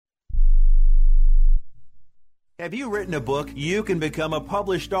Have you written a book? You can become a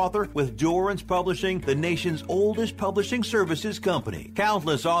published author with Dorrance Publishing, the nation's oldest publishing services company.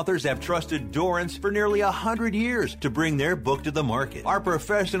 Countless authors have trusted Dorrance for nearly 100 years to bring their book to the market. Our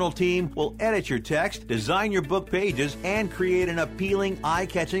professional team will edit your text, design your book pages, and create an appealing,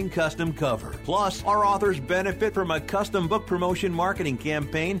 eye-catching custom cover. Plus, our authors benefit from a custom book promotion marketing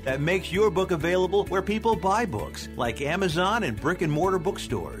campaign that makes your book available where people buy books, like Amazon and brick-and-mortar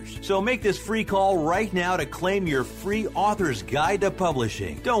bookstores. So make this free call right now to claim your free author's guide to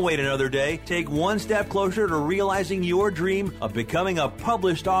publishing. Don't wait another day. Take one step closer to realizing your dream of becoming a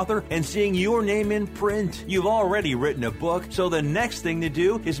published author and seeing your name in print. You've already written a book, so the next thing to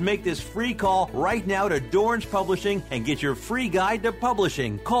do is make this free call right now to Dorrance Publishing and get your free guide to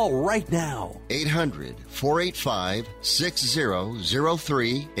publishing. Call right now.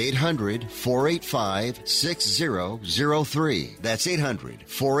 800-485-6003. 800-485-6003. That's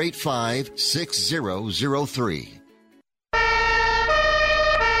 800-485-6003.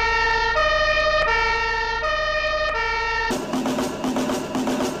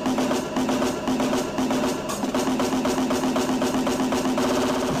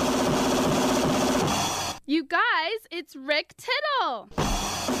 You guys, it's Rick Tittle.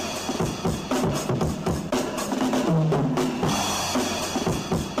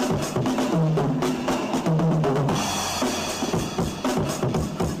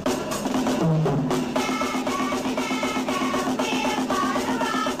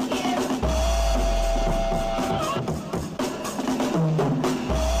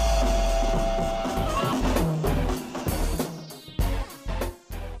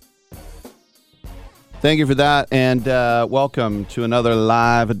 Thank you for that, and welcome to another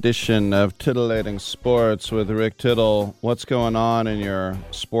live edition of Titillating Sports with Rick Tittle. What's going on in your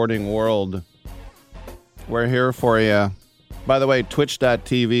sporting world? We're here for you. By the way,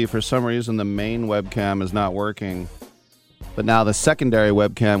 Twitch.tv, for some reason the main webcam is not working, but now the secondary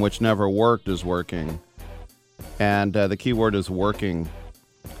webcam, which never worked, is working, and the keyword is working.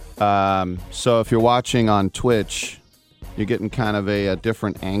 So if you're watching on Twitch, you're getting kind of a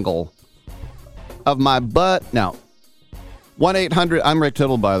different angle of my butt. Now, 1-800, I'm Rick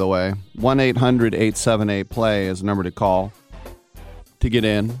Tittle, by the way. 1-800-878-PLAY is the number to call to get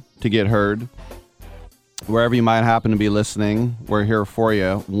in, to get heard. Wherever you might happen to be listening, we're here for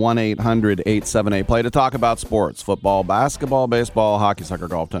you. 1-800-878-PLAY to talk about sports. Football, basketball, baseball, hockey, soccer,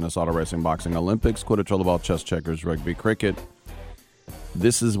 golf, tennis, auto racing, boxing, Olympics, quidditch, rollerball, chess, checkers, rugby, cricket.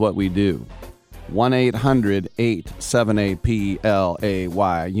 This is what we do.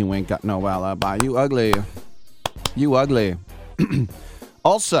 1-800-878-PLAY. You ain't got no alibi. You ugly. You ugly.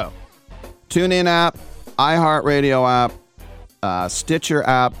 Also, TuneIn app, iHeartRadio app, Stitcher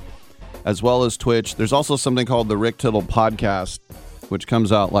app, as well as Twitch. There's also something called the Rick Tittle Podcast, which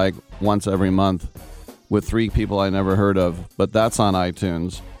comes out like once every month with 3 people I never heard of, but that's on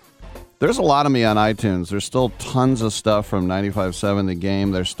iTunes. There's a lot of me on iTunes. There's still tons of stuff from 95.7 The Game.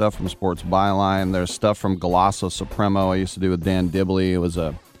 There's stuff from Sports Byline. There's stuff from Golasso Supremo I used to do with Dan Dibley. It was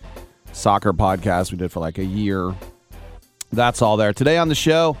a soccer podcast we did for like a year. That's all there. Today on the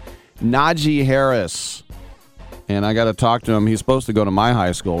show, Najee Harris. And I got to talk to him. He's supposed to go to my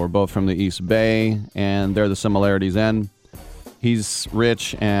high school. We're both from the East Bay, and there the similarities end. He's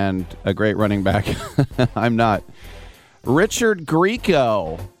rich and a great running back. I'm not. Richard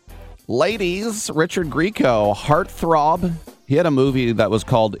Grieco. Ladies, Richard Grieco, heartthrob. He had a movie that was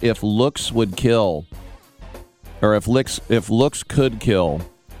called If Looks Would Kill, or If Looks Could Kill,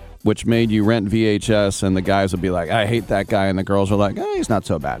 which made you rent VHS, and the guys would be like, I hate that guy, and the girls are like, he's not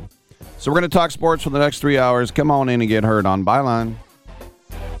so bad. So we're going to talk sports for the next 3 hours. Come on in and get heard on Byline.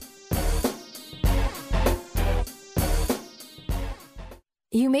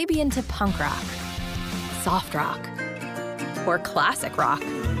 You may be into punk rock, soft rock, or classic rock,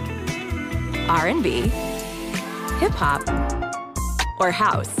 R&B, hip-hop, or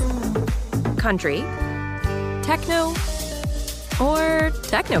house, country, techno, or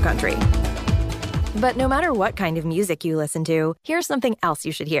techno-country. But no matter what kind of music you listen to, here's something else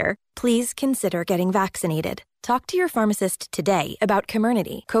you should hear. Please consider getting vaccinated. Talk to your pharmacist today about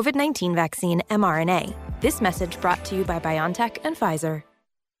Comirnaty, COVID-19 vaccine mRNA. This message brought to you by BioNTech and Pfizer.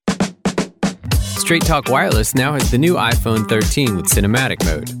 Straight Talk Wireless now has the new iPhone 13 with cinematic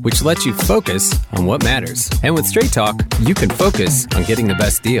mode, which lets you focus on what matters. And with Straight Talk, you can focus on getting the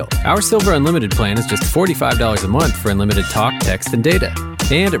best deal. Our Silver Unlimited plan is just $45 a month for unlimited talk, text, and data.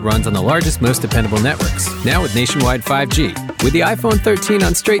 And it runs on the largest, most dependable networks, now with nationwide 5G. With the iPhone 13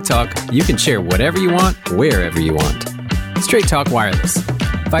 on Straight Talk, you can share whatever you want, wherever you want. Straight Talk Wireless.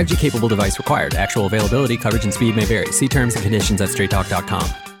 5G-capable device required. Actual availability, coverage, and speed may vary. See terms and conditions at straighttalk.com.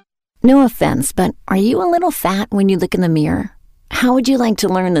 No offense, but are you a little fat when you look in the mirror? How would you like to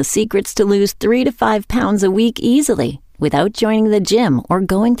learn the secrets to lose 3 to 5 pounds a week easily without joining the gym or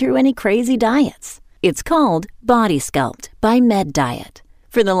going through any crazy diets? It's called Body Sculpt by Med Diet.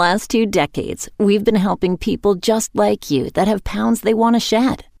 For the last 2 decades, we've been helping people just like you that have pounds they want to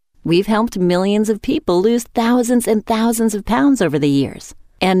shed. We've helped millions of people lose thousands and thousands of pounds over the years.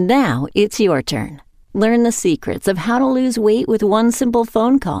 And now it's your turn. Learn the secrets of how to lose weight with one simple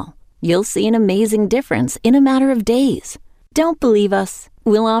phone call. You'll see an amazing difference in a matter of days. Don't believe us?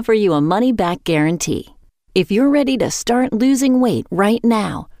 We'll offer you a money-back guarantee. If you're ready to start losing weight right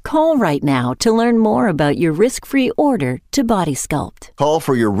now, call right now to learn more about your risk-free order to Body Sculpt. Call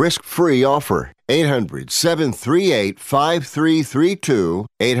for your risk-free offer. 800-738-5332.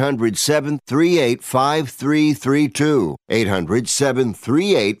 800-738-5332.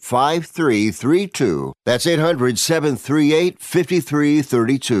 800-738-5332. That's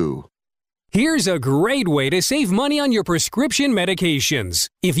 800-738-5332. Here's a great way to save money on your prescription medications.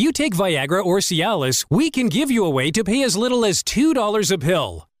 If you take Viagra or Cialis, we can give you a way to pay as little as $2 a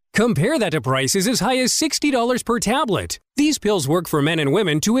pill. Compare that to prices as high as $60 per tablet. These pills work for men and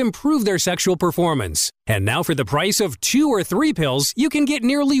women to improve their sexual performance. And now for the price of 2 or 3 pills, you can get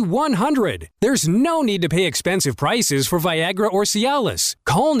nearly 100. There's no need to pay expensive prices for Viagra or Cialis.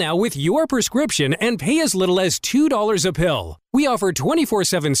 Call now with your prescription and pay as little as $2 a pill. We offer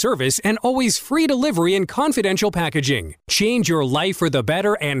 24/7 service and always free delivery and confidential packaging. Change your life for the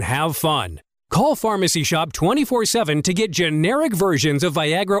better and have fun. Call Pharmacy Shop 24/7 to get generic versions of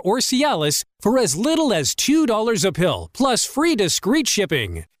Viagra or Cialis for as little as $2 a pill, plus free discreet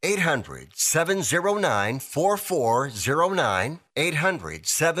shipping. 800-709-4409.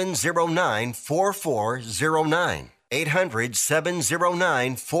 800-709-4409.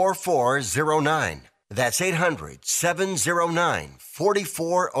 800-709-4409. That's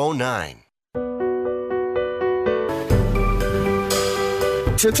 800-709-4409.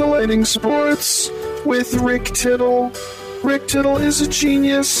 Titillating Sports with Rick Tittle. Rick Tittle is a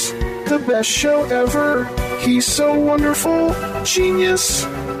genius, the best show ever. He's so wonderful, genius,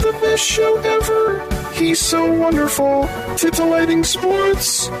 the best show ever. He's so wonderful. Titillating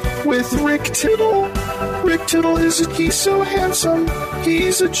Sports with Rick Tittle. Rick Tittle he's so handsome,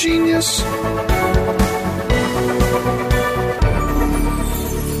 he's a genius.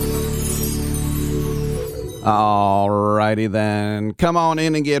 Alrighty then. Come on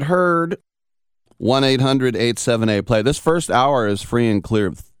in and get heard. 1-800-878-PLAY. This first hour is free and clear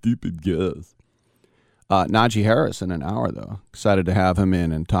of stupid guests. Najee Harris in an hour, though. Excited to have him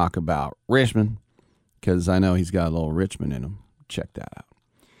in and talk about Richmond, because I know he's got a little Richmond in him. Check that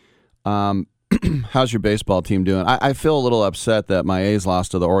out. How's your baseball team doing? I feel a little upset that my A's lost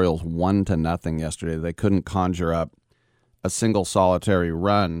to the Orioles 1-0 yesterday. They couldn't conjure up a single solitary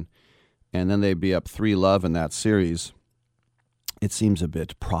run, and then they'd be up 3-0 in that series. It seems a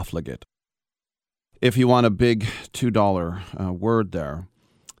bit profligate, if you want a big $2 word there.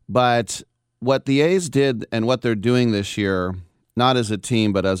 But what the A's did and what they're doing this year, not as a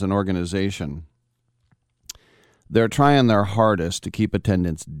team but as an organization, they're trying their hardest to keep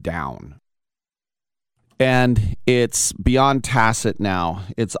attendance down. And it's beyond tacit now.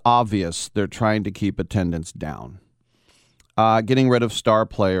 It's obvious they're trying to keep attendance down. Getting rid of star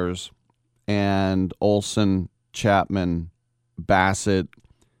players, and Olsen, Chapman, Bassett,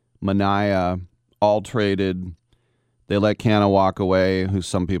 Manaea, all traded. They let Canna walk away, who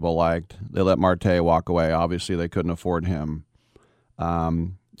some people liked. They let Marte walk away. Obviously, they couldn't afford him.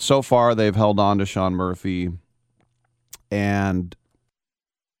 So far, they've held on to Sean Murphy. But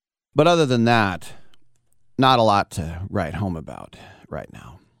other than that, not a lot to write home about right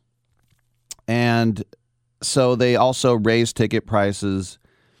now. And so they also raised ticket prices.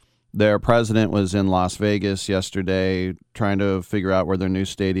 Their president was in Las Vegas yesterday trying to figure out where their new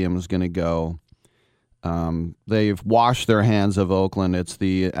stadium is going to go. They've washed their hands of Oakland. It's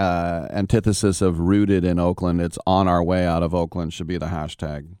the antithesis of rooted in Oakland. It's on our way out of Oakland should be the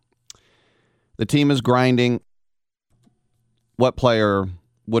hashtag. The team is grinding. What player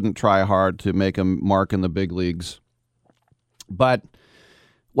wouldn't try hard to make a mark in the big leagues? But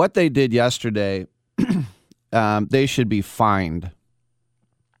what they did yesterday, they should be fined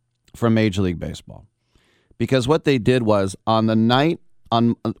from Major League Baseball. Because what they did was on the night,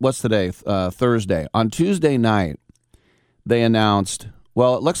 on what's today? Thursday. On Tuesday night, they announced,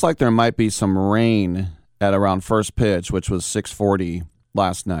 well, it looks like there might be some rain at around first pitch, which was 6:40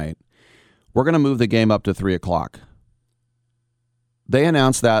 last night. We're going to move the game up to 3 o'clock. They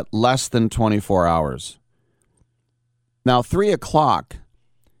announced that less than 24 hours. Now, 3 o'clock,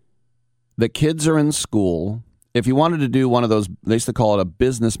 the kids are in school if you wanted to do one of those, they used to call it a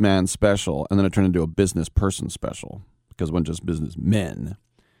businessman special, and then it turned into a business person special because it wasn't just businessmen.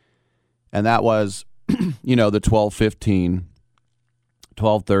 And that was, the 12:15,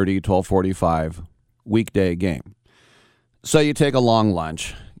 12:30, 12:45 weekday game. So you take a long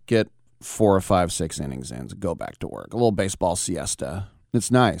lunch, get 4 or 5, 6 innings in, go back to work. A little baseball siesta.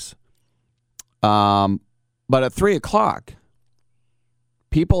 It's nice. But at 3 o'clock,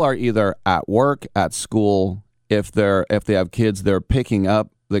 people are either at work, at school. If they have kids, they're picking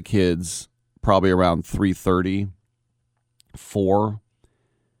up the kids probably around 3:30, 4.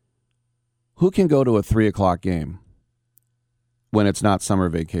 Who can go to a 3 o'clock game when it's not summer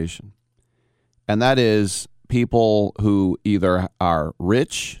vacation? And that is people who either are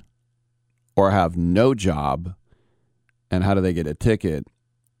rich or have no job. And how do they get a ticket?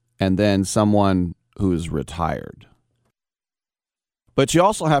 And then someone who's retired. But you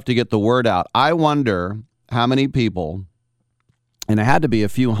also have to get the word out. I wonder how many people, and it had to be a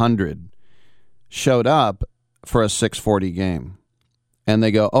few hundred, showed up for a 6:40 game. And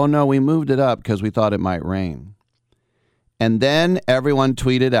they go, oh, no, we moved it up because we thought it might rain. And then everyone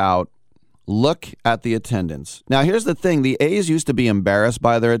tweeted out, look at the attendance. Now, here's the thing. The A's used to be embarrassed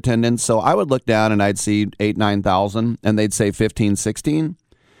by their attendance. So I would look down and I'd see 8,000, 9,000, and they'd say 15, 16,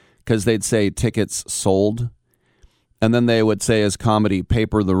 because they'd say tickets sold. And then they would say as comedy,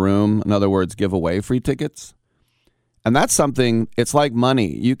 paper the room. In other words, give away free tickets. And that's something, it's like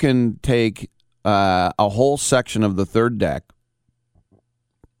money. You can take a whole section of the third deck.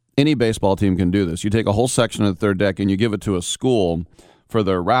 Any baseball team can do this. You take a whole section of the third deck and you give it to a school for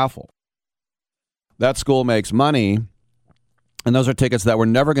their raffle. That school makes money, and those are tickets that were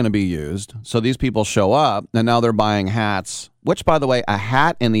never going to be used. So these people show up, and now they're buying hats, which, by the way, a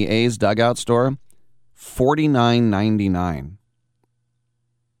hat in the A's dugout store, $49.99.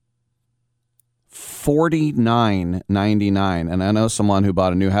 $49.99. And I know someone who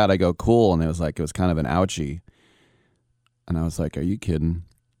bought a new hat. I go, cool. And it was kind of an ouchie. And I was like, are you kidding?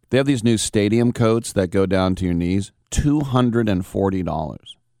 They have these new stadium coats that go down to your knees, $240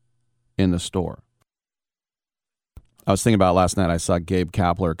 in the store. I was thinking about last night. I saw Gabe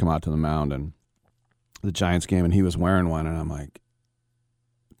Kapler come out to the mound and the Giants game, and he was wearing one. And I'm like,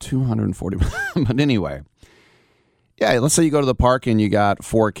 $240. But anyway, yeah, let's say you go to the park and you got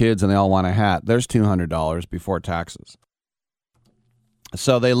 4 kids and they all want a hat. There's $200 before taxes.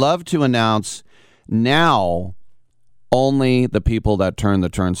 So they love to announce now only the people that turn the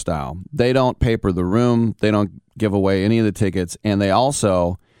turnstile. They don't paper the room. They don't give away any of the tickets. And they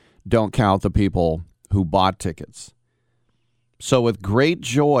also don't count the people who bought tickets. So with great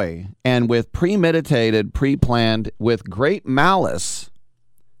joy and with premeditated, pre-planned, with great malice,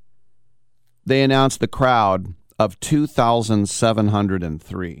 they announced the crowd of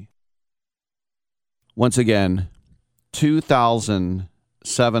 2,703. Once again,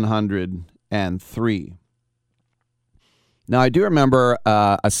 2,703. Now, I do remember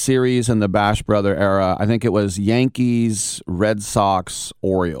a series in the Bash Brother era. I think it was Yankees, Red Sox,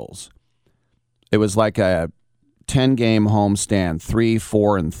 Orioles. It was like a 10-game homestand, 3,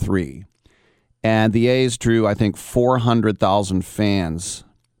 4, and 3. And the A's drew, I think, 400,000 fans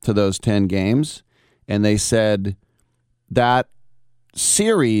to those 10 games. And they said that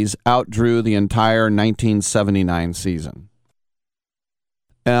series outdrew the entire 1979 season.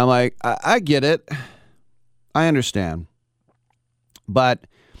 And I'm like, I get it. I understand. But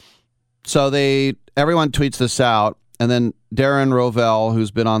so everyone tweets this out. And then Darren Rovell,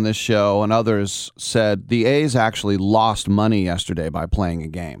 who's been on this show, and others said the A's actually lost money yesterday by playing a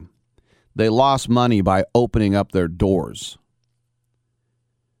game. They lost money by opening up their doors.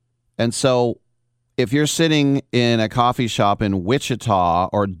 And so if you're sitting in a coffee shop in Wichita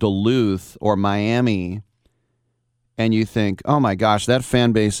or Duluth or Miami and you think, oh my gosh, that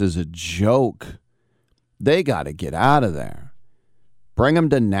fan base is a joke, they got to get out of there. Bring them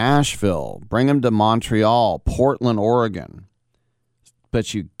to Nashville. Bring them to Montreal, Portland, Oregon.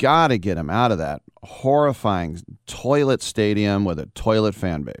 But you got to get them out of that horrifying toilet stadium with a toilet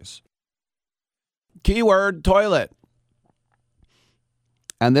fan base. Keyword, toilet.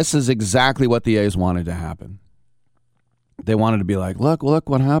 And this is exactly what the A's wanted to happen. They wanted to be like, look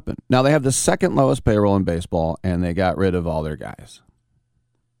what happened. Now, they have the second lowest payroll in baseball, and they got rid of all their guys.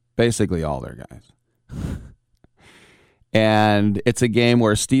 Basically all their guys. And it's a game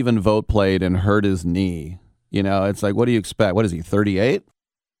where Stephen Vogt played and hurt his knee. You know, it's like, what do you expect? What is he, 38?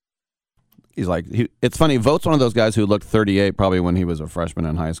 He's like, it's funny, Vogt's one of those guys who looked 38 probably when he was a freshman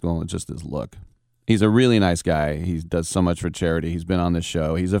in high school. It's just his look. He's a really nice guy. He does so much for charity. He's been on this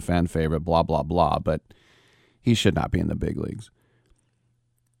show. He's a fan favorite, blah, blah, blah. But he should not be in the big leagues.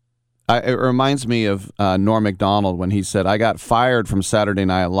 It reminds me of Norm Macdonald when he said, I got fired from Saturday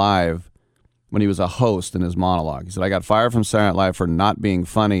Night Live when he was a host in his monologue. He said, I got fired from Saturday Night Live for not being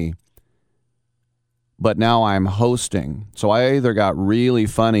funny, but now I'm hosting. So I either got really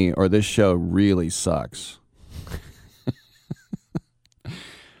funny or this show really sucks.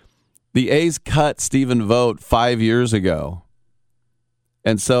 The A's cut Stephen Vogt 5 years ago.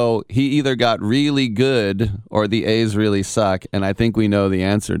 And so he either got really good or the A's really suck. And I think we know the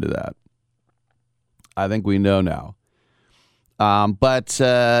answer to that. I think we know now. Now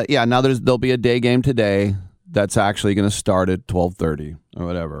there'll be a day game today that's actually going to start at 12:30 or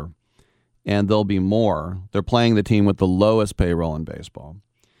whatever. And there'll be more. They're playing the team with the lowest payroll in baseball.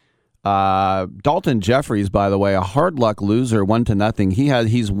 Dalton Jeffries, by the way, a hard luck loser, 1-0.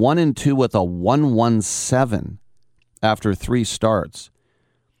 He's 1-2 with a 1.17 after 3 starts.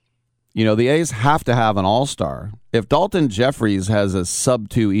 You know, the A's have to have an all-star. If Dalton Jeffries has a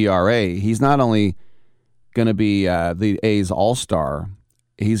sub-2 ERA, he's not only going to be the A's all-star,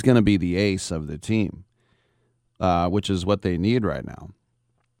 he's going to be the ace of the team, which is what they need right now.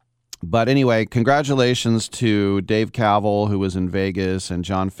 But anyway, congratulations to Dave Kaval, who was in Vegas, and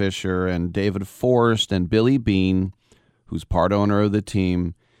John Fisher, and David Forst, and Billy Bean, who's part owner of the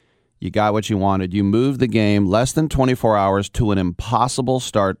team. You got what you wanted. You moved the game less than 24 hours to an impossible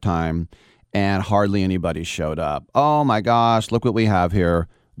start time, and hardly anybody showed up. Oh, my gosh, look what we have here.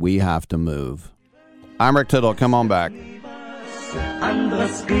 We have to move. I'm Rick Tittle. Come on back.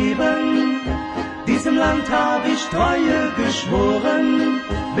 Anderes geben. Diesem Land hab ich Treue geschworen,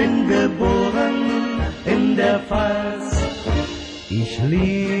 bin geboren in der Pfalz. Ich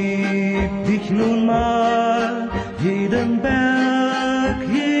lieb dich nun mal, jeden Berg,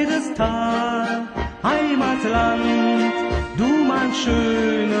 jedes Tal, Heimatland, du mein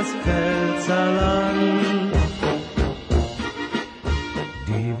schönes Pfälzerland.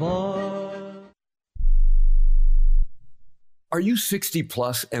 Die Are you 60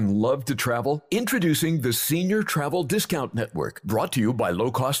 plus and love to travel? Introducing the Senior Travel Discount Network, brought to you by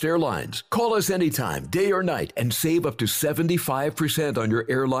Low Cost Airlines. Call us anytime, day or night, and save up to 75% on your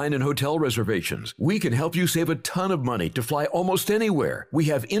airline and hotel reservations. We can help you save a ton of money to fly almost anywhere. We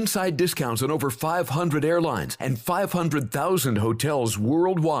have inside discounts on over 500 airlines and 500,000 hotels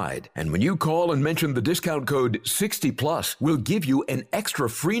worldwide. And when you call and mention the discount code 60 plus, we'll give you an extra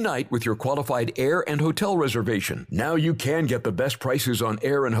free night with your qualified air and hotel reservation. Now you can get the best prices on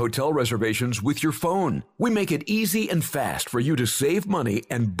air and hotel reservations with your phone. We make it easy and fast for you to save money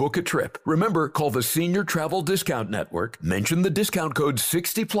and book a trip. Remember, call the Senior Travel Discount Network, mention the discount code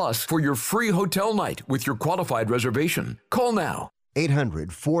 60 plus for your free hotel night with your qualified reservation. Call now.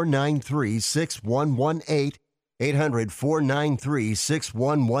 800-493-6118.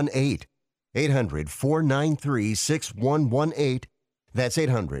 800-493-6118. 800-493-6118. That's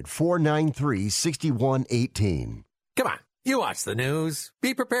 800-493-6118. Come on. You watch the news.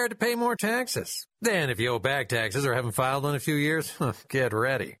 Be prepared to pay more taxes. Then if you owe back taxes or haven't filed in a few years, get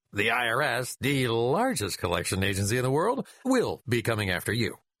ready. The IRS, the largest collection agency in the world, will be coming after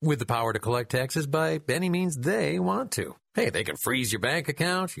you with the power to collect taxes by any means they want to. Hey, they can freeze your bank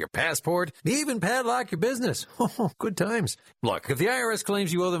account, your passport, even padlock your business. Good times. Look, if the IRS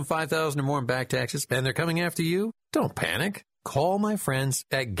claims you owe them $5,000 or more in back taxes and they're coming after you, don't panic. Call my friends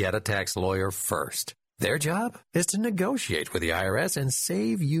at Get a Tax Lawyer first. Their job is to negotiate with the IRS and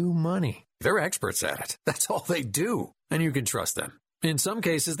save you money. They're experts at it. That's all they do. And you can trust them. In some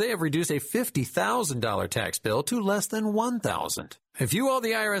cases, they have reduced a $50,000 tax bill to less than $1,000. If you owe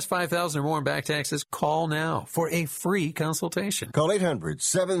the IRS $5,000 or more in back taxes, call now for a free consultation. Call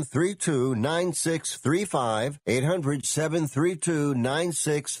 800-732-9635.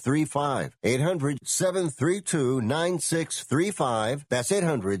 800-732-9635. 800-732-9635. That's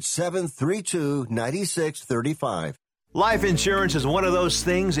 800-732-9635. Life insurance is one of those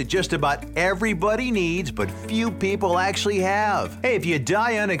things that just about everybody needs, but few people actually have. Hey, if you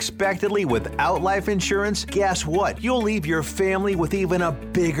die unexpectedly without life insurance, guess what? You'll leave your family with even a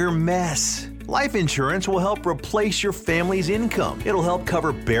bigger mess. Life insurance will help replace your family's income. It'll help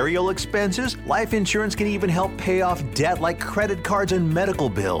cover burial expenses. Life insurance can even help pay off debt like credit cards and medical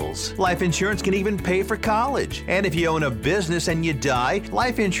bills. Life insurance can even pay for college. And if you own a business and you die,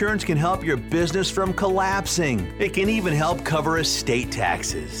 life insurance can help your business from collapsing. It can even help cover estate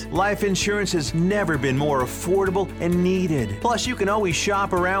taxes. Life insurance has never been more affordable and needed. Plus, you can always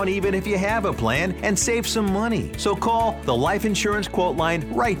shop around even if you have a plan and save some money. So call the Life Insurance Quote Line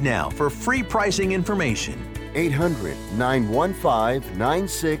right now for free pricing information.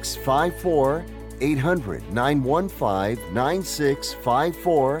 800-915-9654.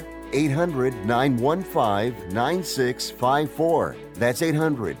 800-915-9654. 800-915-9654. That's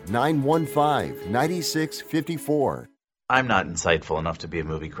 800-915-9654. I'm not insightful enough to be a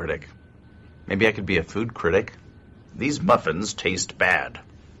movie critic. Maybe I could be a food critic. These muffins taste bad.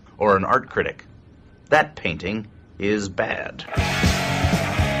 Or an art critic. That painting is bad.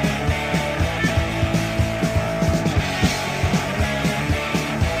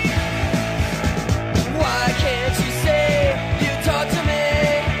 Why can't you say you talk to me?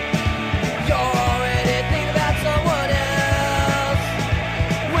 You're already thinking about someone else.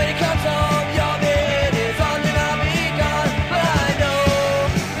 When it comes home, your bed is on and I'll be gone. But I know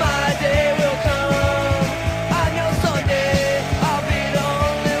my day will come. I know someday I'll be the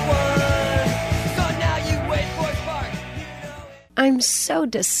only one. So now you wait for a spark. I'm so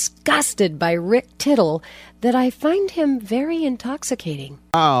disgusted by Rick Tittle that I find him very intoxicating.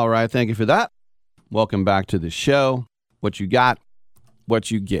 All right, thank you for that. Welcome back to the show. What you got,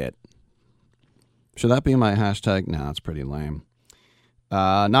 what you get. Should that be my hashtag? No, it's pretty lame.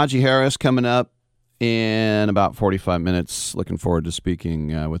 Najee Harris coming up in about 45 minutes. Looking forward to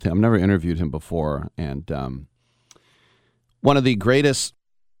speaking with him. I've never interviewed him before. And one of the greatest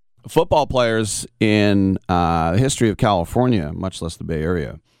football players in the history of California, much less the Bay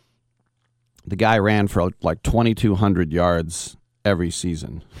Area. The guy ran for like 2,200 yards every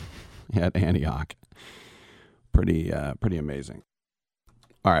season at Antioch. Pretty amazing.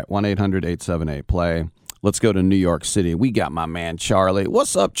 All right, 1-800-878-PLAY. Let's go to New York City. We got my man Charlie.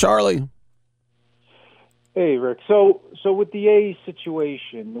 What's up, Charlie? Hey, Rick. So with the A's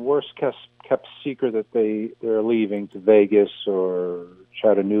situation, the worst kept secret that they're leaving to Vegas or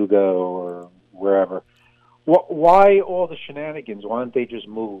Chattanooga or wherever. Why all the shenanigans? Why don't they just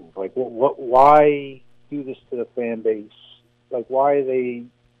move? Like, why do this to the fan base? Like, why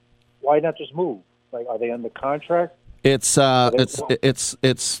not just move? Like, are they under contract? I think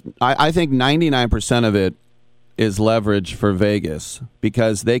 99% of it is leverage for Vegas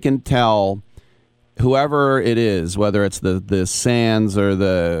because they can tell whoever it is, whether it's the Sands or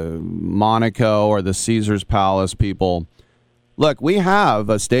the Monaco or the Caesars Palace people, look, we have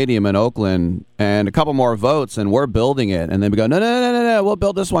a stadium in Oakland and a couple more votes and we're building it. And then we go, no, we'll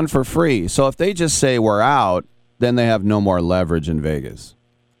build this one for free. So if they just say we're out, then they have no more leverage in Vegas.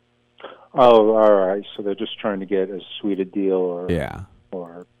 Oh, all right. So they're just trying to get as sweet a deal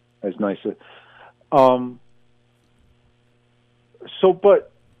or as nice a... But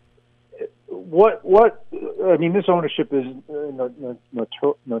what? I mean, this ownership is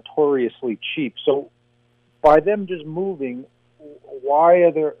notoriously cheap. So by them just moving, why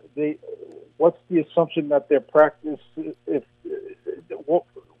are they? What's the assumption that their practice?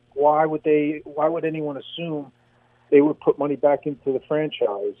 Why would anyone assume they would put money back into the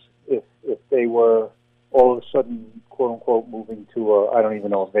franchise if they were all of a sudden, quote unquote, moving to I don't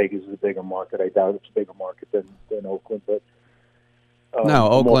even know if Vegas is a bigger market. I doubt it's a bigger market than Oakland, but. No,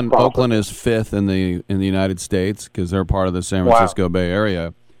 Oakland is fifth in the United States because they're part of the San Francisco Bay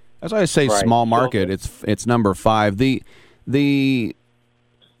Area. That's why I say small market. It's number 5. The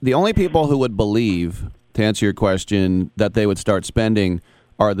only people who would believe, to answer your question, that they would start spending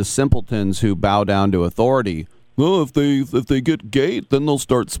are the simpletons who bow down to authority. Well, if they get Gate, then they'll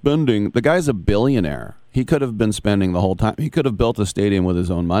start spending. The guy's a billionaire. He could have been spending the whole time. He could have built a stadium with his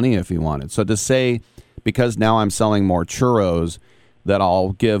own money if he wanted. So to say, because now I'm selling more churros, that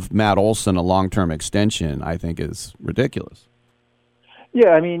I'll give Matt Olson a long-term extension, I think is ridiculous. Yeah,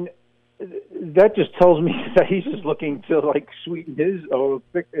 I mean, that just tells me that he's just looking to like sweeten his,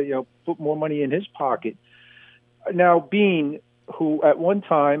 put more money in his pocket. Now, Bean, who at one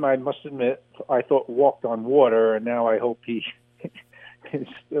time, I must admit, I thought walked on water, and now I hope he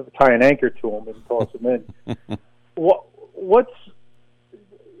tie an anchor to him and toss him in.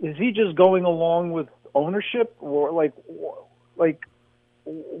 Is he just going along with ownership, or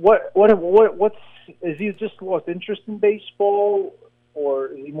what's is he just lost interest in baseball, or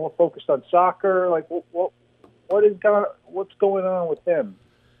is he more focused on soccer? Like what's going on with him?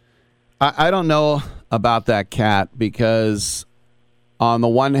 I don't know about that cat because on the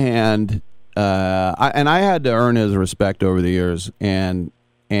one hand, I had to earn his respect over the years, and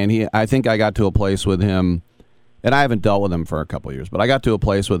I think I got to a place with him. And I haven't dealt with him for a couple of years, but I got to a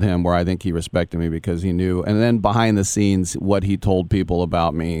place with him where I think he respected me because he knew. And then behind the scenes, what he told people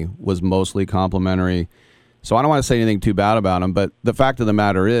about me was mostly complimentary. So I don't want to say anything too bad about him, but the fact of the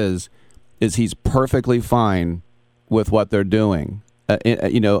matter is he's perfectly fine with what they're doing.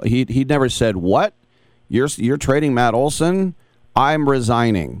 He never said, "What? You're trading Matt Olson? I'm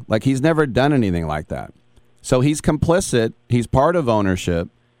resigning." Like, he's never done anything like that. So he's complicit. He's part of ownership.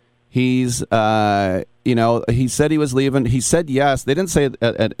 He's, he said he was leaving. He said yes. They didn't say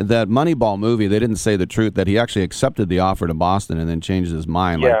at that Moneyball movie. They didn't say the truth that he actually accepted the offer to Boston and then changed his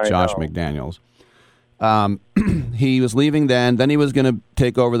mind, like Josh McDaniels. He was leaving then. Then he was going to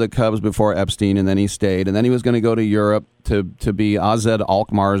take over the Cubs before Epstein, and then he stayed. And then he was going to go to Europe to be AZ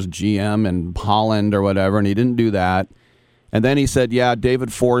Alkmaar's GM in Holland or whatever, and he didn't do that. And then he said, yeah,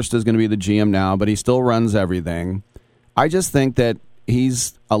 David Forst is going to be the GM now, but he still runs everything. I just think that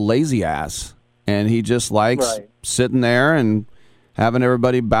he's a lazy ass, and he just likes sitting there and having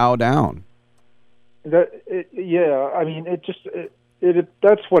everybody bow down. That's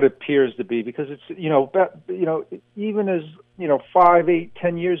what it appears to be, because it's even as 5, 8,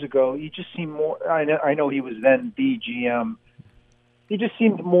 10 years ago, he just seemed more. I know he was then the GM. He just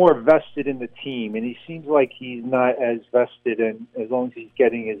seemed more vested in the team, and he seems like he's not as vested in, as long as he's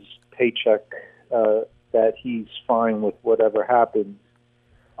getting his paycheck, that he's fine with whatever happens.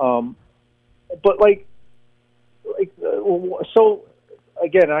 So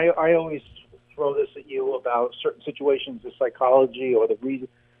again, I always throw this at you about certain situations, the psychology or the reason.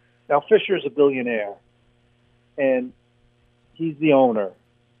 Now, Fisher's a billionaire, and he's the owner.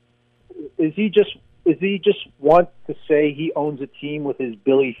 Is he just want to say he owns a team with his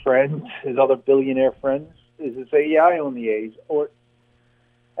Billy friends, his other billionaire friends? Is it say, yeah, I own the A's? Or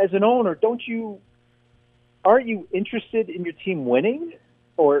as an owner, aren't you interested in your team winning?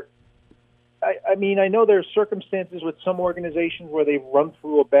 Or I know there are circumstances with some organizations where they've run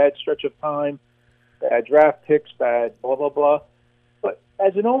through a bad stretch of time, bad draft picks, bad blah, blah, blah. But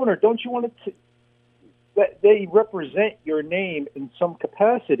as an owner, don't you want that they represent your name in some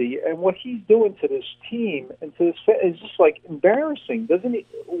capacity? And what he's doing to this team and to this is just like embarrassing, doesn't he?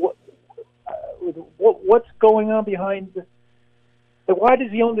 What's going on behind? Why does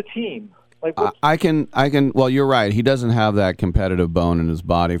he own the team? I can. Well, you're right. He doesn't have that competitive bone in his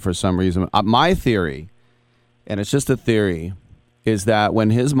body for some reason. My theory, and it's just a theory, is that when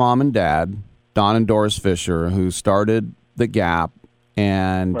his mom and dad, Don and Doris Fisher, who started the Gap,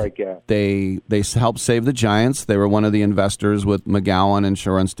 and they helped save the Giants. They were one of the investors with McGowan and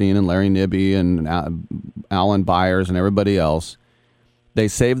Shorenstein and Larry Nibby and Alan Byers and everybody else. They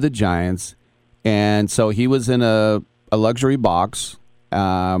saved the Giants, and so he was in a luxury box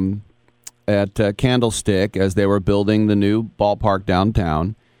at Candlestick as they were building the new ballpark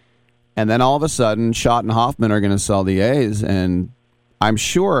downtown. And then all of a sudden, Schott and Hoffman are going to sell the A's, and I'm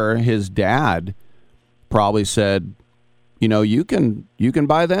sure his dad probably said, you can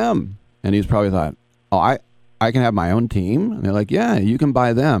buy them. And he's probably thought, I can have my own team? And they're like, yeah, you can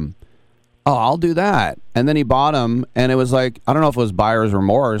buy them. Oh, I'll do that. And then he bought them, and it was like, I don't know if it was buyer's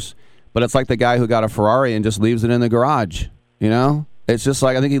remorse, but it's like the guy who got a Ferrari and just leaves it in the garage, It's just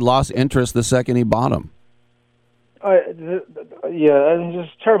like, I think he lost interest the second he bought them. It's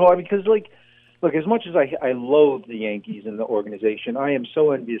just terrible. Because, look, as much as I loathe the Yankees and the organization, I am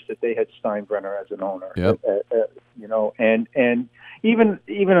so envious that they had Steinbrenner as an owner. Yep. And even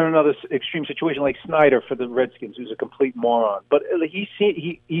in another extreme situation like Snyder for the Redskins, who's a complete moron. But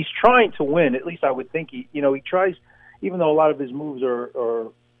he's trying to win. At least I would think he tries, even though a lot of his moves are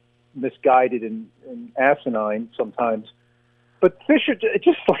misguided and asinine sometimes. But Fisher,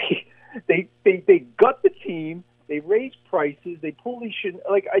 just like they gut the team, they raise prices, they pull these shit.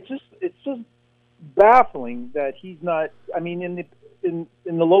 It's just baffling that he's not. I mean, in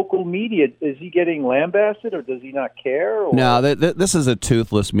the local media, is he getting lambasted or does he not care? Or? No, this is a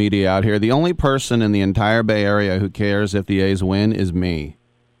toothless media out here. The only person in the entire Bay Area who cares if the A's win is me,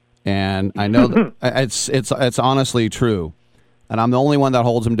 and I know that it's honestly true, and I'm the only one that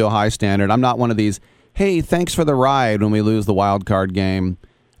holds him to a high standard. I'm not one of these, hey, thanks for the ride when we lose the wild card game.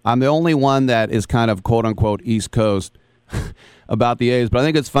 I'm the only one that is kind of quote unquote East Coast about the A's. But I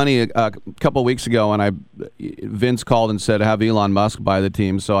think it's funny, a couple of weeks ago when Vince called and said, have Elon Musk buy the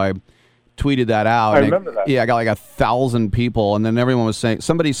team. So I tweeted that out. I remember that. Yeah, I got like 1,000 people. And then everyone was saying,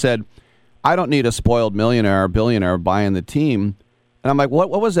 somebody said, I don't need a spoiled millionaire or billionaire buying the team. And I'm like, what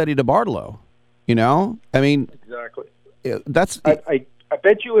was Eddie DeBartolo? I mean, exactly. That's. I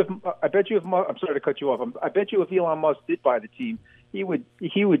bet you if I'm sorry to cut you off. I bet you if Elon Musk did buy the team, he would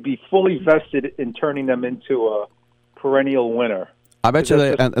be fully vested in turning them into a perennial winner. I bet you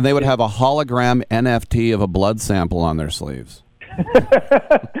they would have a hologram NFT of a blood sample on their sleeves.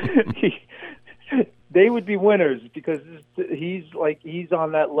 They would be winners because he's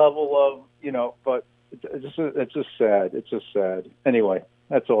on that level of But it's just sad. It's just sad. Anyway,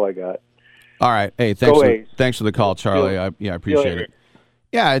 that's all I got. All right. Hey, thanks for the call, Charlie. I appreciate it.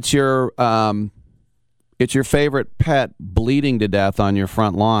 Yeah, it's your favorite pet bleeding to death on your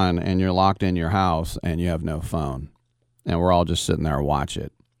front lawn, and you're locked in your house, and you have no phone, and we're all just sitting there and watch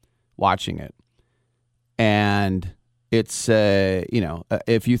it. watching it. And it's,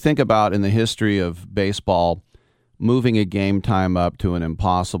 if you think about in the history of baseball, moving a game time up to an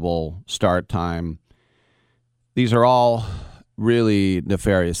impossible start time, these are all really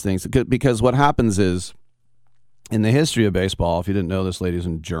nefarious things. Because what happens is, in the history of baseball, if you didn't know this, ladies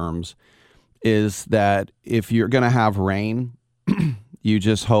and germs, is that if you're going to have rain, you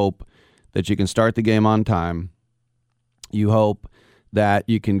just hope that you can start the game on time. You hope that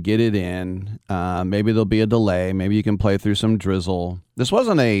you can get it in. Maybe there'll be a delay. Maybe you can play through some drizzle. This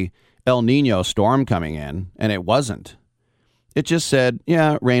wasn't a El Nino storm coming in, and it wasn't. It just said,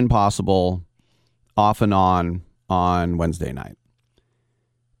 yeah, rain possible off and on Wednesday night.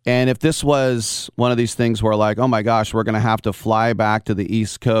 And if this was one of these things where like, oh my gosh, we're going to have to fly back to the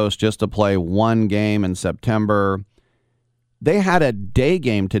East Coast just to play one game in September. They had a day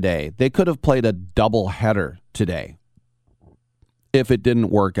game today. They could have played a doubleheader today if it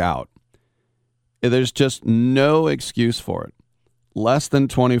didn't work out. There's just no excuse for it. Less than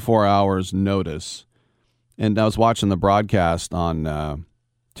 24 hours notice. And I was watching the broadcast on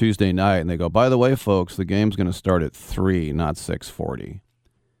Tuesday night, and they go, by the way, folks, the game's going to start at 3, not 6:40.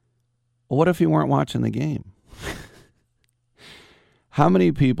 Well, what if you weren't watching the game? How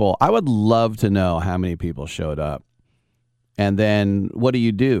many people, I would love to know how many people showed up. And then what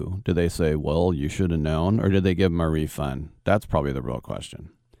do? Do they say, well, you should have known? Or did they give them a refund? That's probably the real question.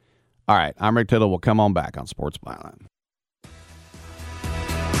 All right, I'm Rick Tittle. We'll come on back on Sports Byline.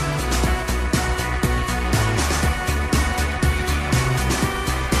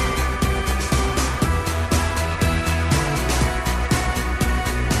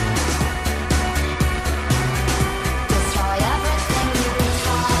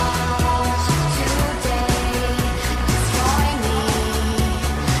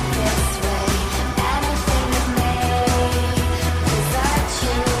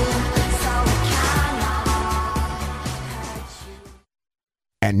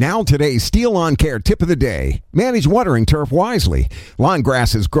 And now today's Steel Lawn Care tip of the day. Manage watering turf wisely. Lawn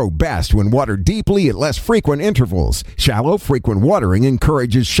grasses grow best when watered deeply at less frequent intervals. Shallow, frequent watering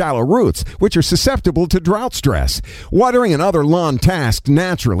encourages shallow roots, which are susceptible to drought stress. Watering and other lawn tasks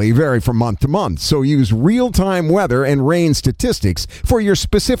naturally vary from month to month, so use real-time weather and rain statistics for your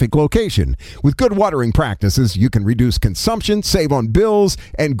specific location. With good watering practices, you can reduce consumption, save on bills,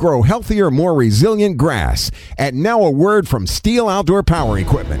 and grow healthier, more resilient grass. And now a word from Steel Outdoor Power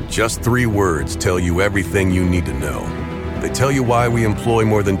Equipment. Just 3 words tell you everything you need to know. They tell you why we employ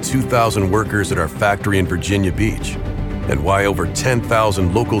more than 2,000 workers at our factory in Virginia Beach, and why over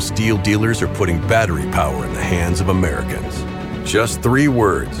 10,000 local steel dealers are putting battery power in the hands of Americans. Just 3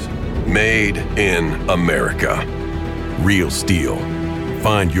 words. Made in America. Real steel.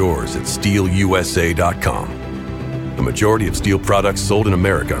 Find yours at steelusa.com. The majority of steel products sold in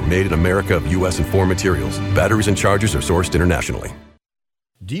America are made in America of U.S. and foreign materials. Batteries and chargers are sourced internationally.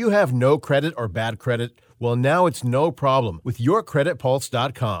 Do you have no credit or bad credit? Well, now it's no problem with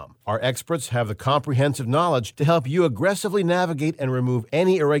YourCreditPulse.com. Our experts have the comprehensive knowledge to help you aggressively navigate and remove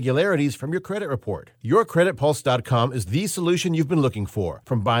any irregularities from your credit report. YourCreditPulse.com is the solution you've been looking for,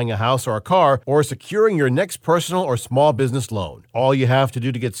 from buying a house or a car or securing your next personal or small business loan. All you have to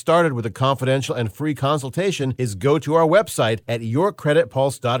do to get started with a confidential and free consultation is go to our website at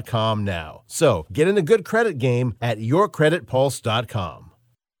YourCreditPulse.com now. So, get in the good credit game at YourCreditPulse.com.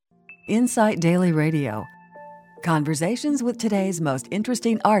 Insight Daily Radio. Conversations with today's most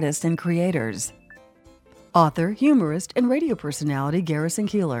interesting artists and creators. Author, humorist, and radio personality Garrison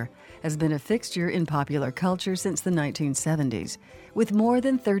Keillor has been a fixture in popular culture since the 1970s, with more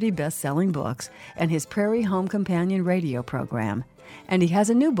than 30 best-selling books and his Prairie Home Companion radio program. And he has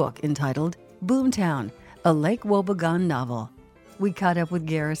a new book entitled Boomtown, a Lake Wobegon novel. We caught up with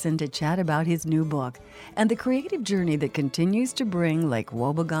Garrison to chat about his new book and the creative journey that continues to bring Lake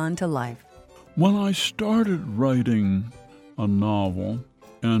Wobegon to life. When I started writing a novel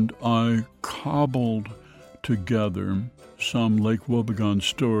and I cobbled together some Lake Wobegon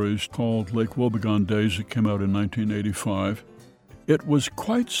stories called Lake Wobegon Days, that came out in 1985, it was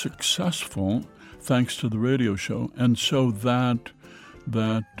quite successful thanks to the radio show, and so that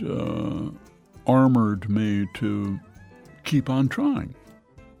armored me to keep on trying.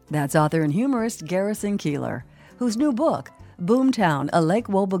 That's author and humorist Garrison Keillor, whose new book, Boomtown, a Lake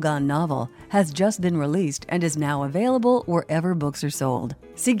Wobegon novel, has just been released and is now available wherever books are sold.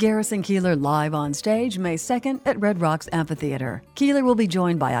 See Garrison Keillor live on stage May 2nd at Red Rocks Amphitheater. Keillor will be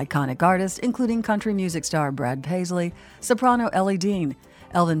joined by iconic artists including country music star Brad Paisley, soprano Ellie Dean,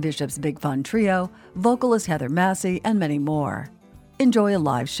 Elvin Bishop's Big Fun Trio, vocalist Heather Massey, and many more. Enjoy a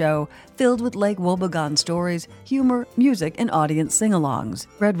live show filled with Lake Wobegon stories, humor, music, and audience sing-alongs.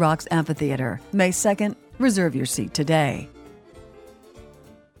 Red Rocks Amphitheater, May 2nd. Reserve your seat today.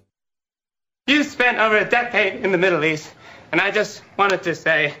 You spent over a decade in the Middle East, and I just wanted to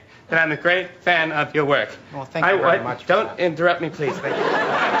say that I'm a great fan of your work. Well, thank you very much. Don't interrupt me, please. Thank you.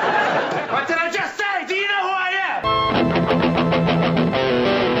 What did I just say? Do you know who I am?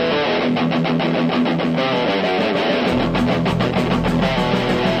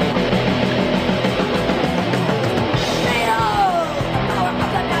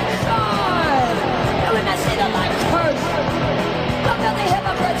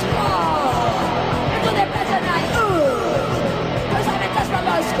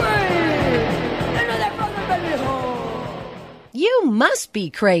 You must be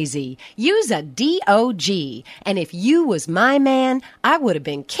crazy. You's a DOG. And if you was my man, I would have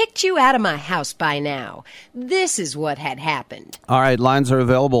been kicked you out of my house by now. This is what had happened. All right, lines are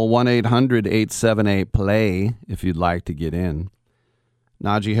available, 1-800-878-PLAY, if you'd like to get in.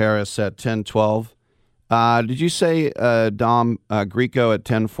 Najee Harris at 1012. Did you say Dom Greco at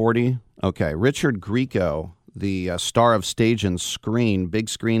 1040? Okay, Richard Grieco, the star of Stage and Screen, big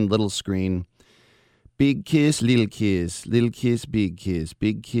screen, little screen. Big kiss, little kiss, big kiss,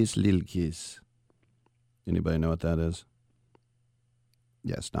 big kiss, little kiss. Anybody know what that is?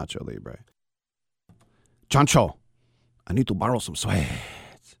 Yes, Nacho Libre. Chancho, I need to borrow some sweats.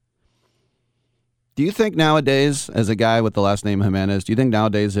 Do you think nowadays, as a guy with the last name Jimenez, do you think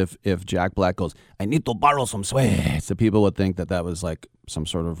nowadays if Jack Black goes, I need to borrow some sweats, that people would think that that was like some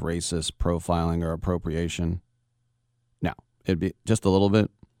sort of racist profiling or appropriation? No, it'd be just a little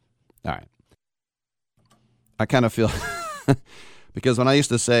bit. All right. I kind of feel because when I used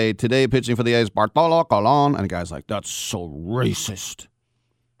to say today pitching for the A's, Bartolo Colon, and the guy's like, that's so racist.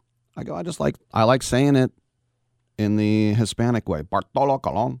 I go, I like saying it in the Hispanic way, Bartolo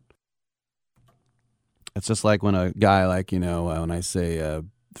Colon. It's just like when a guy when I say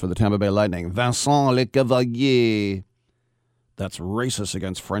for the Tampa Bay Lightning, Vincent Lecavalier, that's racist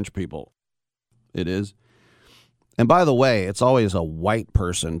against French people. It is. And by the way, it's always a white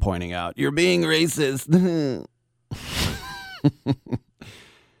person pointing out, you're being racist.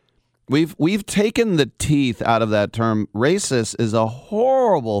 We've taken the teeth out of that term. Racist is a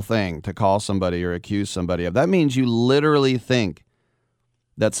horrible thing to call somebody or accuse somebody of. That means you literally think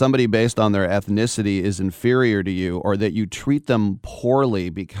that somebody based on their ethnicity is inferior to you, or that you treat them poorly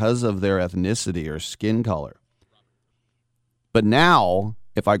because of their ethnicity or skin color. But now,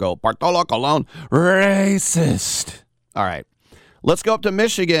 if I go, Bartolo Colon, racist. All right. Let's go up to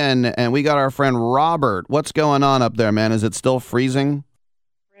Michigan, and we got our friend Robert. What's going on up there, man? Is it still freezing?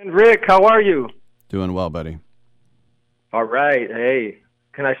 Friend Rick, how are you? Doing well, buddy. All right. Hey,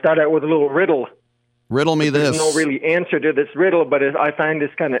 can I start out with a little riddle? Riddle me this. There's no really answer to this riddle, but I find this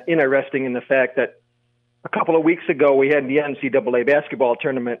kind of interesting in the fact that a couple of weeks ago we had the NCAA basketball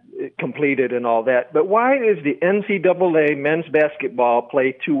tournament completed and all that. But why is the NCAA men's basketball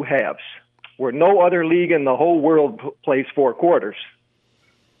play two halves, where no other league in the whole world plays four quarters?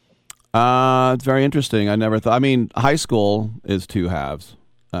 It's very interesting. I never thought. I mean, high school is two halves.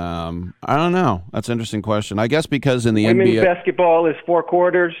 I don't know. That's an interesting question. I guess because in the Women's NBA, basketball is four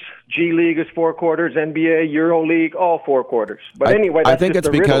quarters. G League is four quarters. NBA, Euro League, all four quarters. But anyway, that's I think just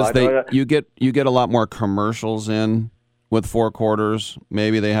it's a riddle. because you get a lot more commercials in with four quarters.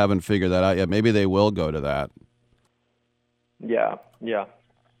 Maybe they haven't figured that out yet. Maybe they will go to that. Yeah.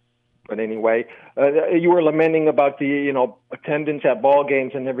 But anyway, you were lamenting about the attendance at ball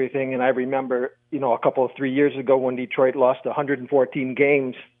games and everything, and I remember a couple of 3 years ago when Detroit lost 114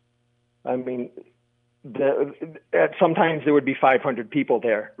 games. I mean, sometimes there would be 500 people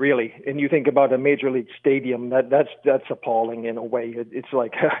there, really. And you think about a major league stadium, that's appalling in a way. It's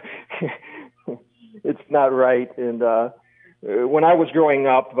like it's not right. And when I was growing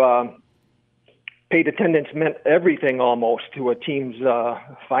up, paid attendance meant everything almost to a team's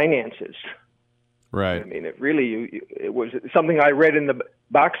finances. Right. I mean, it was something I read in the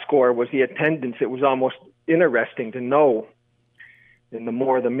box score was the attendance. It was almost interesting to know, and the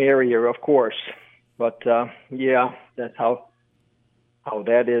more the merrier, of course. But yeah, that's how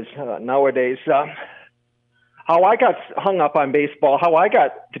that is nowadays. How I got hung up on baseball, how I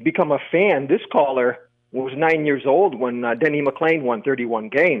got to become a fan. This caller was 9 years old when Denny McLain won 31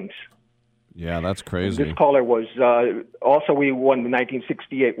 games. Yeah, that's crazy. This caller was also, we won the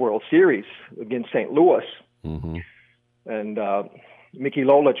 1968 World Series against St. Louis. Mm-hmm. And Mickey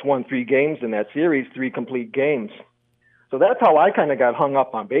Lolich won 3 games in that series, 3 complete games. So that's how I kind of got hung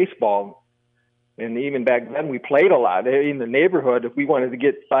up on baseball. And even back then, we played a lot in the neighborhood. If we wanted to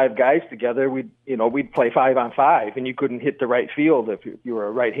get 5 guys together, we'd play 5-on-5, and you couldn't hit the right field if you were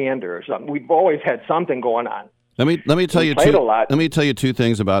a right-hander or something. We've always had something going on. Let me tell you played a lot. Let me tell you 2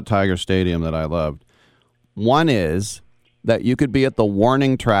 things about Tiger Stadium that I loved. One is that you could be at the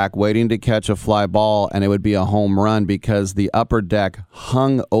warning track waiting to catch a fly ball, and it would be a home run because the upper deck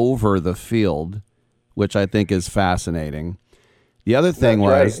hung over the field, which I think is fascinating. The other thing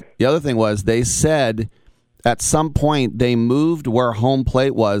was they said at some point they moved where home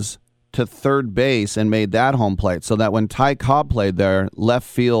plate was to third base and made that home plate, so that when Ty Cobb played there, left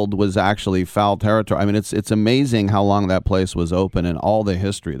field was actually foul territory. I mean, it's amazing how long that place was open and all the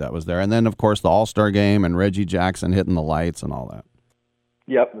history that was there. And then, of course, the All-Star game and Reggie Jackson hitting the lights and all that.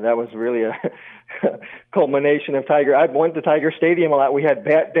 Yep, that was really a culmination of Tiger. I went to Tiger Stadium a lot. We had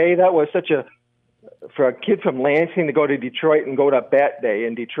Bat Day. That was for a kid from Lansing to go to Detroit and go to Bat Day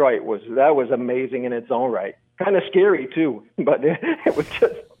in Detroit was amazing in its own right. Kind of scary too, but it was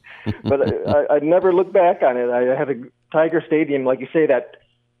just. But I never looked back on it. I had a Tiger Stadium, like you say, that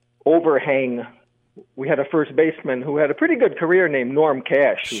overhang. We had a first baseman who had a pretty good career named Norm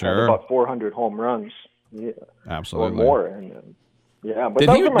Cash, who had about 400 home runs. Yeah, absolutely. Or more. And, yeah, but did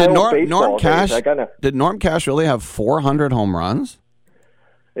Norm Cash really have 400 home runs?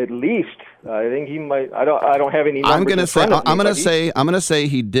 At least. I think he might. I don't have any numbers. I'm going to say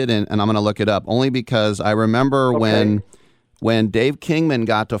he didn't, and I'm going to look it up only because I remember when Dave Kingman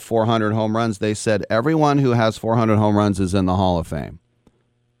got to 400 home runs, they said everyone who has 400 home runs is in the Hall of Fame.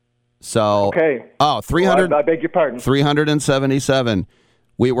 So, 300. Well, I beg your pardon. 377.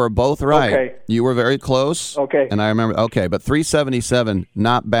 We were both right. Okay. You were very close. Okay. And I remember. Okay, but 377,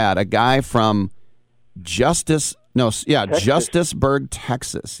 not bad. A guy from Texas. Justisburg,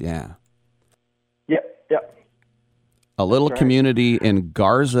 Texas. Yeah. Yep. A little community in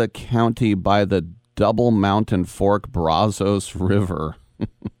Garza County by the Double Mountain Fork Brazos River.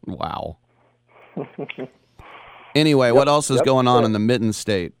 Wow. Anyway, what else is going on in the Mitten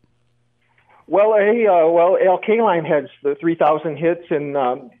State? Well, Al Kaline has the 3,000 hits, and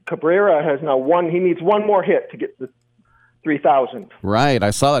Cabrera has now he needs one more hit to get the 3,000. Right.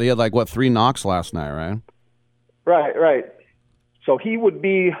 I saw that. He had 3 knocks last night, right? Right. So he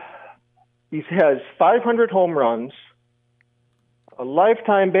has 500 home runs, a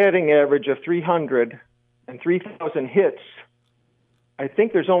lifetime batting average of 300, and 3,000 hits. I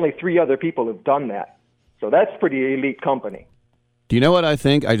think there's only 3 other people who've done that. So that's pretty elite company. Do you know what I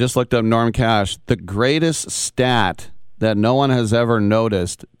think? I just looked up Norm Cash. The greatest stat that no one has ever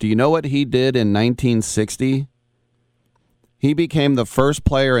noticed. Do you know what he did in 1960? He became the first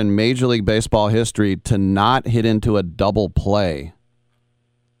player in Major League Baseball history to not hit into a double play.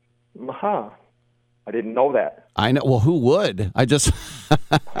 I didn't know that. I know. Well, who would? That's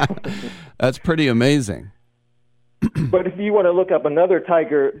pretty amazing. But if you want to look up another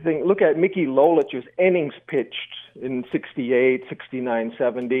Tiger thing, look at Mickey Lolich's innings pitched in 68, 69,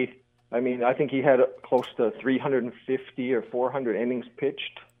 70. I mean, I think he had close to 350 or 400 innings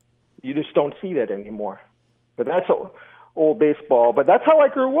pitched. You just don't see that anymore. But that's old baseball. But that's how I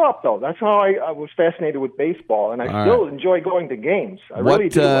grew up, though. That's how I was fascinated with baseball, and I still enjoy going to games. I really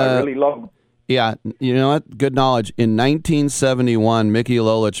do. I really love. Yeah, you know what? Good knowledge. In 1971, Mickey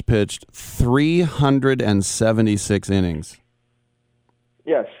Lolich pitched 376 innings.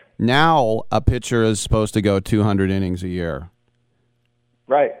 Yes. Now a pitcher is supposed to go 200 innings a year.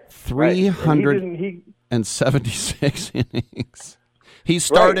 Right. 376 innings. He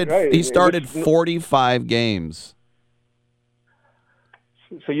started 45 games.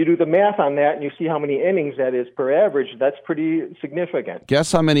 So you do the math on that, and you see how many innings that is per average. That's pretty significant.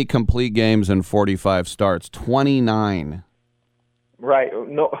 Guess how many complete games in 45 starts? 29. Right.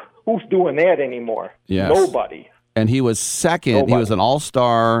 No, who's doing that anymore? Yes. Nobody. And he was second. Nobody. He was an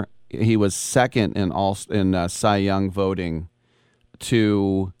all-star. He was second in Cy Young voting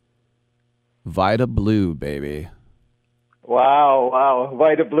to Vida Blue, baby. Wow.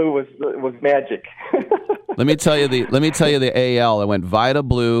 Vida Blue was magic. Let me tell you the AL. It went Vida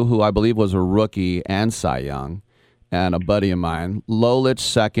Blue, who I believe was a rookie, and Cy Young, and a buddy of mine. Lolich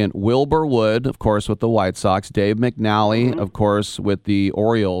second. Wilbur Wood, of course, with the White Sox. Dave McNally, of course, with the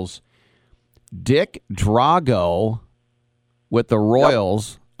Orioles. Dick Drago with the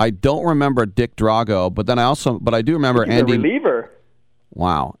Royals. Yep. I don't remember Dick Drago, but I do remember Andy. The reliever.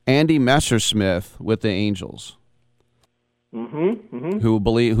 Wow, Andy Messersmith with the Angels.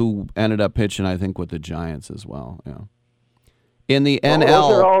 Who ended up pitching, I think, with the Giants as well. Yeah. In the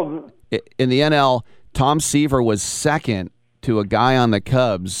NL, Tom Seaver was second to a guy on the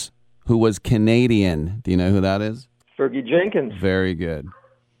Cubs who was Canadian. Do you know who that is? Fergie Jenkins. Very good.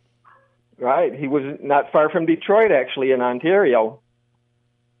 Right. He was not far from Detroit, actually, in Ontario.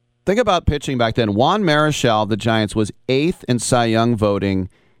 Think about pitching back then. Juan Marichal of the Giants was 8th in Cy Young voting.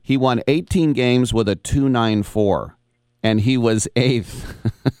 He won 18 games with a 2.94, and he was 8th.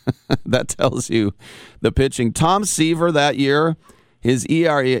 That tells you the pitching. Tom Seaver that year, his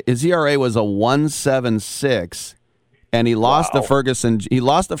ERA was a 1.76, and he lost to Ferguson. He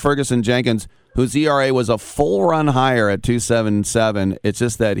lost to Ferguson Jenkins, whose ERA was a full run higher at 2.77. It's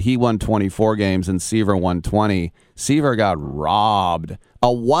just that he won 24 games and Seaver won 20. Seaver got robbed. A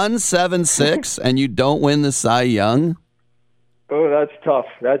 1.76 and you don't win the Cy Young? Oh, that's tough.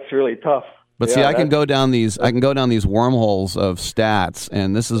 That's really tough. But see, I can go down these wormholes of stats,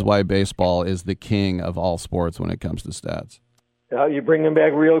 and this is why baseball is the king of all sports when it comes to stats. You're bringing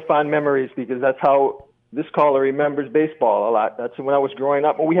back real fond memories, because that's how this caller remembers baseball a lot. That's when I was growing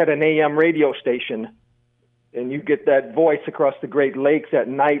up. We had an AM radio station, and you get that voice across the Great Lakes at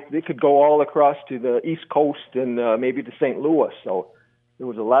night. It could go all across to the East Coast and maybe to St. Louis. So there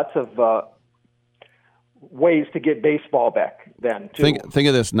was lots of ways to get baseball back then, too. Think of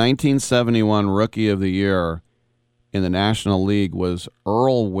this. 1971 Rookie of the Year in the National League was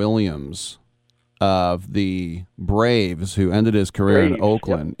Earl Williams of the Braves, who ended his career in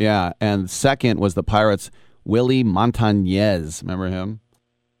Oakland. Yeah, and second was the Pirates' Willie Montañez. Remember him?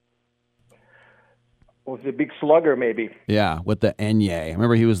 Was a big slugger, maybe. Yeah, with the Enye. I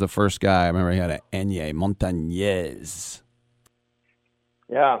remember he was the first guy. I remember he had an Enye, Montañez.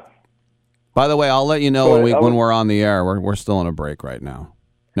 Yeah. By the way, I'll let you know when we're on the air. We're still on a break right now.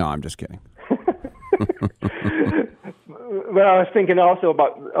 No, I'm just kidding. But I was thinking also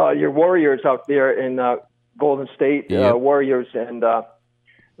about your Warriors out there in Golden State, Warriors, and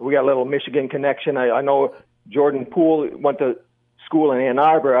we got a little Michigan connection. I know Jordan Poole went to school in Ann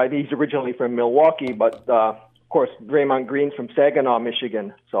Arbor. He's originally from Milwaukee, but of course Draymond Green's from Saginaw,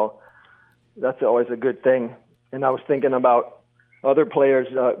 Michigan. So that's always a good thing. And I was thinking about other players.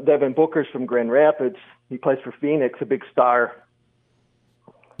 Devin Booker's from Grand Rapids. He plays for Phoenix, a big star.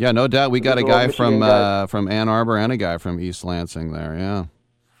 Yeah, no doubt. We got a guy from Ann Arbor and a guy from East Lansing there, yeah.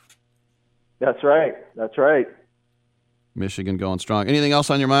 That's right. That's right. Michigan going strong. Anything else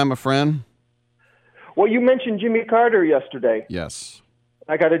on your mind, my friend? Well, you mentioned Jimmy Carter yesterday. Yes.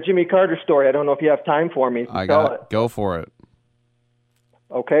 I got a Jimmy Carter story. I don't know if you have time for me. Go for it.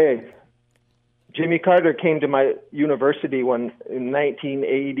 Okay. Jimmy Carter came to my university in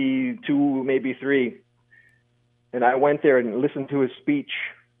 1982, maybe 3, and I went there and listened to his speech.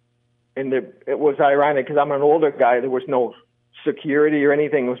 And it was ironic because I'm an older guy. There was no security or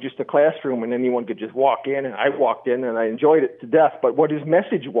anything. It was just a classroom, and anyone could just walk in. And I walked in, and I enjoyed it to death. But what his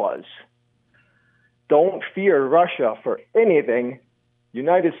message was, don't fear Russia for anything.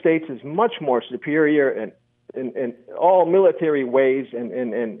 United States is much more superior in all military ways and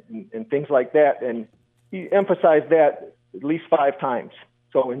things like that. And he emphasized that at least 5 times.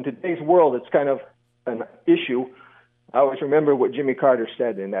 So in today's world, it's kind of an issue. I always remember what Jimmy Carter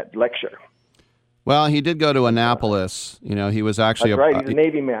said in that lecture. Well, he did go to Annapolis. You know, he was actually That's right. He's a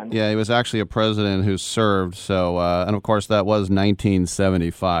Navy man. Yeah, he was actually a president who served. So, and of course, that was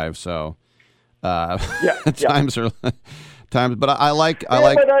 1975. So, times are times. But I like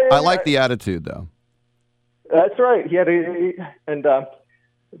the attitude, though. That's right. He had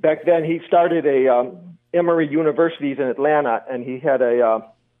back then he started Emory Universities in Atlanta, and he had a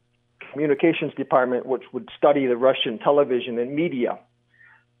communications department which would study the Russian television and media.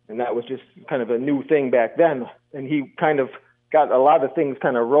 And that was just kind of a new thing back then. And he kind of got a lot of things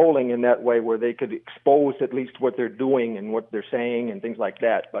kind of rolling in that way where they could expose at least what they're doing and what they're saying and things like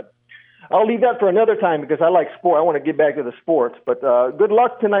that. But I'll leave that for another time because I like sport. I want to get back to the sports. But good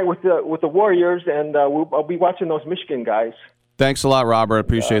luck tonight with the Warriors, and I'll be watching those Michigan guys. Thanks a lot, Robert.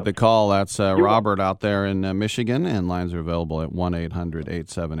 Appreciate the call. That's Robert out there in Michigan, and lines are available at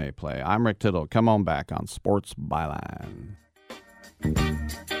 1-800-878-PLAY. I'm Rick Tittle. Come on back on Sports Byline.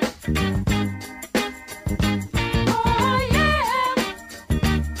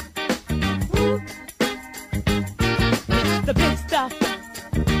 The big stuff.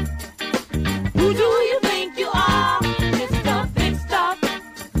 Who do you think you are? It's the big stuff.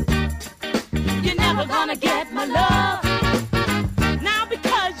 You're never gonna get my love. Now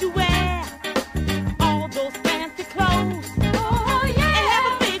because you wear all those fancy clothes. Oh, yeah. And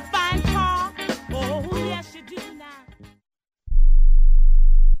have a big fine car. Oh, yes, you do now.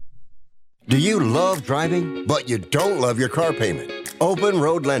 Do you love driving, but you don't love your car payment? Open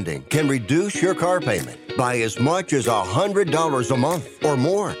Road Lending can reduce your car payment by as much as $100 a month or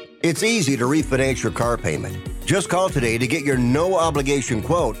more. It's easy to refinance your car payment. Just call today to get your no-obligation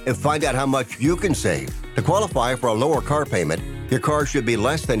quote and find out how much you can save. To qualify for a lower car payment, Your car should be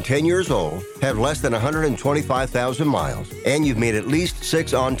less than 10 years old, have less than 125,000 miles, and you've made at least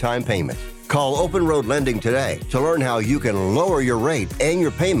 6 on-time payments. Call Open Road Lending today to learn how you can lower your rate and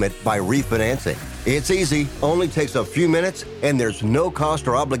your payment by refinancing. It's easy, only takes a few minutes, and there's no cost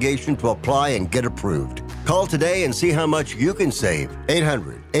or obligation to apply and get approved. Call today and see how much you can save.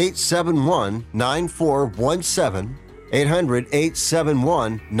 800-871-9417.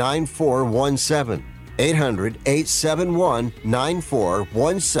 800-871-9417.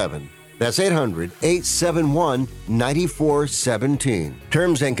 800-871-9417. That's 800-871-9417.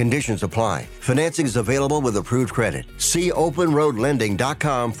 Terms and conditions apply. Financing is available with approved credit. See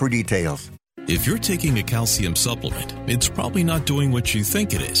openroadlending.com for details. If you're taking a calcium supplement, it's probably not doing what you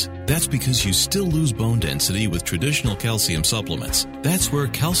think it is. That's because you still lose bone density with traditional calcium supplements. That's where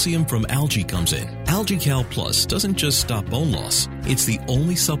calcium from algae comes in. AlgaeCal Plus doesn't just stop bone loss. It's the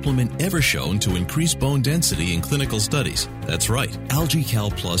only supplement ever shown to increase bone density in clinical studies. That's right.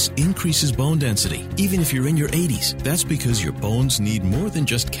 AlgaeCal Plus increases bone density, even if you're in your 80s. That's because your bones need more than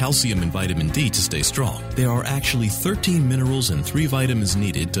just calcium and vitamin D to stay strong. There are actually 13 minerals and 3 vitamins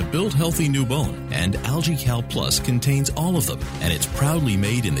needed to build healthy new bone, and AlgaeCal Plus contains all of them, and it's proudly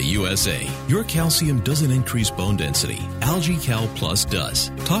made in the USA. Your calcium doesn't increase bone density. AlgaeCal Plus does.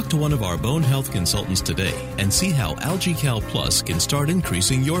 Talk to one of our bone health consultants today and see how AlgaeCal Plus can start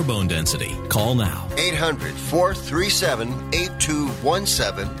increasing your bone density. Call now.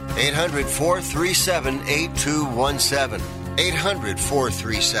 800-437-8217. 800-437-8217.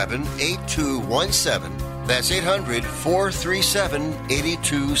 800-437-8217. That's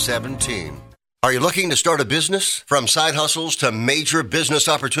 800-437-8217. Are you looking to start a business? From side hustles to major business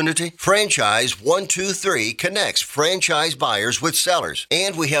opportunity? Franchise 123 connects franchise buyers with sellers.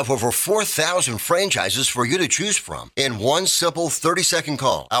 And we have over 4,000 franchises for you to choose from. In one simple 30-second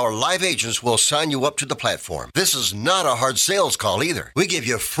call, our live agents will sign you up to the platform. This is not a hard sales call either. We give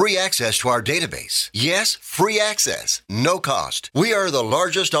you free access to our database. Yes, free access. No cost. We are the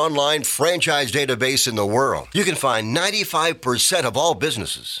largest online franchise database in the world. You can find 95% of all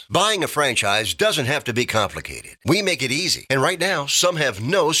businesses. Buying a franchise doesn't have to be complicated. We make it easy. And right now, some have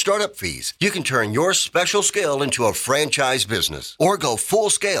no startup fees. You can turn your special skill into a franchise business or go full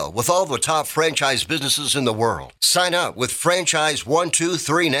scale with all the top franchise businesses in the world. Sign up with Franchise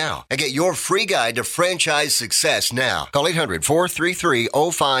 123 now and get your free guide to franchise success now. Call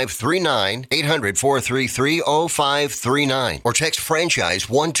 800-433-0539, 800-433-0539, or text Franchise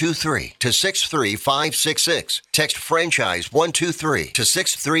 123 to 63566. Text Franchise 123 to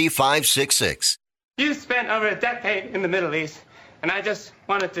 63566. You spent over a decade in the Middle East, and I just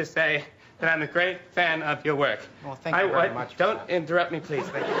wanted to say that I'm a great fan of your work. Well, thank you very much. Don't interrupt me, please.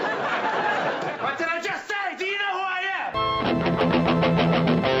 Thank you. What did I just say? Do you know who I am?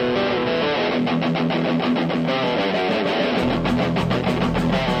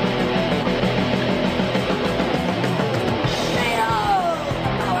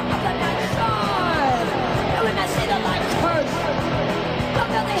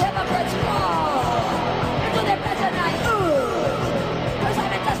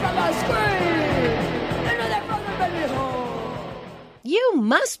 You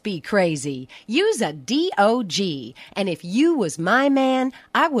must be crazy. Use a DOG. And if you was my man,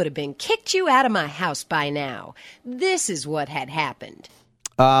 I would have been kicked you out of my house by now. This is what had happened.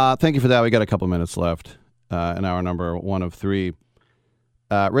 Thank you for that. We got a couple minutes left in hour number 1 of 3.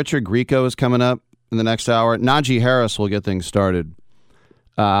 Richard Grieco is coming up in the next hour. Najee Harris will get things started.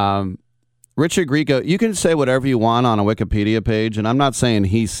 Richard Grieco, you can say whatever you want on a Wikipedia page, and I'm not saying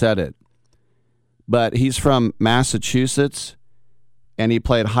he said it, but he's from Massachusetts. And he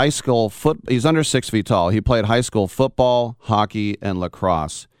played high school football. He's under 6 feet tall. He played high school football, hockey, and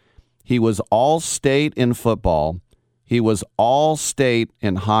lacrosse. He was all-state in football. He was all-state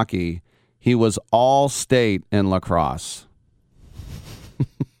in hockey. He was all-state in lacrosse.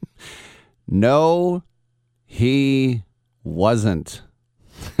 No, he wasn't.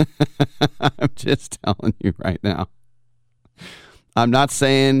 I'm just telling you right now. I'm not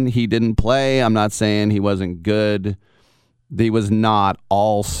saying he didn't play. I'm not saying he wasn't good. He was not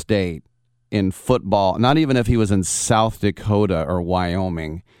all-state in football. Not even if he was in South Dakota or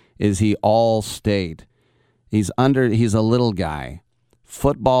Wyoming is he all-state. He's a little guy.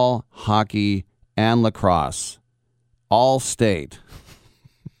 Football, hockey, and lacrosse. All-state.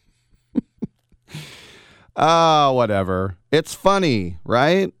 Whatever. It's funny,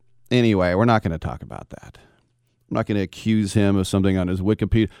 right? Anyway, we're not going to talk about that. I'm not going to accuse him of something on his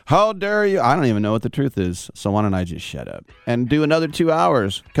Wikipedia. How dare you? I don't even know what the truth is. So why don't I just shut up and do another 2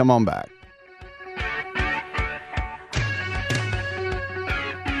 hours? Come on back.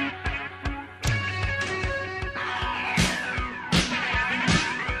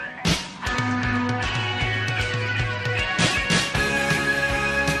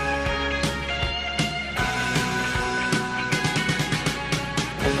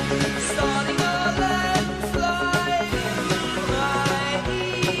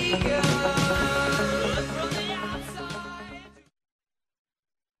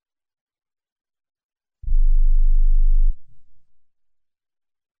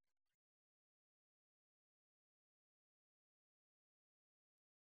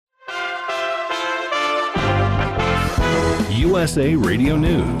 USA Radio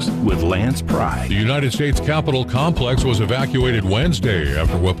News with Lance Pry. The United States Capitol complex was evacuated Wednesday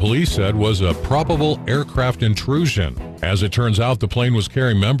after what police said was a probable aircraft intrusion. As it turns out, the plane was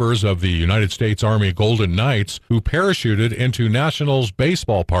carrying members of the United States Army Golden Knights who parachuted into Nationals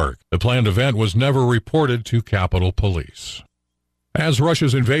Baseball Park. The planned event was never reported to Capitol Police. As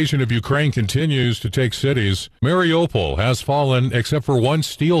Russia's invasion of Ukraine continues to take cities, Mariupol has fallen except for one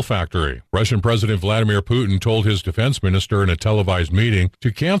steel factory. Russian President Vladimir Putin told his defense minister in a televised meeting to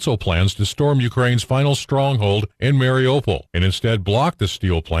cancel plans to storm Ukraine's final stronghold in Mariupol and instead block the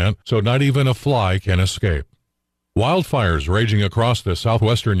steel plant so not even a fly can escape. Wildfires raging across the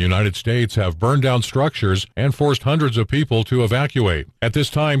southwestern United States have burned down structures and forced hundreds of people to evacuate. At this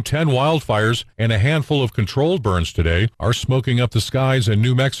time, 10 wildfires and a handful of controlled burns today are smoking up the skies in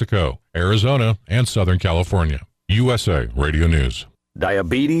New Mexico, Arizona, and Southern California. USA Radio News.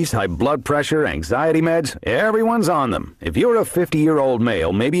 Diabetes, high blood pressure, anxiety meds, everyone's on them. If you're a 50-year-old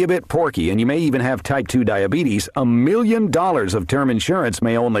male, maybe a bit porky, and you may even have type 2 diabetes, $1 million of term insurance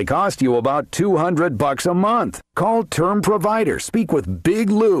may only cost you about $200 a month. Call Term Provider. Speak with Big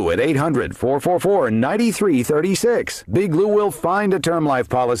Lou at 800-444-9336. Big Lou will find a term life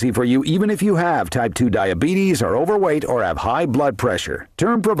policy for you even if you have type 2 diabetes, are overweight, or have high blood pressure.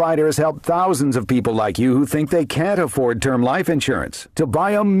 Term Provider has helped thousands of people like you who think they can't afford term life insurance. To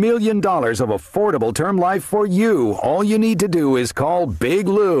buy $1 million of affordable term life for you, all you need to do is call Big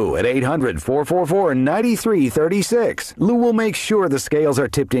Lou at 800-444-9336. Lou will make sure the scales are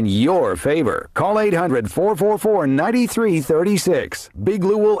tipped in your favor. Call 800-444-9336. Big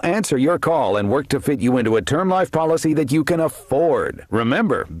Lou will answer your call and work to fit you into a term life policy that you can afford.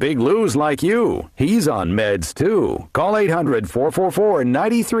 Remember, Big Lou's like you. He's on meds too. Call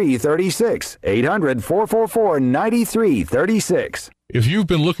 800-444-9336. 800-444-9336. If you've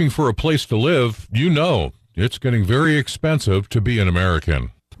been looking for a place to live, you know it's getting very expensive to be an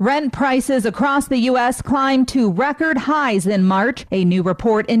American. Rent prices across the U.S. climbed to record highs in March. A new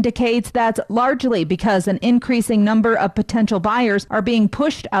report indicates that's largely because an increasing number of potential buyers are being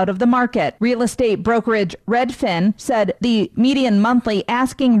pushed out of the market. Real estate brokerage Redfin said the median monthly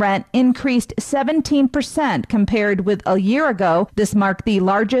asking rent increased 17% compared with a year ago. This marked the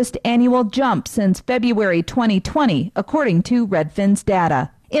largest annual jump since February 2020, according to Redfin's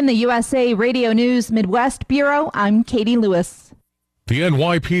data. In the USA Radio News Midwest Bureau, I'm Katie Lewis. The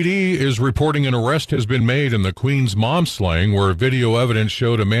NYPD is reporting an arrest has been made in the Queens mom slaying, where video evidence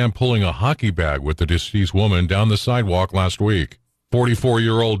showed a man pulling a hockey bag with the deceased woman down the sidewalk last week.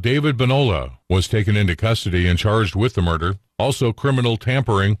 44-year-old David Bonola was taken into custody and charged with the murder, also criminal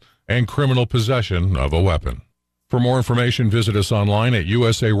tampering and criminal possession of a weapon. For more information, visit us online at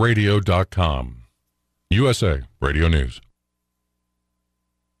usaradio.com. USA Radio News.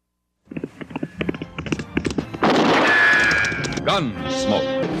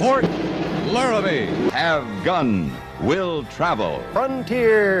 Gunsmoke. Fort Laramie. Have gun. Will travel.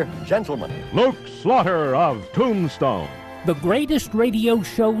 Frontier Gentleman. Luke Slaughter of Tombstone. The greatest radio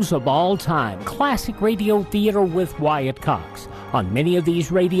shows of all time. Classic Radio Theater with Wyatt Cox. On many of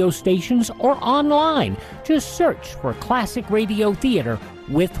these radio stations or online. Just search for Classic Radio Theater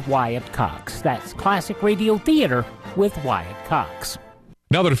with Wyatt Cox. That's Classic Radio Theater with Wyatt Cox.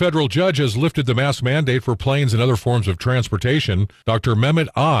 Now that a federal judge has lifted the mask mandate for planes and other forms of transportation, Dr. Mehmet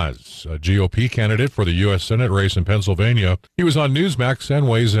Oz, a GOP candidate for the U.S. Senate race in Pennsylvania, he was on Newsmax and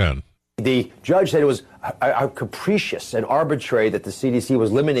weighs in. The judge said it was capricious and arbitrary that the CDC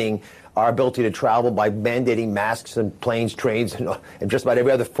was limiting our ability to travel by mandating masks on planes, trains, and just about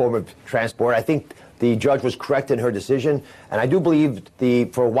every other form of transport. I think the judge was correct in her decision, and I do believe,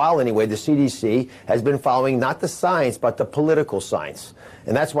 for a while anyway, the CDC has been following not the science, but the political science.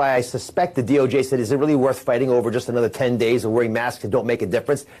 And that's why I suspect the DOJ said, is it really worth fighting over just another 10 days of wearing masks that don't make a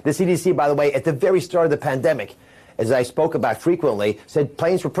difference? The CDC, by the way, at the very start of the pandemic, as I spoke about frequently, said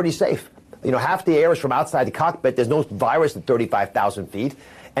planes were pretty safe. You know, half the air is from outside the cockpit. There's no virus at 35,000 feet.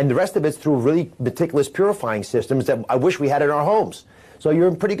 And the rest of it's through really meticulous purifying systems that I wish we had in our homes. So you're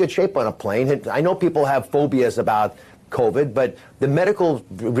in pretty good shape on a plane. And I know people have phobias about COVID, but the medical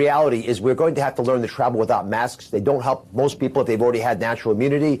reality is we're going to have to learn to travel without masks. They don't help most people if they've already had natural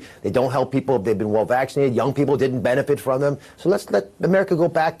immunity. They don't help people if they've been well vaccinated. Young people didn't benefit from them. So let's let America go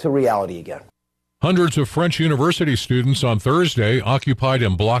back to reality again. Hundreds of French university students on Thursday occupied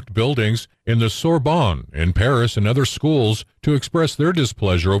and blocked buildings in the Sorbonne in Paris and other schools to express their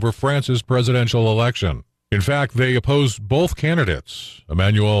displeasure over France's presidential election. In fact, they opposed both candidates,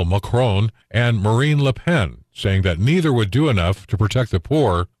 Emmanuel Macron and Marine Le Pen, saying that neither would do enough to protect the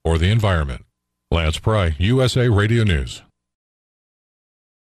poor or the environment. Lance Pry, USA Radio News.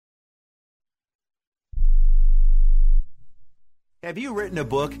 Have you written a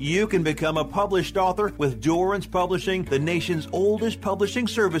book? You can become a published author with Dorrance Publishing, the nation's oldest publishing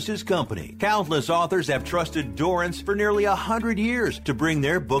services company. Countless authors have trusted Dorrance for nearly 100 years to bring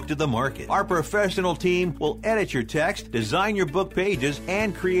their book to the market. Our professional team will edit your text, design your book pages,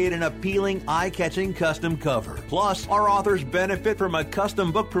 and create an appealing, eye-catching custom cover. Plus, our authors benefit from a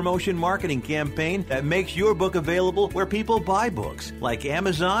custom book promotion marketing campaign that makes your book available where people buy books, like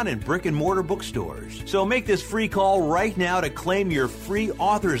Amazon and brick-and-mortar bookstores. So make this free call right now to claim your free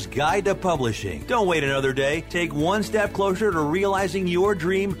author's guide to publishing. Don't wait another day. Take one step closer to realizing your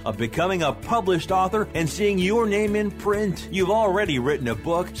dream of becoming a published author and seeing your name in print. You've already written a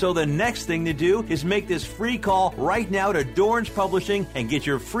book, so the next thing to do is make this free call right now to Dorrance Publishing and get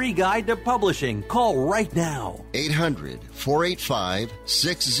your free guide to publishing. Call right now.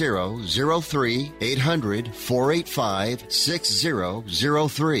 800-485-6003.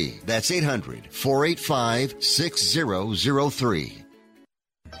 800-485-6003. That's 800-485-6003.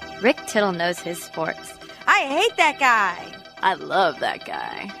 Rick Tittle knows his sports. I hate that guy. I love that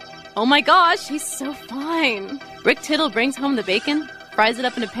guy. Oh my gosh, he's so fine. Rick Tittle brings home the bacon, fries it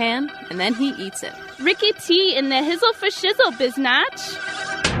up in a pan, and then he eats it. Ricky T in the hizzle for shizzle, biznatch.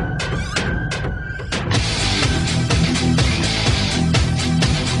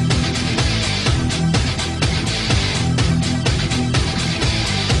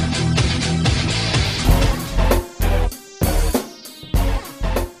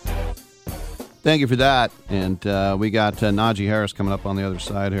 Thank you for that. And we got Najee Harris coming up on the other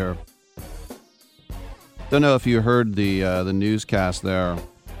side here. Don't know if you heard the newscast there,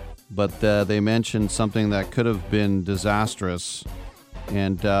 but they mentioned something that could have been disastrous,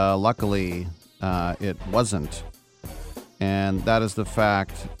 and luckily it wasn't. And that is the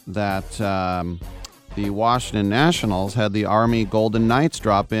fact that the Washington Nationals had the Army Golden Knights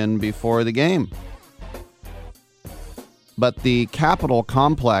drop in before the game. But the Capitol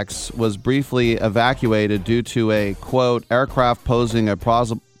complex was briefly evacuated due to a, quote, aircraft posing a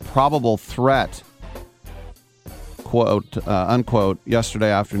probable threat, quote, unquote, yesterday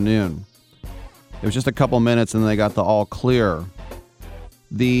afternoon. It was just a couple minutes and they got the all clear.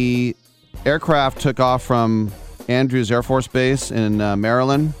 The aircraft took off from Andrews Air Force Base in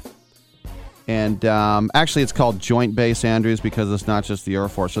Maryland. And actually it's called Joint Base Andrews because it's not just the Air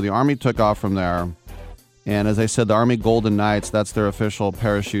Force. So the Army took off from there. And as I said, the Army Golden Knights, that's their official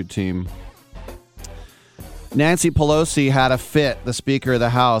parachute team. Nancy Pelosi had a fit, the Speaker of the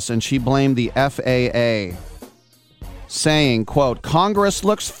House, and she blamed the FAA, saying, quote, Congress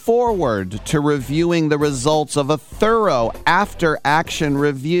looks forward to reviewing the results of a thorough after-action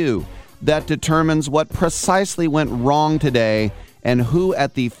review that determines what precisely went wrong today and who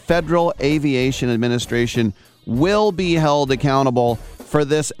at the Federal Aviation Administration will be held accountable for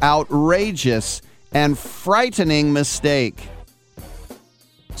this outrageous and frightening mistake.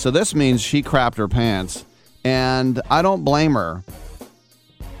 So this means she crapped her pants, and I don't blame her.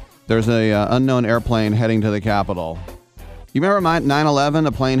 There's a unknown airplane heading to the Capitol. You remember 9/11?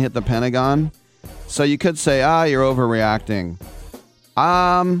 A plane hit the Pentagon. So you could say, you're overreacting.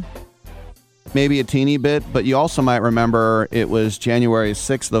 Maybe a teeny bit, but you also might remember it was January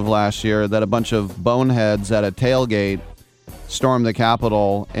 6th of last year that a bunch of boneheads at a tailgate stormed the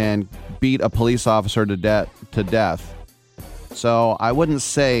Capitol and beat a police officer to death. So I wouldn't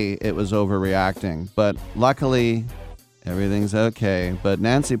say it was overreacting, but luckily everything's okay. But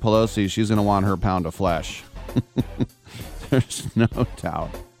Nancy Pelosi, she's going to want her pound of flesh. There's no doubt.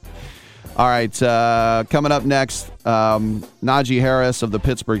 All right, coming up next, Najee Harris of the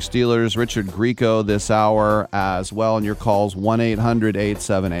Pittsburgh Steelers, Richard Grieco this hour as well, and your calls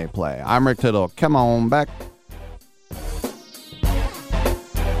 1-800-878-PLAY. I'm Rick Tittle. Come on back.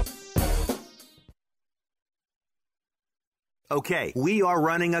 Okay, we are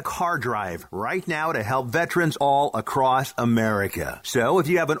running a car drive right now to help veterans all across America. So if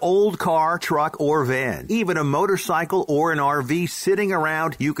you have an old car, truck, or van, even a motorcycle or an RV sitting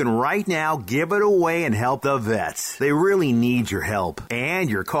around, you can right now give it away and help the vets. They really need your help. And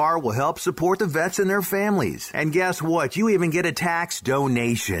your car will help support the vets and their families. And guess what? You even get a tax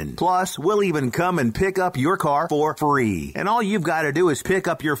donation. Plus, we'll even come and pick up your car for free. And all you've got to do is pick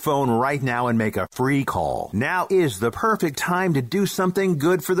up your phone right now and make a free call. Now is the perfect time to do something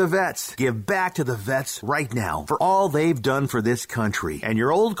good for the vets. Give back to the vets right now for all they've done for this country. And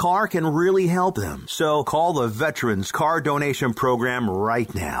your old car can really help them. So call the Veterans Car Donation Program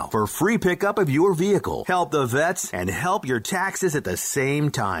right now for free pickup of your vehicle. Help the vets and help your taxes at the same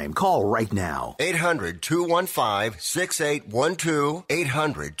time. Call right now. 800-215-6812.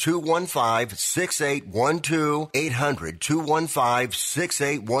 800-215-6812.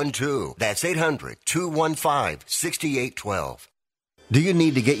 800-215-6812. That's 800-215-6812. Do you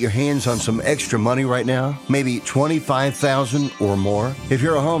need to get your hands on some extra money right now? Maybe $25,000 or more? If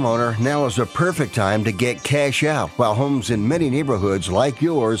you're a homeowner, now is the perfect time to get cash out while homes in many neighborhoods like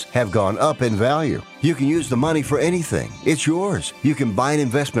yours have gone up in value. You can use the money for anything. It's yours. You can buy an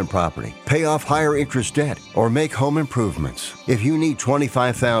investment property, pay off higher interest debt, or make home improvements. If you need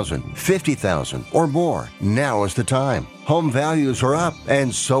 $25,000, $50,000, or more, now is the time. Home values are up,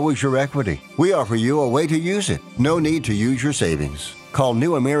 and so is your equity. We offer you a way to use it. No need to use your savings. Call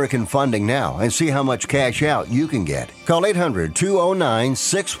New American Funding now and see how much cash out you can get. Call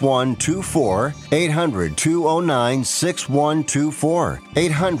 800-209-6124, 800-209-6124,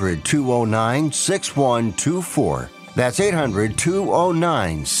 800-209-6124. That's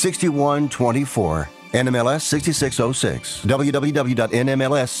 800-209-6124. NMLS 6606.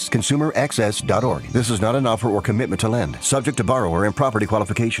 www.nmlsconsumeraccess.org. This is not an offer or commitment to lend. Subject to borrower and property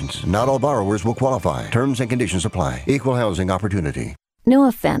qualifications. Not all borrowers will qualify. Terms and conditions apply. Equal housing opportunity. No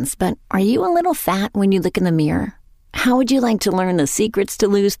offense, but are you a little fat when you look in the mirror? How would you like to learn the secrets to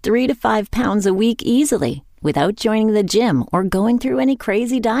lose 3 to 5 pounds a week easily without joining the gym or going through any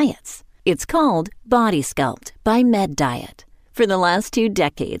crazy diets? It's called Body Sculpt by Med Diet. For the last 2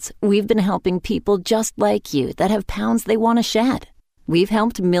 decades, we've been helping people just like you that have pounds they want to shed. We've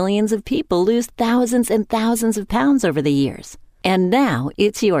helped millions of people lose thousands and thousands of pounds over the years. And now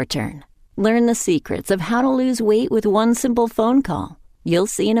it's your turn. Learn the secrets of how to lose weight with one simple phone call. You'll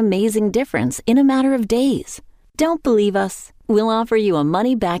see an amazing difference in a matter of days. Don't believe us? We'll offer you a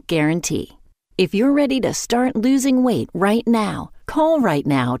money-back guarantee. If you're ready to start losing weight right now, call right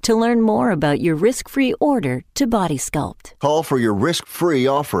now to learn more about your risk-free order to Body Sculpt. Call for your risk-free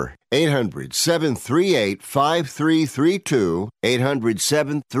offer. 800-738-5332.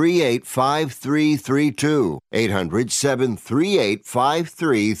 800-738-5332.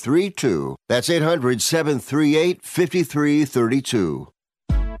 800-738-5332. That's 800-738-5332.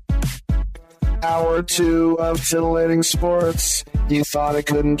 Hour 2 of titillating sports. You thought it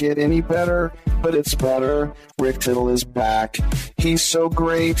couldn't get any better, but it's better. Rick Tittle is back. He's so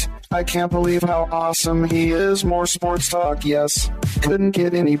great. I can't believe how awesome he is. More sports talk, yes. Couldn't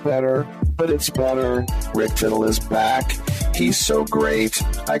get any better, but it's better. Rick Tittle is back. He's so great.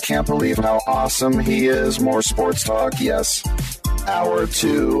 I can't believe how awesome he is. More sports talk, yes. Hour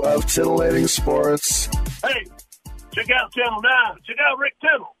 2 of titillating sports. Hey, check out Channel 9. Check out Rick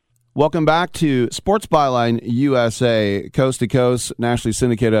Tittle. Welcome back to Sports Byline USA, coast to coast, nationally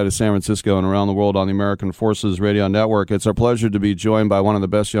syndicated out of San Francisco and around the world on the American Forces Radio Network. It's our pleasure to be joined by one of the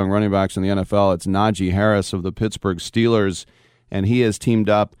best young running backs in the NFL. It's Najee Harris of the Pittsburgh Steelers, and he has teamed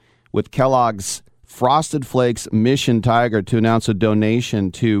up with Kellogg's Frosted Flakes Mission Tiger to announce a donation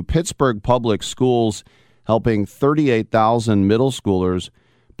to Pittsburgh Public Schools, helping 38,000 middle schoolers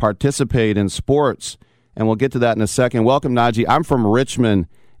participate in sports. And we'll get to that in a second. Welcome, Najee. I'm from Richmond.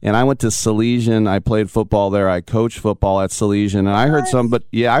 And I went to Salesian. I played football there. I coached football at Salesian. And I heard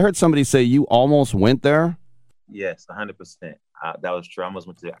somebody say you almost went there. Yes, 100%. That was true. I almost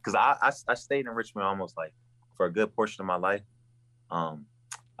went to there because I stayed in Richmond almost like for a good portion of my life. I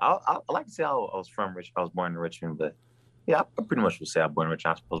like to say I was from Richmond. I was born in Richmond, but yeah, I pretty much would say I was born in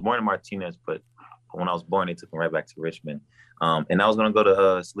Richmond. I was born in Martinez, but when I was born, they took me right back to Richmond. And I was going to go to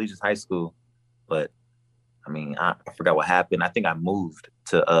Salesian High School, but I mean, I forgot what happened. I think I moved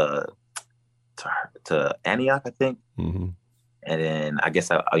to Antioch, I think. Mm-hmm. And then I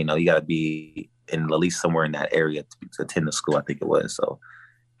guess you got to be in at least somewhere in that area to attend the school, I think it was. So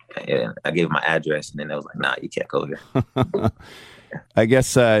and I gave my address, and then they was like, nah, you can't go here. I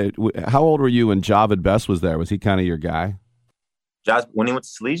guess, how old were you when Javid Best was there? Was he kind of your guy? When he went to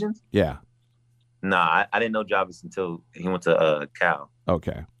Salesian? Yeah. Nah, I didn't know Javis until he went to Cal.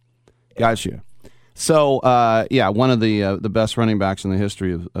 Okay. Gotcha. So, one of the best running backs in the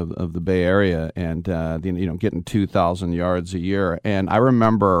history of the Bay Area, and getting 2,000 yards a year. And I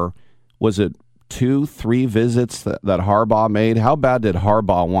remember, was it 2-3 visits that Harbaugh made? How bad did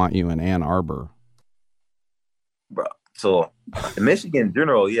Harbaugh want you in Ann Arbor? Bro, so in Michigan in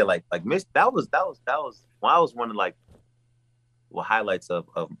general, yeah, like that was when I was one of highlights of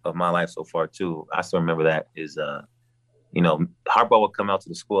my life so far too. I still remember that is Harbaugh would come out to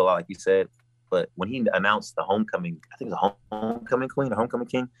the school a lot, like you said. But when he announced the homecoming, I think it was a homecoming queen or homecoming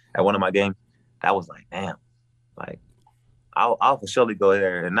king at one of my games, that was like, damn, like I'll for surely go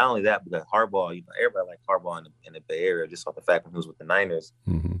there. And not only that, because Harbaugh, everybody liked Harbaugh in the Bay Area just off the fact when he was with the Niners,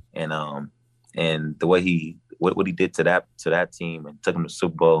 mm-hmm. And the way what he did to that team and took him to the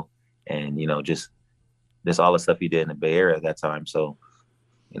Super Bowl, and just all the stuff he did in the Bay Area at that time. So,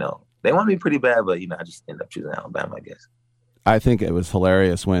 they wanted me pretty bad, but I just ended up choosing Alabama, I guess. I think it was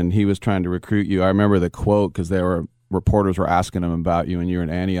hilarious when he was trying to recruit you. I remember the quote because they were reporters were asking him about you, and you're in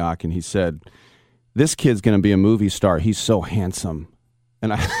Antioch, and he said, "This kid's going to be a movie star. He's so handsome."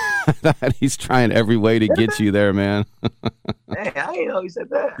 And I thought he's trying every way to get you there, man. Man, I didn't know he said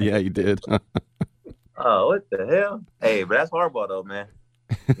that. Yeah, you did. Oh, what the hell? Hey, but that's Harbaugh, though, man.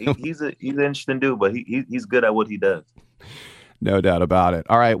 He's an interesting dude, but he's good at what he does. No doubt about it.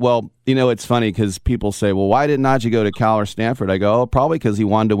 All right, well, it's funny because people say, well, why did Najee go to Cal or Stanford? I go, probably because he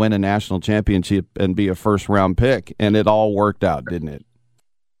wanted to win a national championship and be a first-round pick, and it all worked out, didn't it?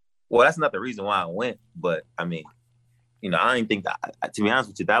 Well, that's not the reason why I went, but, I mean, I didn't think that, to be honest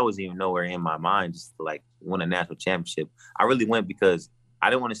with you, that wasn't even nowhere in my mind just to, win a national championship. I really went because I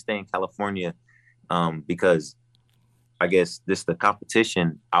didn't want to stay in California because I guess the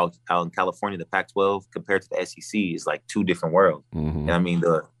competition out in California, the Pac-12 compared to the SEC is like two different worlds. Mm-hmm. And I mean,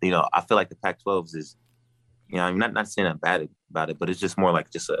 I feel like the Pac-12 is, I'm not saying I'm bad about it, but it's just more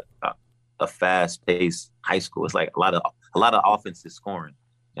like just a fast-paced high school. It's like a lot of offensive scoring.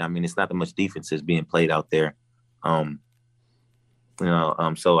 I mean, it's not that much defense is being played out there.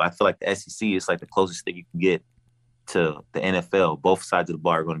 So I feel like the SEC is like the closest thing you can get to the NFL. Both sides of the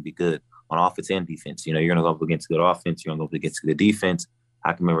ball are going to be good on offense and defense. You're going to go up against good offense. You're going to go up against good defense.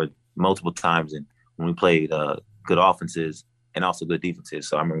 I can remember multiple times when we played good offenses and also good defenses.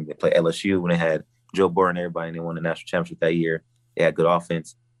 So I remember they played LSU when they had Joe Burrow and everybody, and they won the national championship that year. They had good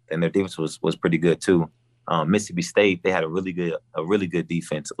offense, and their defense was pretty good too. Mississippi State, they had a really good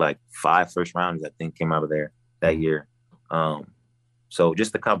defense. Like 5 first rounders, I think, came out of there that year. So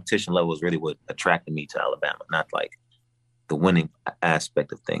just the competition level is really what attracted me to Alabama, not like the winning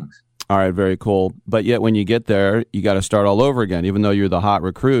aspect of things. All right, very cool. But yet when you get there, you got to start all over again. Even though you're the hot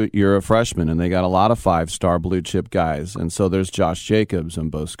recruit, you're a freshman, and they got a lot of 5-star blue-chip guys. And so there's Josh Jacobs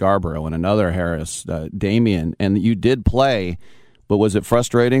and Bo Scarborough and another Harris, Damian. And you did play, but was it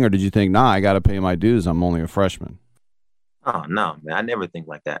frustrating, or did you think, I got to pay my dues, I'm only a freshman? Oh, no, man. I never think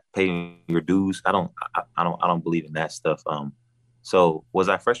like that. Paying your dues, I don't believe in that stuff. So was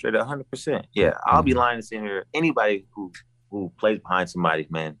I frustrated? 100%. Yeah, I'll be lying to say here. Anybody who plays behind somebody,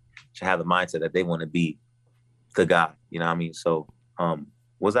 man, should have the mindset that they want to be the guy. You know what I mean? So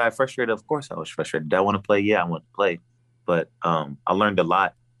was I frustrated? Of course I was frustrated. Did I want to play? Yeah, I want to play. But I learned a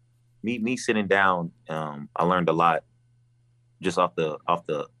lot. Me sitting down, I learned a lot just off the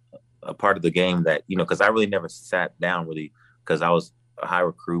part of the game that, because I really never sat down really because I was a high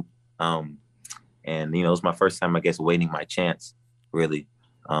recruit. And, it was my first time, I guess, waiting my chance, really.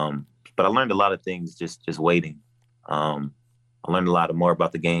 But I learned a lot of things just waiting. I learned a lot more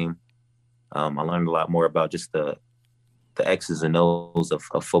about the game. I learned a lot more about just the X's and O's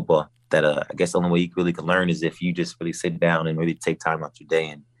of football that I guess the only way you really can learn is if you just really sit down and really take time out your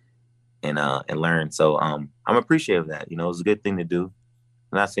day and learn. So I'm appreciative of that. It was a good thing to do.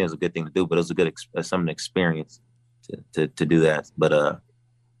 I'm not saying it's a good thing to do, but it was a good something to experience to do that. But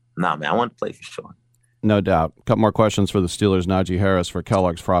man, I want to play for sure. No doubt. A couple more questions for the Steelers. Najee Harris for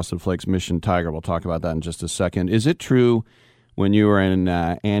Kellogg's Frosted Flakes Mission Tiger. We'll talk about that in just a second. Is it true when you were in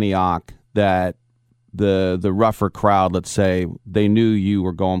Antioch that the rougher crowd, let's say, they knew you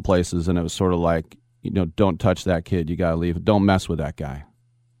were going places and it was sort of like, don't touch that kid. You got to leave. Don't mess with that guy.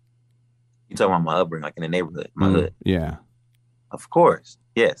 You talking about my upbringing, like in the neighborhood, my hood? Yeah. Of course.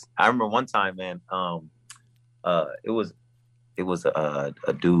 Yes. I remember one time, man, it was a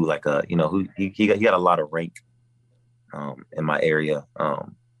dude like who he got a lot of rank in my area. I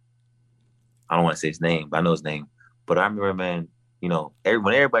don't want to say his name, but I know his name. But I remember, man,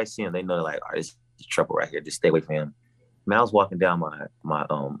 when everybody see him, they know like, all right, this is trouble right here. Just stay away from him. Man, I was walking down my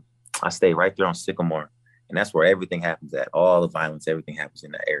I stayed right there on Sycamore, and that's where everything happens at. All the violence, everything happens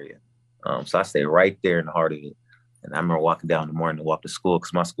in that area. So I stayed right there in the heart of it. And I remember walking down in the morning to walk to school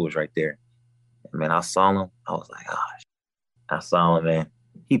because my school was right there. And man, I saw him. I was like, gosh. I saw him, man.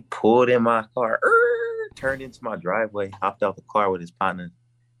 He pulled in my car, turned into my driveway, hopped out the car with his partner.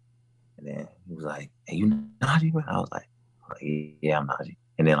 And then he was like, hey, you Najee? I was like, yeah, I'm Najee.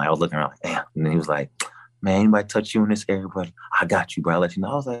 And then I was looking around like, damn. And then he was like, man, anybody touch you in this area, bro? I got you, bro. I'll let you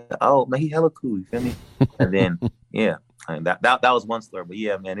know. I was like, oh, man, he hella cool. You feel me? And then, yeah, that was one story. But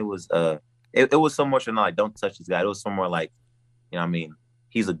yeah, man, it was it was so much like, don't touch this guy. It was somewhere like, what I mean?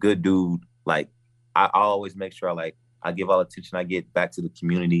 He's a good dude. Like, I always make sure I give all the attention I get back to the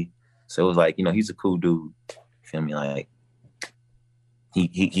community. So it was like, he's a cool dude. You feel me? Like,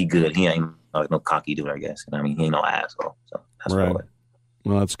 he good. He ain't like no cocky dude, I guess. I mean, he ain't no asshole. So that's right. What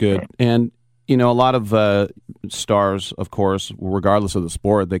well, that's good. Yeah. And, a lot of stars, of course, regardless of the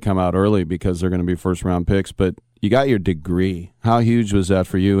sport, they come out early because they're going to be first-round picks. But you got your degree. How huge was that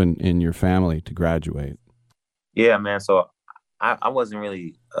for you and your family to graduate? Yeah, man. So I wasn't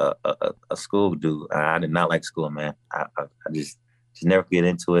really a school dude. I did not like school, man. I just never get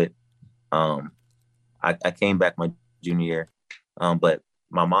into it. I came back my junior year, but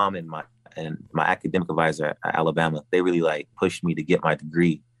my mom and my academic advisor at Alabama, they really like pushed me to get my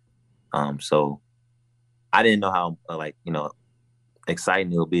degree. So I didn't know how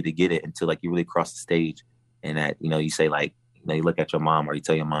exciting it would be to get it until like you really cross the stage, and that you say like you look at your mom or you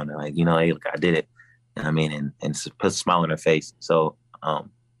tell your mom that like hey, look, I did it. You know what I mean, and put a smile on her face. So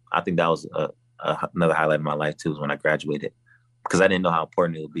I think that was another highlight of my life too, was when I graduated, because I didn't know how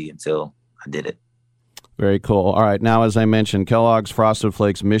important it would be until I did it. Very cool. All right. Now, as I mentioned, Kellogg's Frosted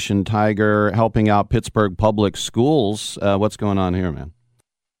Flakes Mission Tiger helping out Pittsburgh Public Schools. What's going on here, man?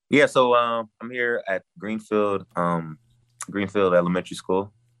 Yeah, so I'm here at Greenfield Elementary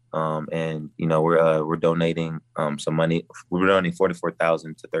School, and we're donating some money. We're donating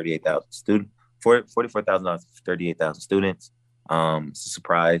 $44,000 to 38,000 students. $44,000 to 38,000 students. It's a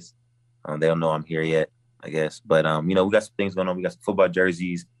surprise. They don't know I'm here yet, I guess. But we got some things going on. We got some football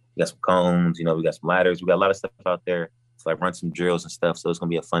jerseys. We got some cones. We got some ladders. We got a lot of stuff out there to like run some drills and stuff. So it's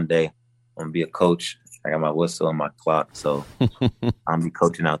gonna be a fun day. I'm gonna be a coach. I got my whistle and my clock, so I'm be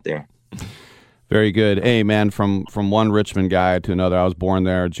coaching out there. Very good. Hey, man, from one Richmond guy to another. I was born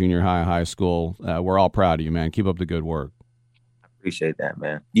there, junior high school. We're all proud of you, man. Keep up the good work. I appreciate that,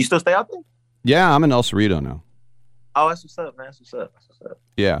 man. You still stay out there? Yeah, I'm in El Cerrito now. Oh, that's what's up, man. That's what's up.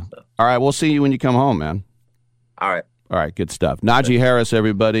 Yeah. All right, we'll see you when you come home, man. All right, good stuff. Najee Harris,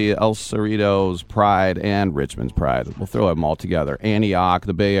 everybody, El Cerrito's pride and Richmond's pride. We'll throw them all together. Antioch,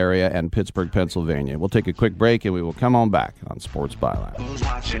 the Bay Area, and Pittsburgh, Pennsylvania. We'll take a quick break, and we will come on back on Sports Byline. Who's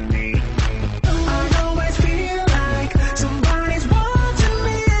watching me? I always feel like somebody's watching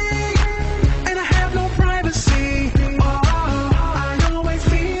me, and I have no privacy. I always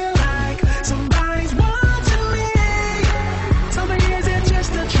feel like somebody's watching me. Tell me, is it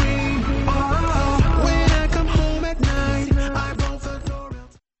just a dream? When I come home at night, I roll the door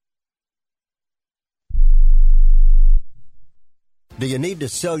out. Do you need to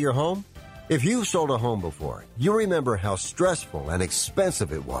sell your home? If you've sold a home before, you remember how stressful and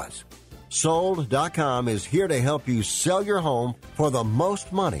expensive it was. Sold.com is here to help you sell your home for the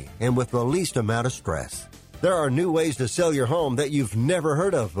most money and with the least amount of stress. There are new ways to sell your home that you've never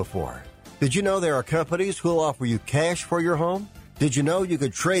heard of before. Did you know there are companies who'll offer you cash for your home? Did you know you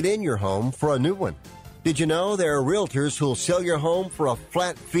could trade in your home for a new one? Did you know there are realtors who'll sell your home for a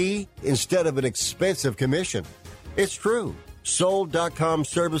flat fee instead of an expensive commission? It's true. Sold.com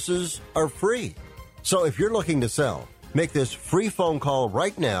services are free. So if you're looking to sell, make this free phone call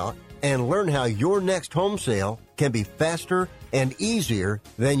right now and learn how your next home sale can be faster and easier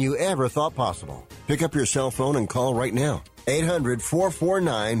than you ever thought possible. Pick up your cell phone and call right now.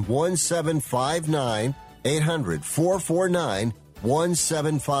 800-449-1759.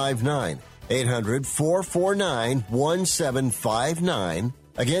 800-449-1759. 800-449-1759.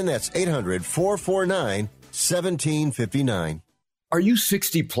 Again, that's 800-449-1759. Are you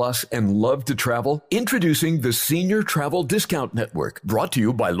 60 plus and love to travel? Introducing the Senior Travel Discount Network, brought to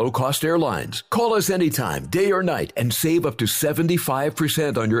you by Low Cost Airlines. Call us anytime, day or night, and save up to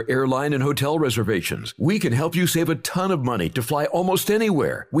 75% on your airline and hotel reservations. We can help you save a ton of money to fly almost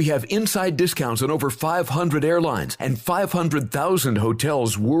anywhere. We have inside discounts on over 500 airlines and 500,000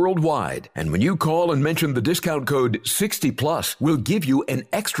 hotels worldwide. And when you call and mention the discount code 60 plus, we'll give you an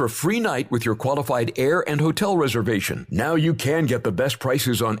extra free night with your qualified air and hotel reservation. Now you can get the best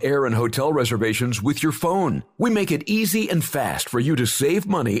prices on air and hotel reservations with your phone. We make it easy and fast for you to save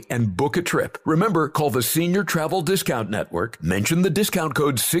money and book a trip. Remember, call the Senior Travel Discount Network, mention the discount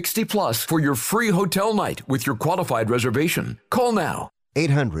code 60 plus for your free hotel night with your qualified reservation. Call now.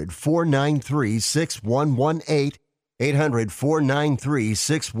 800-493-6118.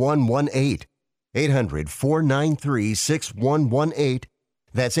 800-493-6118. 800-493-6118.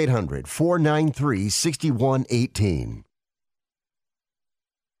 That's 800-493-6118.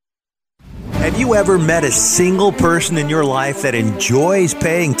 Have you ever met a single person in your life that enjoys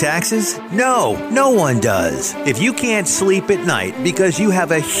paying taxes? No one does. If you can't sleep at night because you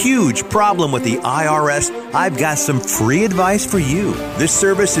have a huge problem with the IRS, I've got some free advice for you. This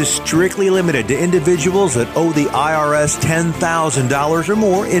service is strictly limited to individuals that owe the IRS $10,000 or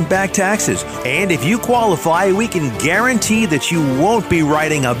more in back taxes. And if you qualify, we can guarantee that you won't be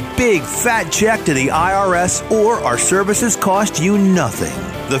writing a big fat check to the IRS, or our services cost you nothing.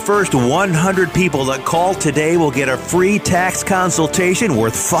 The first 100 people that call today will get a free tax consultation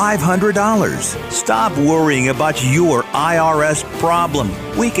worth $500. Stop worrying about your IRS problem.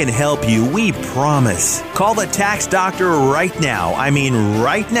 We can help you, we promise. Call the tax doctor right now. I mean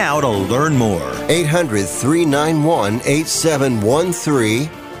right now to learn more. 800-391-8713.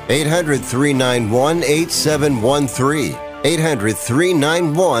 800-391-8713.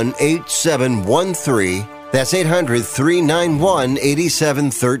 800-391-8713. That's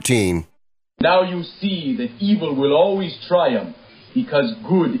 800-391-8713. Now you see that evil will always triumph because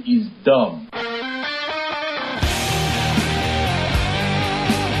good is dumb.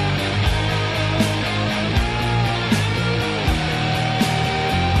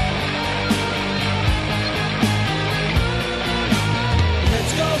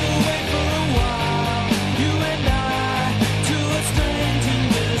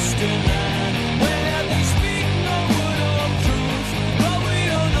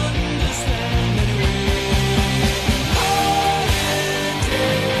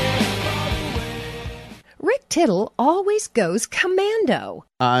 Tittle always goes commando.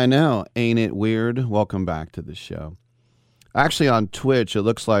 I know. Ain't it weird? Welcome back to the show. Actually, on Twitch, it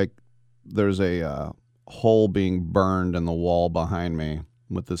looks like there's a hole being burned in the wall behind me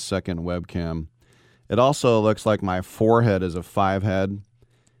with the second webcam. It also looks like my forehead is a 5-head.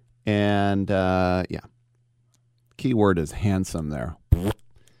 And, yeah. Keyword is handsome there.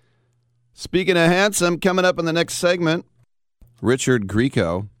 Speaking of handsome, coming up in the next segment, Richard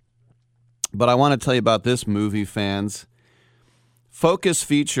Grieco. But I want to tell you about this movie, fans. Focus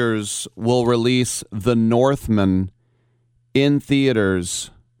Features will release The Northman in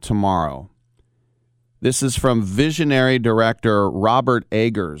theaters tomorrow. This is from visionary director Robert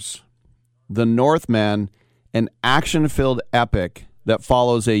Eggers. The Northman, an action-filled epic that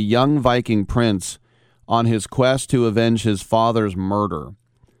follows a young Viking prince on his quest to avenge his father's murder,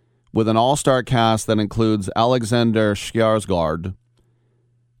 with an all-star cast that includes Alexander Skarsgård.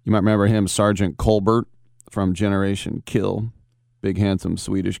 You might remember him, Sergeant Colbert from Generation Kill. Big, handsome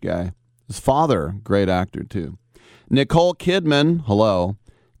Swedish guy. His father, great actor, too. Nicole Kidman, hello.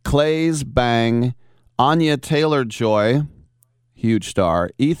 Claes Bang. Anya Taylor-Joy, huge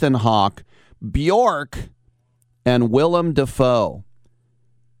star. Ethan Hawke. Bjork. And Willem Dafoe.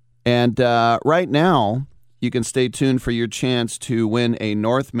 And right now, you can stay tuned for your chance to win a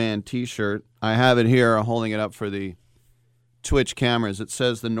Northman t-shirt. I have it here, I'm holding it up for the Twitch cameras. It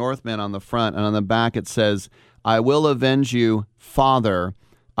says The Northman on the front, and on the back it says, I will avenge you, Father.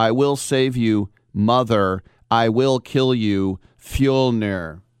 I will save you, Mother. I will kill you,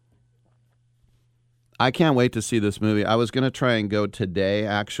 Fjolnir. I can't wait to see this movie. I was going to try and go today,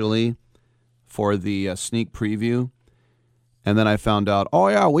 actually, for the sneak preview. And then I found out, oh,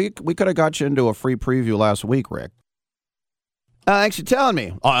 yeah, we could have got you into a free preview last week, Rick. Thanks for telling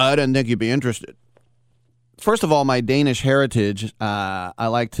me. Oh, I didn't think you'd be interested. First of all, my Danish heritage, I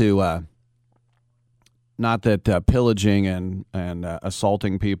like to, not that pillaging and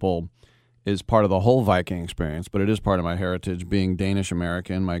assaulting people is part of the whole Viking experience, but it is part of my heritage, being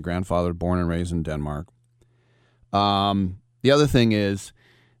Danish-American. My grandfather born and raised in Denmark. The other thing is,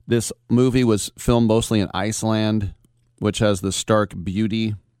 this movie was filmed mostly in Iceland, which has the stark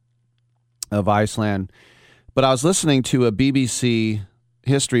beauty of Iceland. But I was listening to a BBC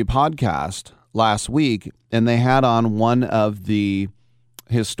history podcast last week, and they had on one of the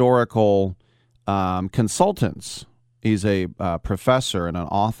historical consultants. He's a professor and an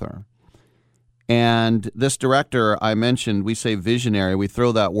author. And this director I mentioned, we say visionary, we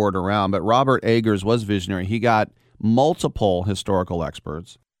throw that word around, but Robert Eggers was visionary. He got multiple historical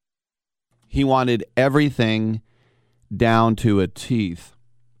experts. He wanted everything down to a T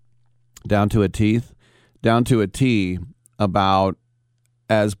about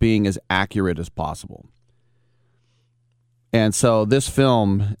as being as accurate as possible. And so this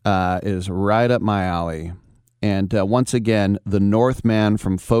film is right up my alley. And once again, The Northman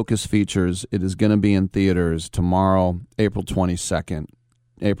from Focus Features, it is going to be in theaters tomorrow, April 22nd,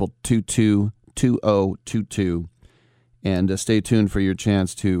 April 2022. And stay tuned for your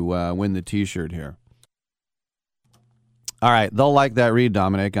chance to win the T-shirt here. All right, they'll like that read,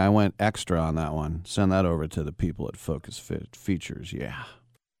 Dominic. I went extra on that one. Send that over to the people at Focus Features, yeah.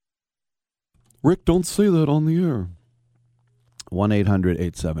 Rick, don't say that on the air.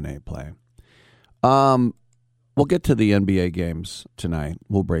 1-800-878-PLAY. We'll get to the NBA games tonight.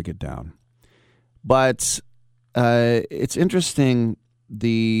 We'll break it down. But it's interesting,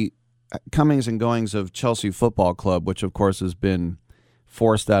 the comings and goings of Chelsea Football Club, which, of course, has been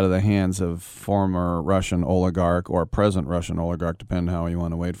forced out of the hands of former Russian oligarch or present Russian oligarch, depending how you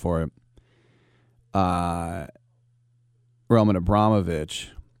want to wait for it, Roman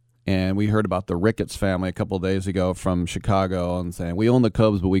Abramovich. And we heard about the Ricketts family a couple of days ago from Chicago and saying, we own the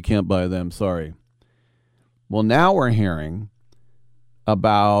Cubs, but we can't buy them. Sorry. Well, now we're hearing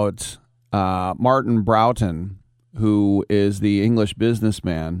about Martin Broughton, who is the English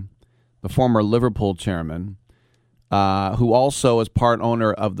businessman, the former Liverpool chairman, who also is part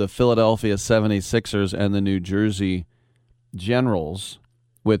owner of the Philadelphia 76ers and the New Jersey Generals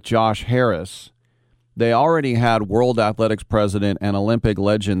with Josh Harris. They already had World Athletics president and Olympic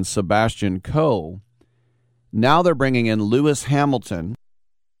legend Sebastian Coe. Now they're bringing in Lewis Hamilton,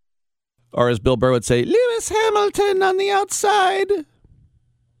 or as Bill Burr would say, Lewis Hamilton on the outside.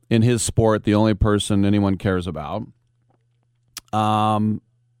 In his sport, the only person anyone cares about. And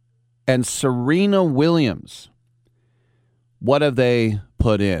Serena Williams. What have they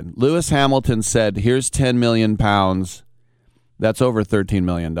put in? Lewis Hamilton said, here's 10 million pounds. That's over $13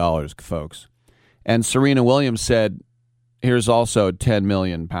 million, folks. And Serena Williams said, here's also 10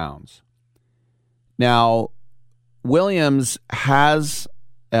 million pounds. Now, Williams has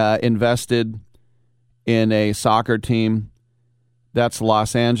invested in a soccer team. That's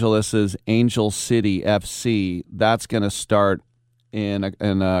Los Angeles' Angel City FC. That's going to start in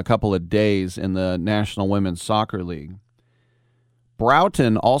a couple of days in the National Women's Soccer League.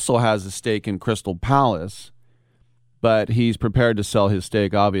 Broughton also has a stake in Crystal Palace, but he's prepared to sell his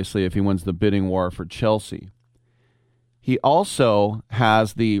stake, obviously, if he wins the bidding war for Chelsea. He also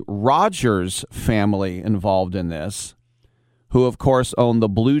has the Rogers family involved in this, who, of course, own the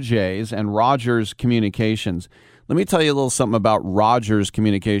Blue Jays and Rogers Communications. Let me tell you a little something about Rogers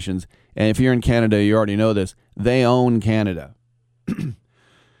Communications. And if you're in Canada, you already know this. They own Canada.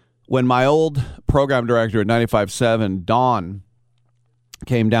 When my old program director at 95.7, Don,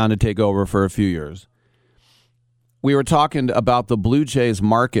 came down to take over for a few years, we were talking about the Blue Jays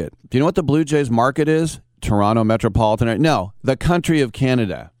market. Do you know what the Blue Jays market is? Toronto metropolitan area? No, the country of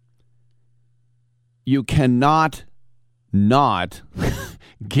Canada. You cannot not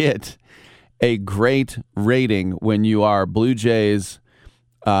get a great rating when you are Blue Jays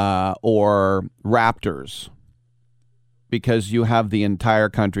or Raptors, because you have the entire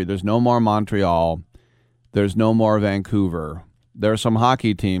country. There's no more Montreal. There's no more Vancouver. There are some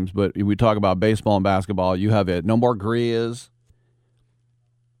hockey teams, but we talk about baseball and basketball. You have it. No more Grias.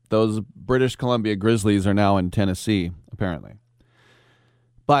 Those British Columbia Grizzlies are now in Tennessee, apparently.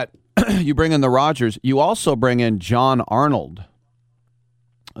 But you bring in the Rogers. You also bring in John Arnold,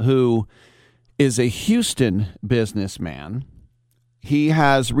 who is a Houston businessman. He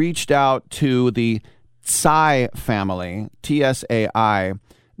has reached out to the Tsai family, Tsai.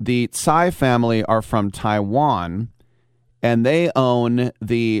 The Tsai family are from Taiwan, and they own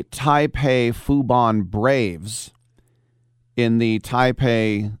the Taipei Fubon Braves in the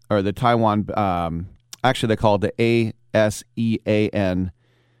Taipei, or the Taiwan, actually they call it the ASEAN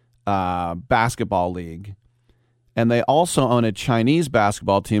Basketball League. And they also own a Chinese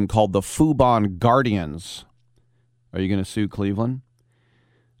basketball team called the Fubon Guardians. Are you going to sue Cleveland?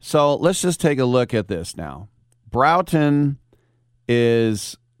 So let's just take a look at this now. Broughton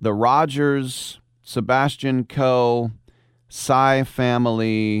is the Rogers, Sebastian Coe, Tsai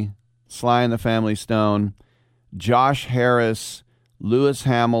family, Sly and the Family Stone, Josh Harris, Lewis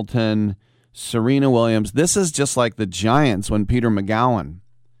Hamilton, Serena Williams. This is just like the Giants when Peter McGowan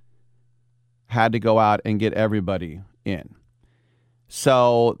had to go out and get everybody in.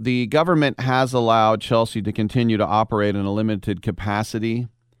 So the government has allowed Chelsea to continue to operate in a limited capacity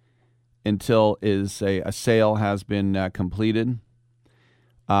until a sale has been completed.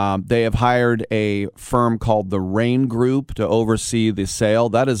 They have hired a firm called the Rain Group to oversee the sale.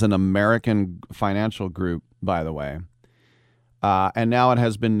 That is an American financial group, by the way. And now it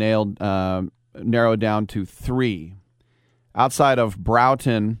has been narrowed down to 3. Outside of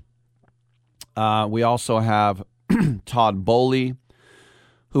Broughton, we also have Todd Boehly,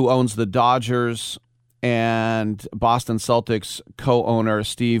 who owns the Dodgers, and Boston Celtics co-owner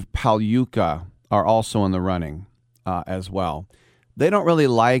Steve Pagliuca are also in the running as well. They don't really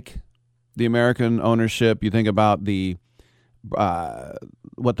like the American ownership. You think about the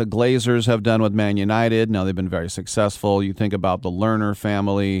what the Glazers have done with Man United. Now they've been very successful. You think about the Lerner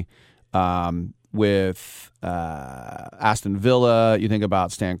family with Aston Villa. You think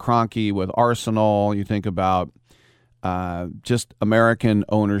about Stan Kroenke with Arsenal. You think about just American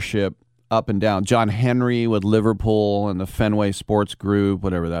ownership up and down. John Henry with Liverpool and the Fenway Sports Group,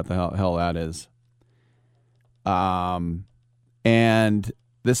 whatever the hell that is. And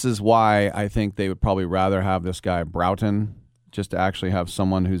this is why I think they would probably rather have this guy Broughton, just to actually have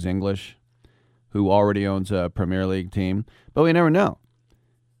someone who's English, who already owns a Premier League team. But we never know.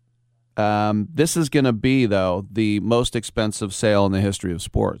 This is going to be, though, the most expensive sale in the history of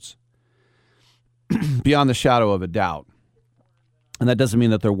sports, beyond the shadow of a doubt. And that doesn't mean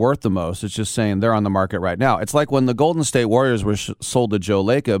that they're worth the most. It's just saying they're on the market right now. It's like when the Golden State Warriors were sold to Joe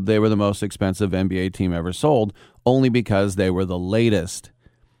Lacob, they were the most expensive NBA team ever sold, only because they were the latest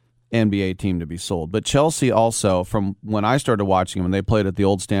NBA team to be sold. But Chelsea also, from when I started watching them, when they played at the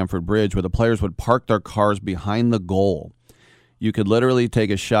old Stamford Bridge, where the players would park their cars behind the goal, you could literally take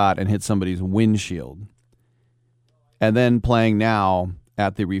a shot and hit somebody's windshield. And then playing now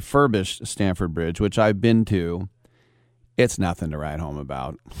at the refurbished Stamford Bridge, which I've been to, it's nothing to write home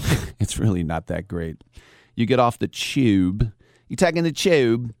about. It's really not that great. You get off the tube. You take in the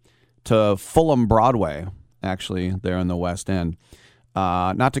tube to Fulham Broadway, actually, there in the West End.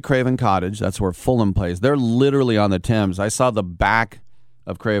 Not to Craven Cottage. That's where Fulham plays. They're literally on the Thames. I saw the back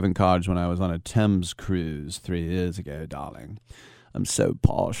of Craven Cottage when I was on a Thames cruise 3 years ago, darling. I'm so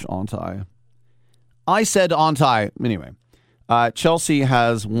posh, aren't I? I said, aren't I? Anyway. Chelsea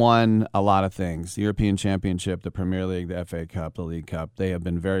has won a lot of things. The European Championship, the Premier League, the FA Cup, the League Cup. They have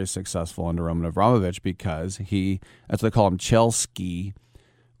been very successful under Roman Abramovich because that's what they call him, Chelsea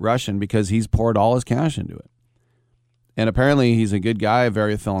Russian, because he's poured all his cash into it. And apparently he's a good guy,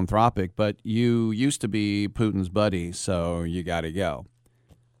 very philanthropic, but you used to be Putin's buddy, so you got to go.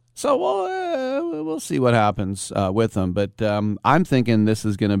 So we'll see what happens with him. But I'm thinking this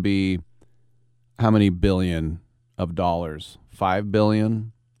is going to be how many billion of dollars? 5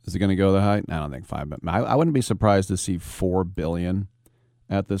 billion? Is it going to go the height? I don't think 5 billion. I wouldn't be surprised to see 4 billion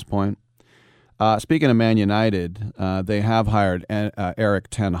at this point. Speaking of Man United, they have hired Erik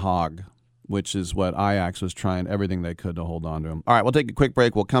ten Hag, which is what Ajax was trying everything they could to hold on to him. All right, we'll take a quick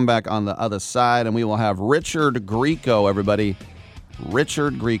break. We'll come back on the other side, and we will have Richard Grieco, everybody.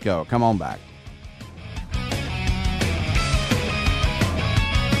 Richard Grieco. Come on back.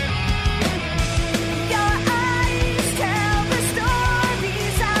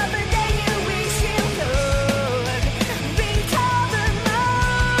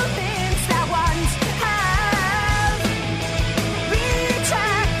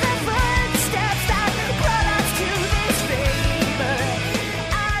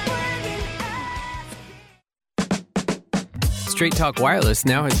 Straight Talk Wireless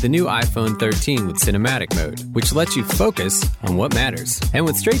now has the new iPhone 13 with cinematic mode, which lets you focus on what matters. And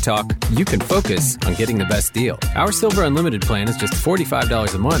with Straight Talk, you can focus on getting the best deal. Our Silver Unlimited plan is just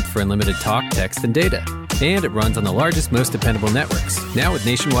 $45 a month for unlimited talk, text, and data. And it runs on the largest, most dependable networks, now with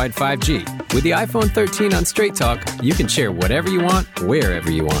nationwide 5G. With the iPhone 13 on Straight Talk, you can share whatever you want, wherever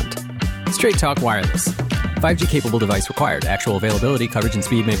you want. Straight Talk Wireless. 5G-capable device required. Actual availability, coverage, and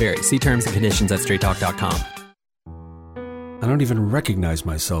speed may vary. See terms and conditions at straighttalk.com. I don't even recognize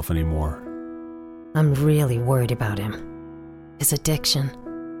myself anymore. I'm really worried about him. His addiction.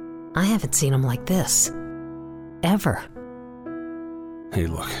 I haven't seen him like this. Ever. Hey,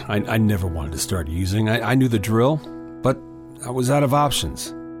 look, I never wanted to start using. I knew the drill, but I was out of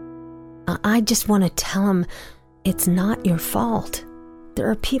options. I just want to tell him it's not your fault.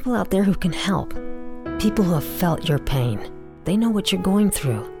 There are people out there who can help. People who have felt your pain. They know what you're going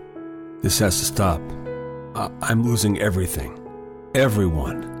through. This has to stop. I'm losing everything.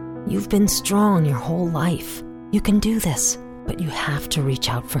 Everyone. You've been strong your whole life. You can do this, but you have to reach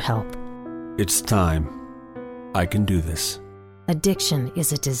out for help. It's time. I can do this. Addiction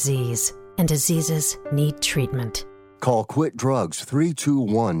is a disease, and diseases need treatment. Call Quit Drugs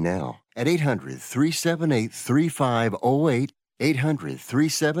 321 now at 800-378-3508,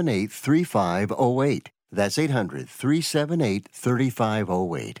 800-378-3508. That's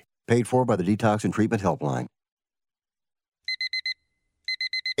 800-378-3508. Paid for by the Detox and Treatment Helpline.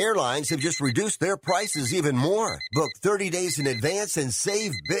 Airlines have just reduced their prices even more. Book 30 days in advance and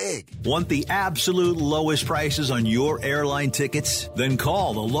save big. Want the absolute lowest prices on your airline tickets? Then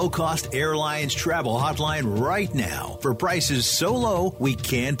call the Low Cost Airlines Travel Hotline right now for prices so low we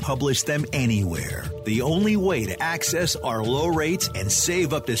can't publish them anywhere. The only way to access our low rates and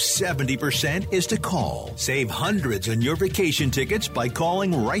save up to 70% is to call. Save hundreds on your vacation tickets by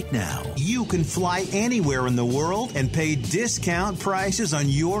calling right now. You can fly anywhere in the world and pay discount prices on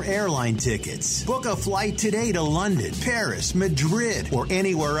your airline tickets. Book a flight today to London, Paris, Madrid, or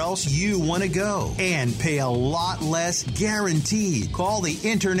anywhere else you want to go. And pay a lot less guaranteed. Call the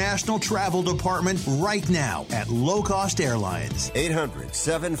International Travel Department right now at Low Cost Airlines.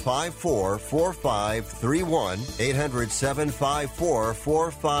 800-754-4531.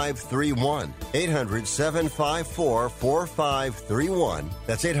 800-754-4531. 800-754-4531.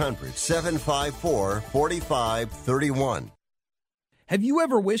 That's 800-754-4531. Have you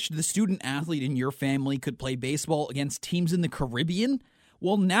ever wished the student athlete in your family could play baseball against teams in the Caribbean?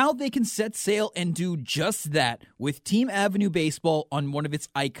 Well, now they can set sail and do just that with Team Avenue Baseball on one of its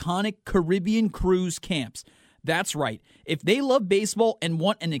iconic Caribbean cruise camps. That's right. If they love baseball and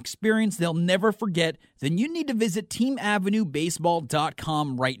want an experience they'll never forget, then you need to visit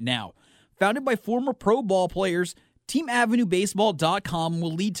TeamAvenueBaseball.com right now. Founded by former pro ball players, TeamAvenueBaseball.com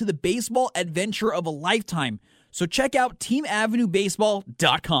will lead to the baseball adventure of a lifetime. So check out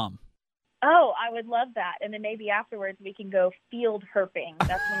TeamAvenueBaseball.com. Oh, I would love that. And then maybe afterwards we can go field herping.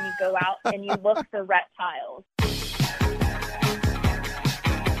 That's when you go out and you look for reptiles.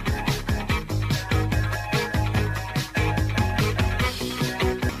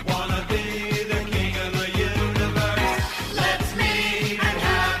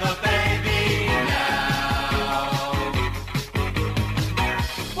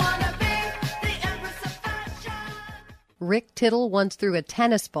 Rick Tittle once threw a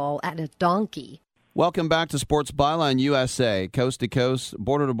tennis ball at a donkey. Welcome back to Sports Byline USA, coast to coast,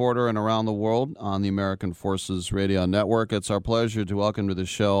 border to border, and around the world on the American Forces Radio Network. It's our pleasure to welcome to the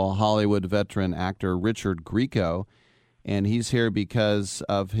show Hollywood veteran actor Richard Grieco, and he's here because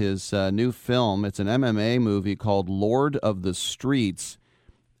of his new film. It's an MMA movie called Lord of the Streets,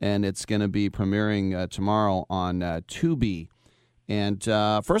 and it's going to be premiering tomorrow on Tubi. And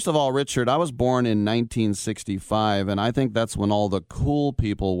first of all, Richard, I was born in 1965, and I think that's when all the cool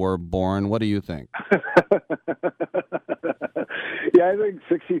people were born. What do you think? Yeah, I think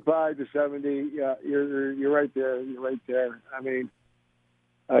 65 to 70. Yeah, you're right there. You're right there. I mean,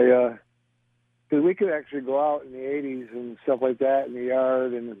 because we could actually go out in the 80s and stuff like that in the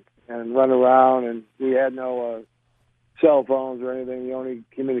yard and run around, and we had no cell phones or anything. The only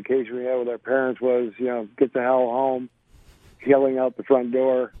communication we had with our parents was, get the hell home. Yelling out the front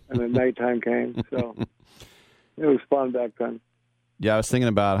door, and then nighttime came. So it was fun back then. Yeah, I was thinking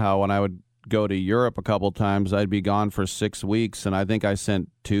about how when I would go to Europe a couple times, I'd be gone for 6 weeks, and I think I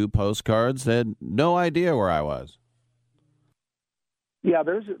sent 2 postcards. They had no idea where I was. Yeah,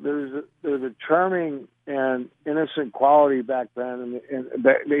 there's a charming and innocent quality back then, and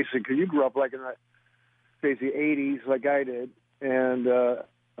basically, because you grew up like in the basically 80s, like I did,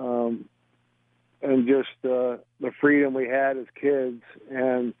 and just the freedom we had as kids,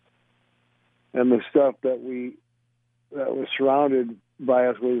 and the stuff that was surrounded by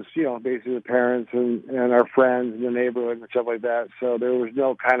us was, basically the parents and our friends in the neighborhood and stuff like that. So there was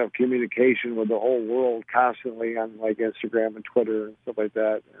no kind of communication with the whole world constantly on like Instagram and Twitter and stuff like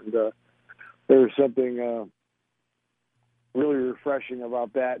that. And there was something really refreshing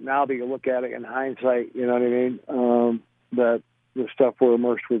about that. Now that you look at it in hindsight, you know what I mean? That the stuff we're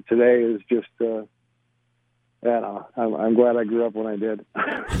immersed with today is just, I'm glad I grew up when I did.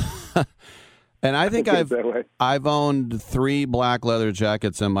 And I think I've owned 3 black leather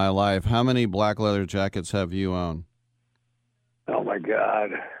jackets in my life. How many black leather jackets have you owned? Oh my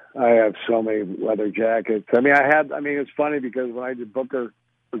God, I have so many leather jackets. It's funny because when I did Booker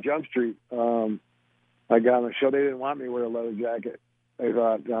for Jump Street, I got on the show. They didn't want me to wear a leather jacket. They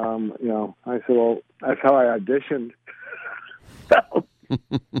thought, I said, well, that's how I auditioned. So, it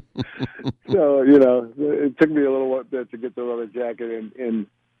took me a little bit to get the leather jacket into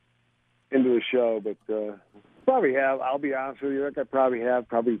the show, but I'll be honest with you, Rick, I probably have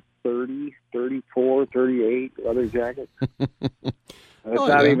 30, 34, 38 leather jackets.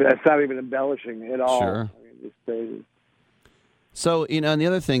 That's not even embellishing at all. Sure. It's crazy. So, and the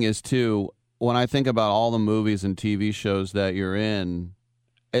other thing is, too, when I think about all the movies and TV shows that you're in,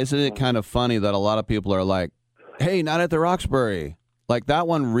 isn't it kind of funny that a lot of people are like, hey, Night at the Roxbury. Like, that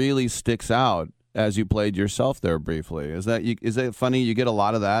one really sticks out as you played yourself there briefly. Is that funny? You get a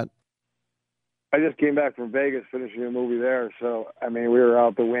lot of that? I just came back from Vegas finishing a movie there. So, we were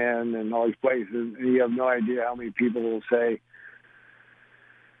out the Wynn and all these places. And you have no idea how many people will say,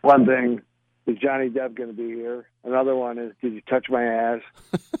 one thing, is Johnny Depp going to be here? Another one is, did you touch my ass?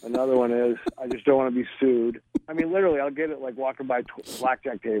 Another one is, I just don't want to be sued. Literally, I'll get it like walking by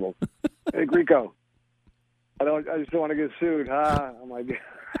blackjack tables. Hey, Grieco. I just don't want to get sued, huh? I'm like,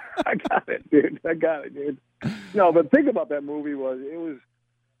 I got it, dude. No, but think about that movie. It was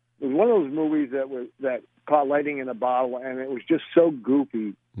one of those movies that caught lightning in a bottle, and it was just so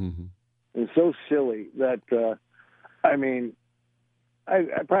goofy and so silly that I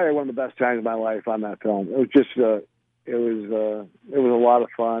probably one of the best times of my life on that film. It was just it was a lot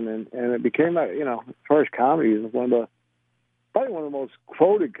of fun, and it became as far as comedy, it was probably one of the most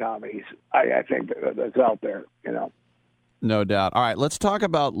quoted comedies I think that's out there, No doubt. All right, let's talk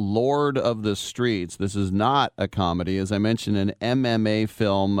about Lord of the Streets. This is not a comedy. As I mentioned, an MMA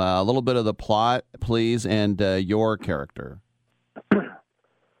film. A little bit of the plot, please, and your character.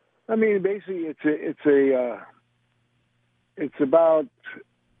 Basically, it's it's about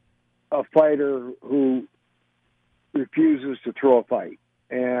a fighter who refuses to throw a fight,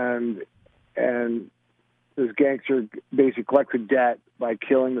 and this gangster basically collects a debt by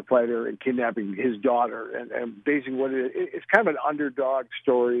killing the fighter and kidnapping his daughter, and basically what it's kind of an underdog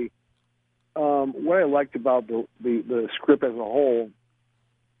story. What I liked about the script as a whole,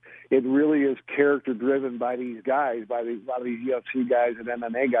 it really is character driven by these guys, by a lot of these UFC guys and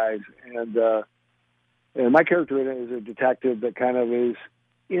MMA guys, and my character in it is a detective that kind of is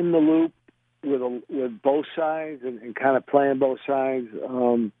in the loop with both sides and kind of playing both sides,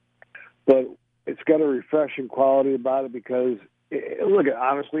 but it's got a refreshing quality about it because,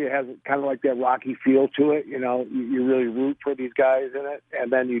 honestly, it has kind of like that Rocky feel to it. You know, you really root for these guys in it,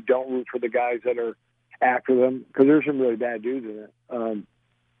 and then you don't root for the guys that are after them because there's some really bad dudes in it.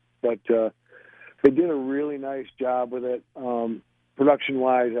 But they did a really nice job with it.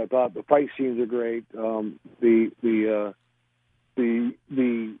 Production-wise, I thought the fight scenes are great. The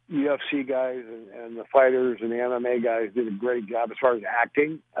UFC guys and the fighters and the MMA guys did a great job as far as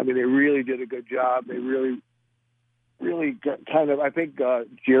acting. I mean, they really did a good job. They really kind of, I think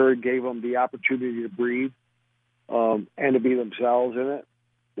Jared gave them the opportunity to breathe and to be themselves in it,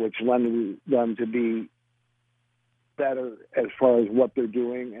 which led them to be better as far as what they're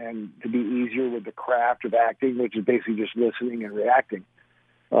doing and to be easier with the craft of acting, which is basically just listening and reacting.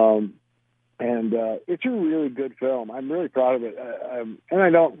 And it's a really good film. I'm really proud of it.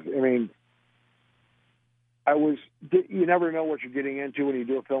 You never know what you're getting into when you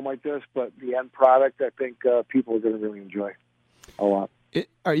do a film like this, but the end product, I think people are going to really enjoy a lot.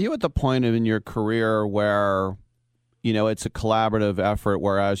 Are you at the point in your career where, you know, it's a collaborative effort,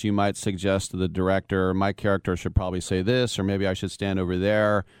 whereas you might suggest to the director, my character should probably say this, or maybe I should stand over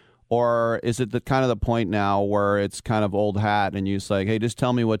there? Or is it the kind of the point now where it's kind of old hat and you just like, hey, just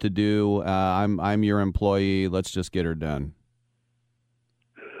tell me what to do. I'm your employee. Let's just get her done.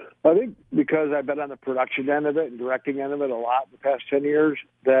 I think because I've been on the production end of it and directing end of it a lot in the past 10 years,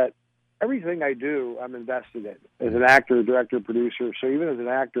 that everything I do, I'm invested in as an actor, director, producer. So even as an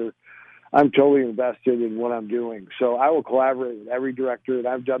actor, I'm totally invested in what I'm doing. So I will collaborate with every director, and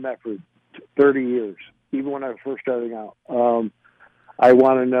I've done that for 30 years, even when I was first starting out. I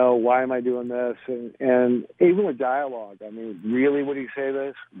want to know, why am I doing this? And even with dialogue, I mean, really would he say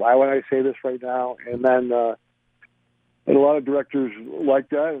this? Why would I say this right now? And then and a lot of directors like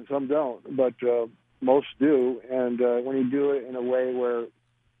that, and some don't, but most do. And when you do it in a way where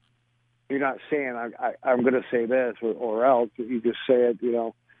you're not saying, I'm going to say this or else, you just say it, you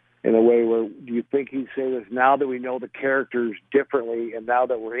know, in a way where, do you think he'd say this? Now that we know the characters differently and now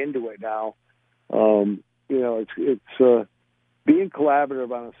that we're into it now, you know, it's being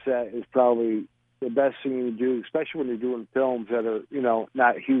collaborative on a set is probably the best thing you do, especially when you're doing films that are, you know,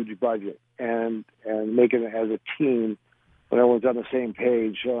 not huge budget, and making it as a team when everyone's on the same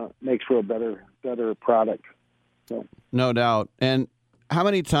page makes for a better product. So. No doubt. And how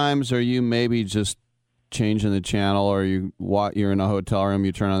many times are you maybe just changing the channel, or you're in a hotel room,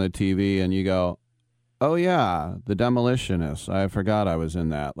 you turn on the TV and you go, oh yeah, The Demolitionist. I forgot I was in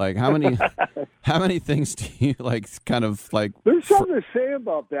that. Like how many things do you like kind of like? There's something to say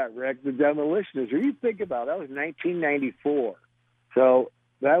about that, Rick. The Demolitionist. When you think about it, that was 1994. So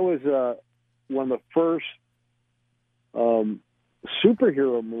that was one of the first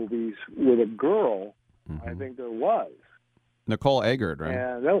superhero movies with a girl. Mm-hmm. I think there was Nicole Eggert, right?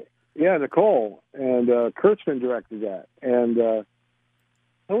 And Nicole and Kurtzman directed that, and that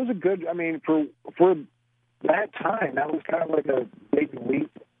was a good. I mean, for that time, that was kind of like a big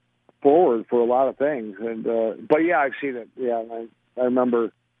leap forward for a lot of things. And but yeah, I've seen it. Yeah, I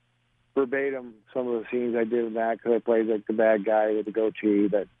remember verbatim some of the scenes I did in that because I played like the bad guy with the goatee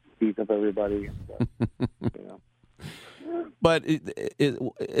that beats up everybody. And, you know. But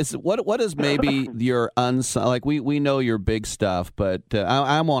what is maybe your unsung, like we know your big stuff, but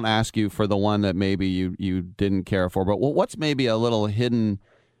I won't ask you for the one that maybe you didn't care for, but what's maybe a little hidden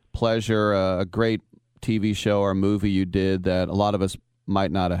pleasure, a great TV show or movie you did that a lot of us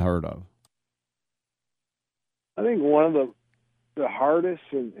might not have heard of? I think one of the hardest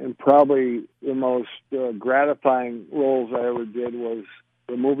and probably the most gratifying roles I ever did was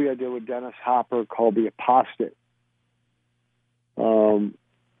the movie I did with Dennis Hopper called The Apostate.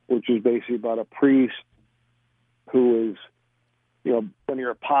 Which is basically about a priest who is, you know, when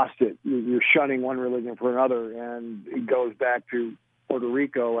you're apostate, you're shunning one religion for another, and he goes back to Puerto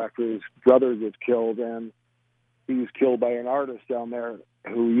Rico after his brother gets killed, and he's killed by an artist down there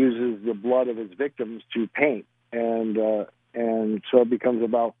who uses the blood of his victims to paint, and so it becomes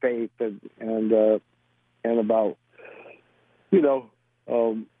about faith and about, you know,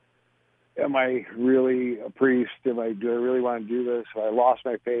 am I really a priest? Do I really want to do this? I lost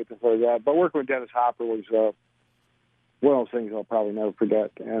my faith and stuff like that. But working with Dennis Hopper was one of those things I'll probably never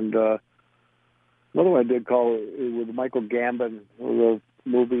forget. And another one I did call it with Michael Gambon. It was a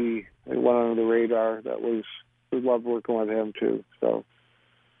movie that went under the radar. That was, I loved working with him too. So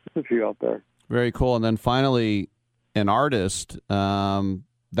there's a few out there. Very cool. And then finally, an artist.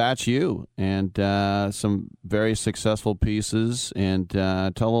 That's you, and some very successful pieces. And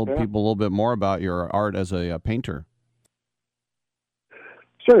tell people a little bit more about your art as a painter.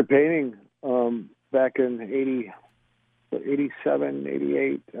 Started painting back in 87,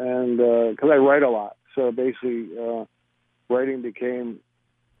 88, and because I write a lot. So basically, writing became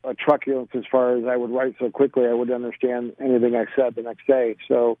a truculence as far as I would write so quickly I wouldn't understand anything I said the next day.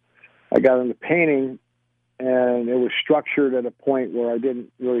 So I got into painting, and it was structured at a point where I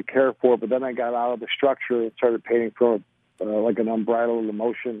didn't really care for it, but then I got out of the structure and started painting from like an unbridled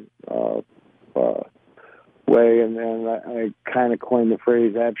emotion way, and then I kind of coined the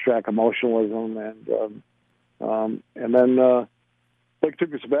phrase abstract emotionalism, and then like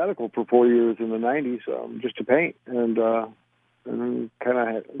took a sabbatical for 4 years in the 90s just to paint, and then kind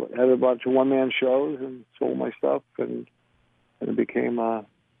of had a bunch of one-man shows and sold my stuff, and it became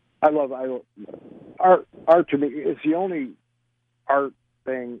I love art. Art to me, it's the only art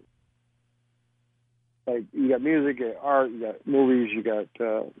thing. Like you got music, you got art, you got movies, you got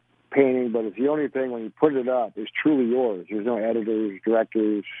painting, but it's the only thing when you put it up, it's truly yours. There's no editors,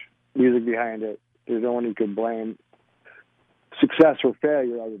 directors, music behind it. There's no one you can blame success or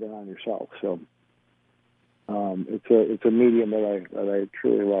failure other than on yourself. So it's a medium that I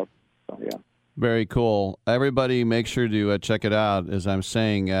truly love. So, yeah. Very cool. Everybody make sure to check it out. As I'm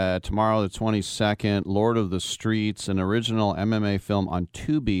saying, tomorrow the 22nd, Lord of the Streets, an original MMA film on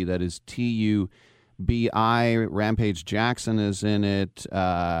Tubi. That is Tubi. Rampage Jackson is in it.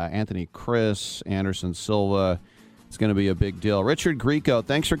 Anthony Chris, Anderson Silva. It's going to be a big deal. Richard Grieco,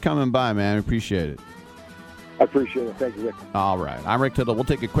 thanks for coming by, man. I appreciate it. I appreciate it. Thank you, Rick. All right. I'm Rick Tittle. We'll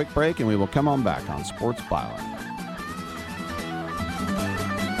take a quick break, and we will come on back on Sports Byline.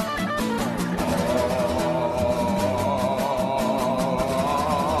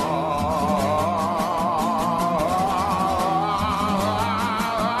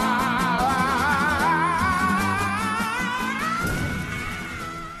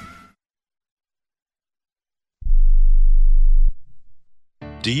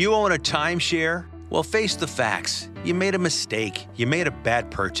 Do you own a timeshare? Well, face the facts. You made a mistake. You made a bad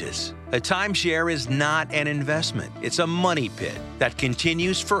purchase. A timeshare is not an investment. It's a money pit that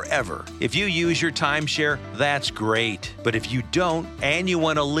continues forever. If you use your timeshare, that's great. But if you don't, and you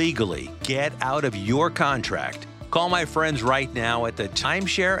want to legally get out of your contract, call my friends right now at the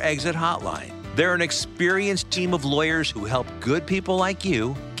Timeshare Exit Hotline. They're an experienced team of lawyers who help good people like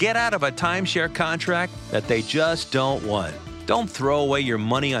you get out of a timeshare contract that they just don't want. Don't throw away your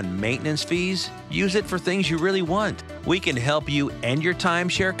money on maintenance fees. Use it for things you really want. We can help you end your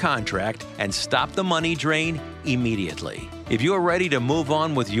timeshare contract and stop the money drain immediately. If you're ready to move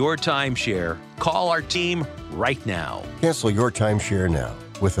on with your timeshare, call our team right now. Cancel your timeshare now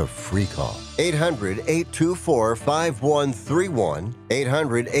with a free call. 800-824-5131.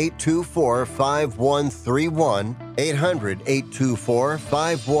 800-824-5131.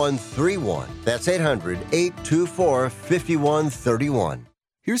 800-824-5131. That's 800-824-5131.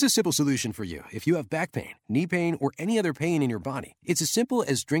 Here's a simple solution for you. If you have back pain, knee pain, or any other pain in your body, it's as simple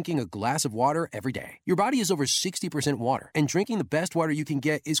as drinking a glass of water every day. Your body is over 60% water, and drinking the best water you can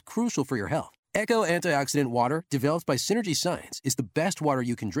get is crucial for your health. Echo Antioxidant Water, developed by Synergy Science, is the best water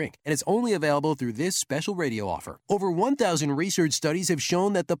you can drink, and it's only available through this special radio offer. Over 1,000 research studies have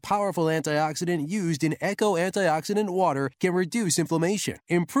shown that the powerful antioxidant used in Echo Antioxidant Water can reduce inflammation,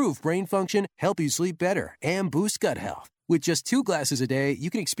 improve brain function, help you sleep better, and boost gut health. With just 2 glasses a day, you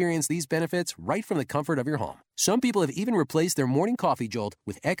can experience these benefits right from the comfort of your home. Some people have even replaced their morning coffee jolt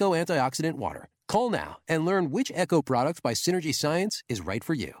with Echo Antioxidant Water. Call now and learn which Echo product by Synergy Science is right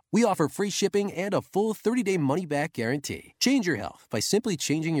for you. We offer free shipping and a full 30-day money-back guarantee. Change your health by simply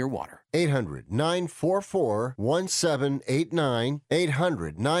changing your water. 800-944-1789.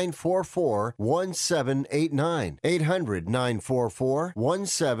 800-944-1789.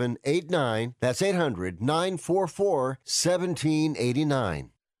 800-944-1789. That's 800-944-1789.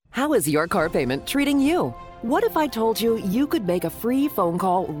 How is your car payment treating you? What if I told you you could make a free phone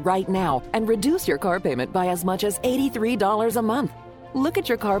call right now and reduce your car payment by as much as $83 a month? Look at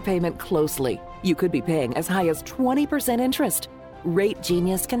your car payment closely. You could be paying as high as 20% interest. Rate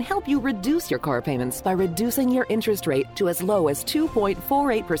Genius can help you reduce your car payments by reducing your interest rate to as low as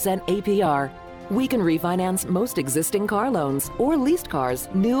 2.48% APR. We can refinance most existing car loans or leased cars,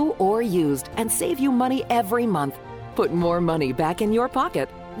 new or used, and save you money every month. Put more money back in your pocket.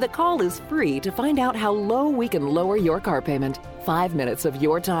 The call is free to find out how low we can lower your car payment. 5 minutes of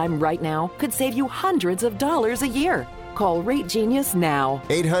your time right now could save you hundreds of dollars a year. Call Rate Genius now.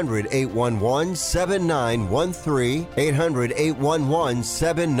 800-811-7913.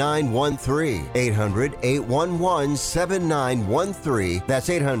 800-811-7913. 800-811-7913. That's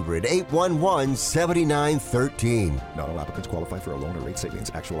 800-811-7913. Not all applicants qualify for a loan or rate savings.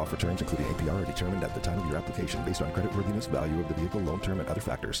 Actual offer terms, including APR, are determined at the time of your application based on creditworthiness, value of the vehicle, loan term, and other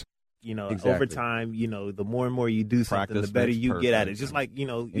factors. Over time, the more and more you do something, Practice the better makes you get at it. perfect. Just like, you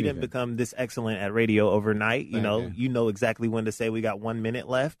Anything. didn't become this excellent at radio overnight. You know exactly when to say we got 1 minute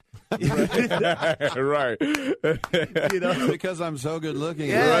left. Right. Because I'm so good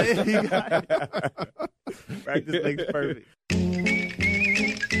looking. Right? You got it. Practice makes perfect.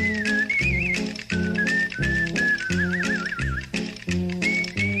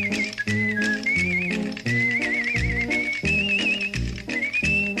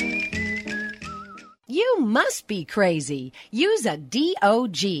 You must be crazy. You's a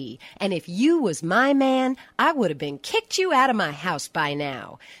DOG. And if you was my man, I would have been kicked you out of my house by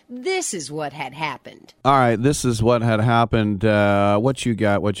now. This is what had happened. All right, this is what had happened. What you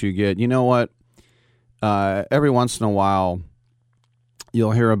got, what you get. You know what? Every once in a while,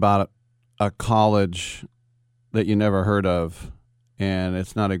 you'll hear about a college that you never heard of, and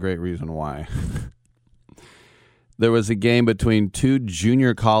it's not a great reason why. There was a game between two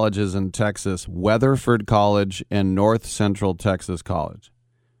junior colleges in Texas, Weatherford College and North Central Texas College.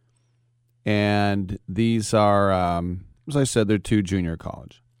 And these are, as I said, they're two junior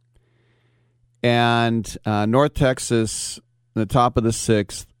college. And North Texas, the top of the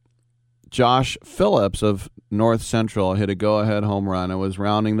sixth, Josh Phillips of North Central hit a go-ahead home run. It was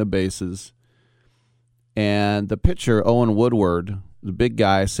rounding the bases. And the pitcher, Owen Woodward, the big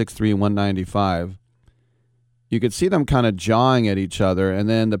guy, 6'3", 195, you could see them kind of jawing at each other, and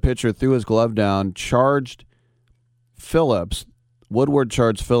then the pitcher threw his glove down, charged Phillips. Woodward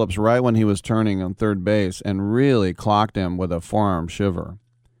charged Phillips right when he was turning on third base and really clocked him with a forearm shiver.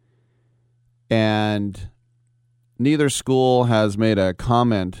 And neither school has made a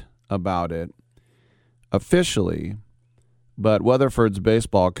comment about it officially, but Weatherford's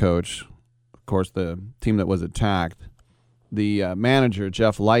baseball coach, of course the team that was attacked, the manager,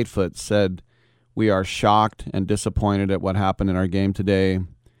 Jeff Lightfoot, said, "We are shocked and disappointed at what happened in our game today.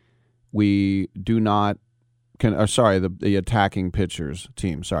 We do not, the attacking pitchers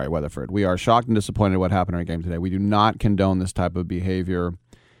team, Weatherford. We are shocked and disappointed at what happened in our game today. We do not condone this type of behavior.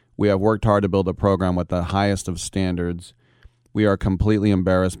 We have worked hard to build a program with the highest of standards. We are completely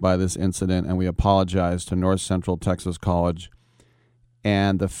embarrassed by this incident, and we apologize to North Central Texas College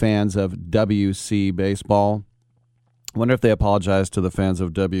and the fans of WC Baseball." I wonder if they apologize to the fans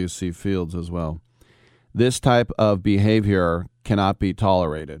of WC Fields as well. This type of behavior cannot be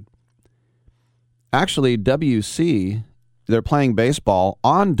tolerated. Actually, WC, they're playing baseball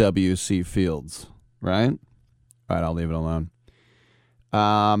on WC Fields, right? All right, I'll leave it alone.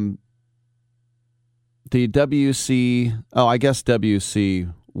 The WC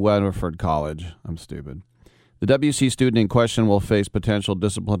Weatherford College. I'm stupid. The WC student in question will face potential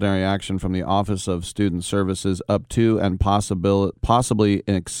disciplinary action from the Office of Student Services up to and possibly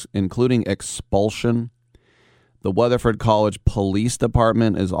including expulsion. The Weatherford College Police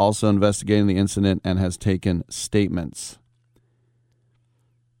Department is also investigating the incident and has taken statements.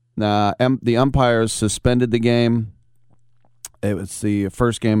 Now, the umpires suspended the game. It was the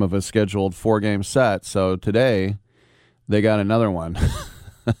first game of a scheduled 4-game set, so today they got another one.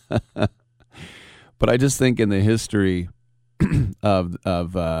 But I just think in the history of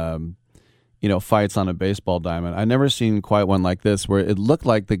fights on a baseball diamond, I've never seen quite one like this, where it looked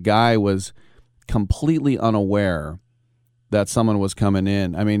like the guy was completely unaware that someone was coming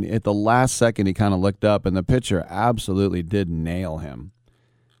in. I mean, at the last second, he kind of looked up, and the pitcher absolutely did nail him.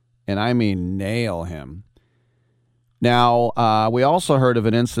 And I mean nail him. Now, we also heard of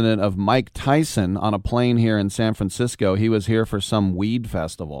an incident of Mike Tyson on a plane here in San Francisco. He was here for some weed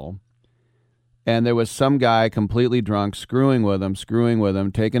festival. And there was some guy completely drunk, screwing with him,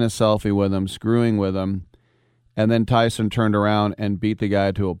 taking a selfie with him, screwing with him. And then Tyson turned around and beat the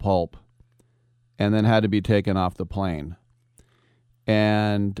guy to a pulp and then had to be taken off the plane.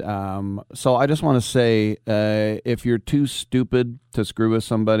 And so I just want to say, if you're too stupid to screw with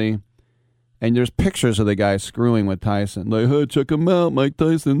somebody, and there's pictures of the guy screwing with Tyson, like, hey, check him out, Mike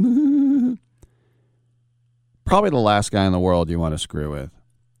Tyson. Probably the last guy in the world you want to screw with.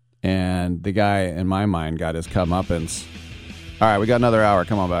 And the guy, in my mind, got his comeuppance. All right, we got another hour.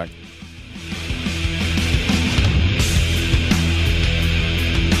 Come on back.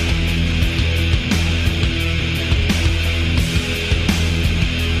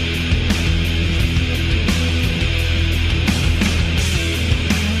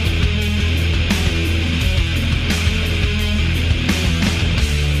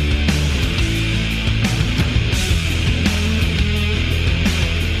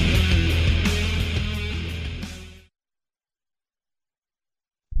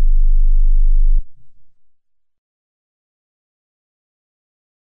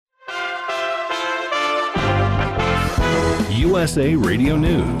 USA Radio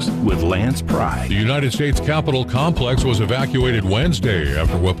News with Lance Pry. The United States Capitol complex was evacuated Wednesday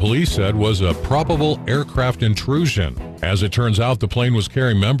after what police said was a probable aircraft intrusion. As it turns out, the plane was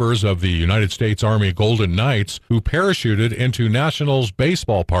carrying members of the United States Army Golden Knights who parachuted into Nationals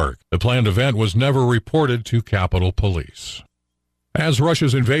Baseball Park. The planned event was never reported to Capitol Police. As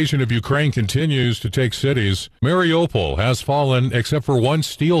Russia's invasion of Ukraine continues to take cities, Mariupol has fallen except for one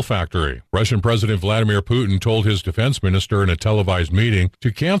steel factory. Russian President Vladimir Putin told his defense minister in a televised meeting to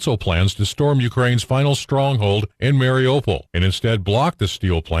cancel plans to storm Ukraine's final stronghold in Mariupol and instead block the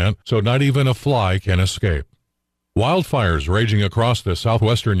steel plant so not even a fly can escape. Wildfires raging across the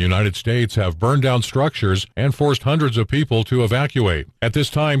southwestern United States have burned down structures and forced hundreds of people to evacuate. At this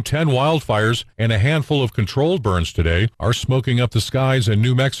time, 10 wildfires and a handful of controlled burns today are smoking up the skies in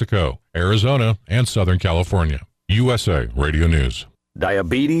New Mexico, Arizona, and Southern California. USA Radio News.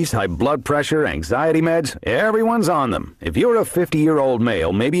 Diabetes, high blood pressure, anxiety meds, everyone's on them. If you're a 50-year-old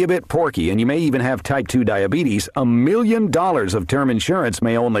male, maybe a bit porky, and you may even have type 2 diabetes, $1 million of term insurance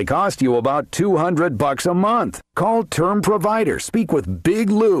may only cost you about $200 a month. Call Term Provider. Speak with Big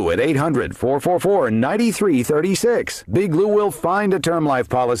Lou at 800-444-9336. Big Lou will find a term life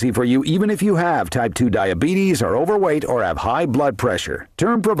policy for you even if you have type 2 diabetes, are overweight, or have high blood pressure.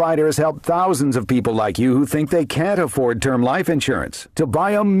 Term Provider has helped thousands of people like you who think they can't afford term life insurance. To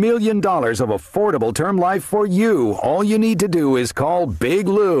buy $1 million of affordable term life for you, all you need to do is call Big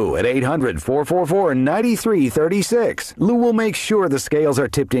Lou at 800-444-9336. Lou will make sure the scales are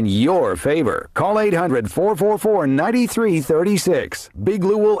tipped in your favor. Call 800-444-9336. Big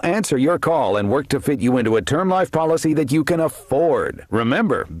Lou will answer your call and work to fit you into a term life policy that you can afford.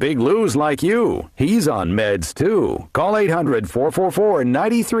 Remember, Big Lou's like you. He's on meds too. Call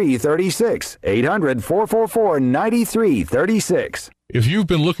 800-444-9336. 800-444-9336. If you've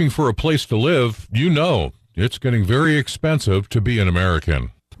been looking for a place to live, you know it's getting very expensive to be an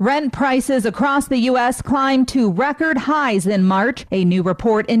American. Rent prices across the U.S. climbed to record highs in March. A new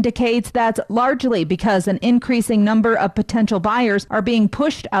report indicates that's largely because an increasing number of potential buyers are being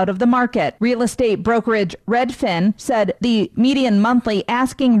pushed out of the market. Real estate brokerage Redfin said the median monthly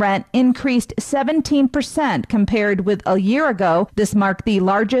asking rent increased 17% compared with a year ago. This marked the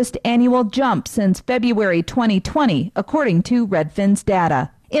largest annual jump since February 2020, according to Redfin's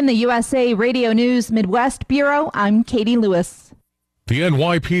data. In the USA Radio News Midwest Bureau, I'm Katie Lewis. The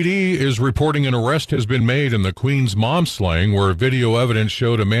NYPD is reporting an arrest has been made in the Queens mom slaying, where video evidence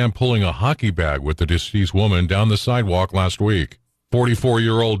showed a man pulling a hockey bag with the deceased woman down the sidewalk last week.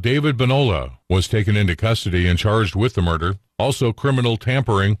 44-year-old David Bonola was taken into custody and charged with the murder, also criminal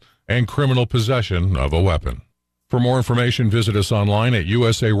tampering and criminal possession of a weapon. For more information, visit us online at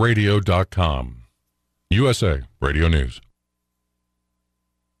usaradio.com. USA Radio News.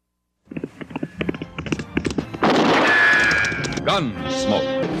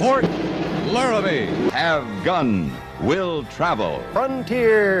 Gunsmoke. Fort Laramie. Have gun. Will travel.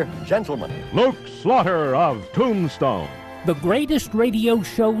 Frontier Gentleman. Luke Slaughter of Tombstone. The greatest radio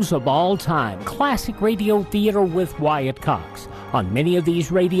shows of all time. Classic Radio Theater with Wyatt Cox. On many of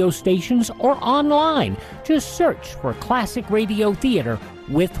these radio stations or online. Just search for Classic Radio Theater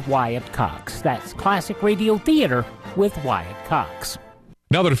with Wyatt Cox. That's Classic Radio Theater with Wyatt Cox.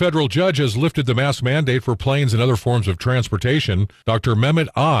 Now that a federal judge has lifted the mask mandate for planes and other forms of transportation, Dr. Mehmet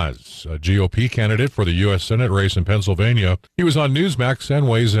Oz, a GOP candidate for the U.S. Senate race in Pennsylvania, he was on Newsmax and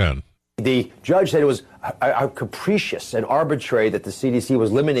weighs in. The judge said it was capricious and arbitrary that the CDC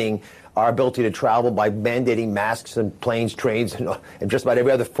was limiting our ability to travel by mandating masks on planes, trains, and just about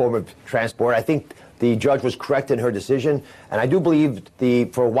every other form of transport. I think the judge was correct in her decision, and I do believe,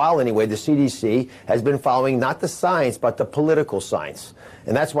 for a while anyway, the CDC has been following not the science, but the political science.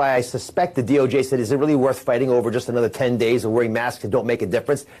 And that's why I suspect the DOJ said, is it really worth fighting over just another 10 days of wearing masks that don't make a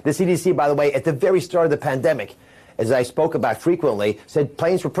difference? The CDC, by the way, at the very start of the pandemic, as I spoke about frequently, said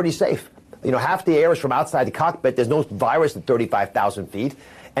planes were pretty safe. You know, half the air is from outside the cockpit. There's no virus at 35,000 feet.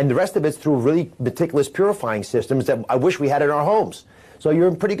 And the rest of it's through really meticulous purifying systems that I wish we had in our homes. So you're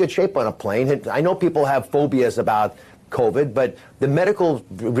in pretty good shape on a plane. And I know people have phobias about COVID, but the medical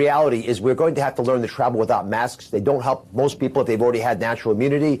reality is we're going to have to learn to travel without masks. They don't help most people if they've already had natural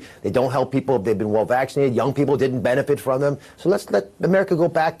immunity. They don't help people if they've been well vaccinated. Young people didn't benefit from them. So let's let America go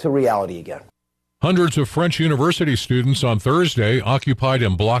back to reality again. Hundreds of French university students on Thursday occupied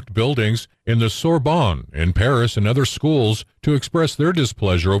and blocked buildings in the Sorbonne in Paris and other schools to express their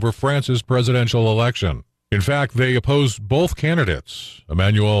displeasure over France's presidential election. In fact, they opposed both candidates,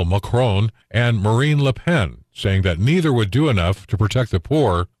 Emmanuel Macron and Marine Le Pen, saying that neither would do enough to protect the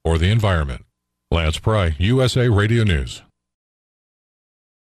poor or the environment. Lance Pry, USA Radio News.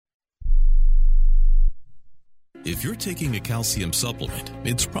 If you're taking a calcium supplement,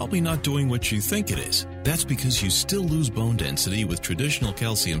 it's probably not doing what you think it is. That's because you still lose bone density with traditional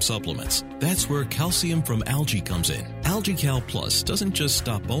calcium supplements. That's where calcium from algae comes in. AlgaeCal Plus doesn't just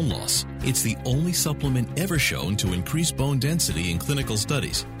stop bone loss. It's the only supplement ever shown to increase bone density in clinical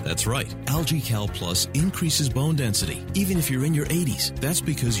studies. That's right, AlgaeCal Plus increases bone density, even if you're in your 80s. That's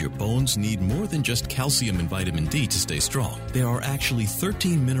because your bones need more than just calcium and vitamin D to stay strong. There are actually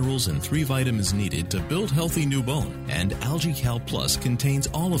 13 minerals and 3 vitamins needed to build healthy new bone, and AlgaeCal Plus contains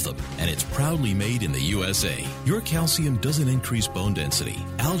all of them, and it's proudly made in the USA. Your calcium doesn't increase bone density.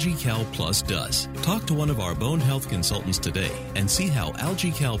 AlgaeCal Plus does. Talk to one of our bone health consultants today and see how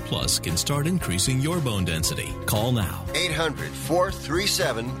AlgaeCal Plus can start increasing your bone density. Call now.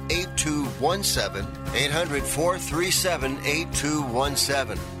 800-437-8217.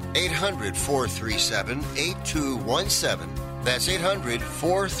 800-437-8217. 800-437-8217. That's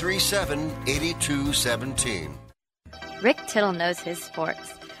 800-437-8217. Rick Tittle knows his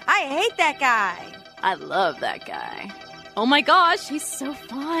sports. I hate that guy. I love that guy. Oh my gosh, he's so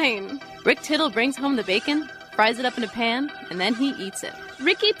fine. Rick Tittle brings home the bacon, fries it up in a pan, and then he eats it.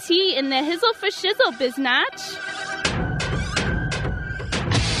 Ricky T in the hizzle for shizzle, biznatch.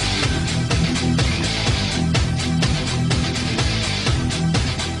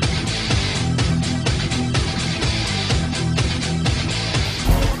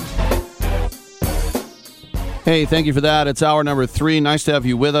 Hey, thank you for that. It's hour number 3. Nice to have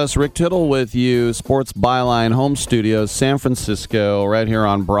you with us. Rick Tittle with you, Sports Byline Home Studios, San Francisco, right here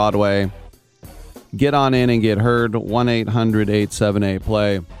on Broadway. Get on in and get heard,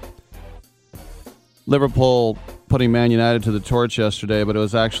 1-800-878-PLAY. Liverpool putting Man United to the torch yesterday, but it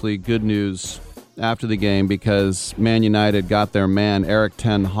was actually good news after the game because Man United got their man, Erik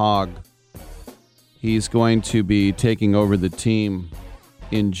ten Hag. He's going to be taking over the team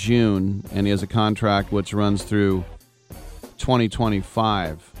in June, and he has a contract which runs through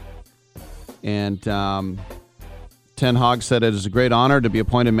 2025. And Ten Hag said it is a great honor to be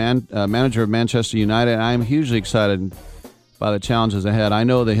appointed manager of Manchester United. I am hugely excited by the challenges ahead. I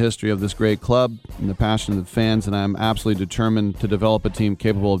know the history of this great club and the passion of the fans, and I'm absolutely determined to develop a team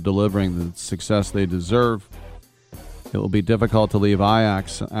capable of delivering the success they deserve. It will be difficult to leave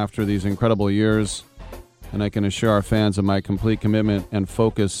Ajax after these incredible years, and I can assure our fans of my complete commitment and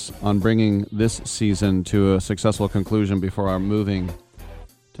focus on bringing this season to a successful conclusion before our moving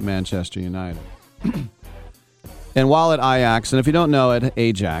to Manchester United. And while at Ajax, and if you don't know it,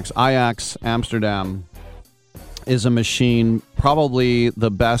 Ajax Amsterdam is a machine, probably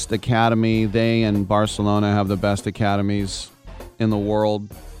the best academy. They and Barcelona have the best academies in the world.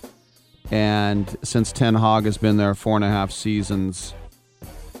 And since Ten Hag has been there 4.5 seasons,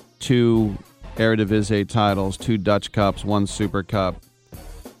 2 Eredivisie titles, 2 Dutch Cups, 1 Super Cup.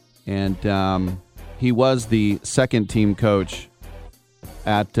 And he was the second team coach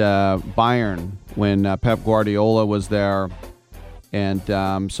at Bayern when Pep Guardiola was there. And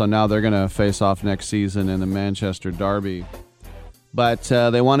so now they're going to face off next season in the Manchester Derby. But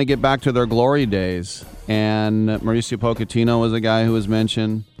they want to get back to their glory days. And Mauricio Pochettino was a guy who was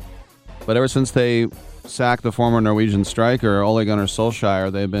mentioned. But ever since they sacked the former Norwegian striker, Ole Gunnar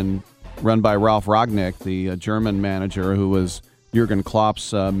Solskjaer, they've been run by Ralf Rangnick, the German manager who was Jurgen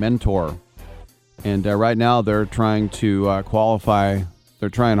Klopp's mentor. And right now they're trying to qualify. They're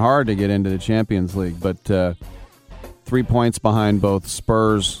trying hard to get into the Champions League, but 3 points behind both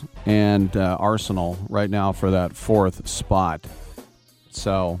Spurs and Arsenal right now for that 4th spot.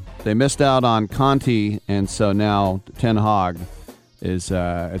 So they missed out on Conte, and so now Ten Hag is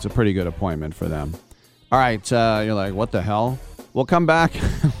it's a pretty good appointment for them. All right, you're like, what the hell? We'll come back.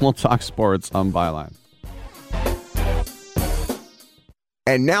 We'll talk sports on Byline.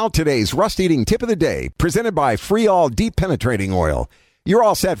 And now today's rust-eating tip of the day, presented by Freol Deep Penetrating Oil. You're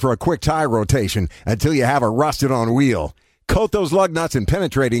all set for a quick tire rotation until you have a rusted-on wheel. Coat those lug nuts in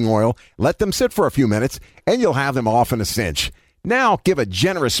penetrating oil, let them sit for a few minutes, and you'll have them off in a cinch. Now give a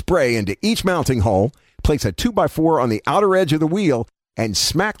generous spray into each mounting hole, place a 2x4 on the outer edge of the wheel, and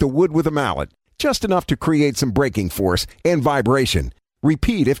smack the wood with a mallet. Just enough to create some braking force and vibration.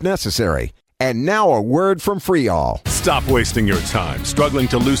 Repeat if necessary. And now a word from Freol. Stop wasting your time struggling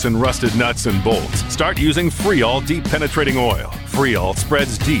to loosen rusted nuts and bolts. Start using Freol Deep Penetrating Oil. Freol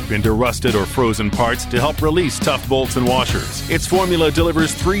spreads deep into rusted or frozen parts to help release tough bolts and washers. Its formula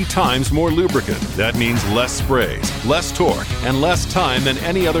delivers 3 times more lubricant. That means less sprays, less torque, and less time than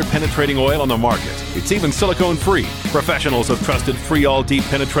any other penetrating oil on the market. It's even silicone-free. Professionals have trusted Freol Deep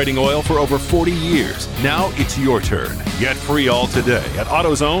Penetrating Oil for over 40 years. Now it's your turn. Get Freol today at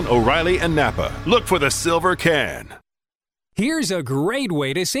AutoZone, O'Reilly, and Napa. Look for the silver can. Here's a great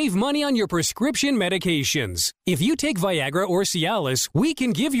way to save money on your prescription medications. If you take Viagra or Cialis, we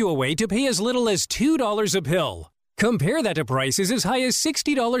can give you a way to pay as little as $2 a pill. Compare that to prices as high as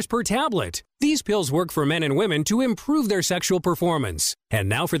 $60 per tablet. These pills work for men and women to improve their sexual performance. And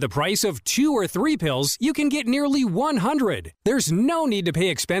now for the price of 2 or 3 pills, you can get nearly 100. There's no need to pay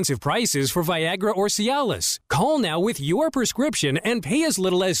expensive prices for Viagra or Cialis. Call now with your prescription and pay as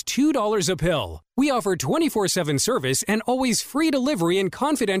little as $2 a pill. We offer 24/7 service and always free delivery and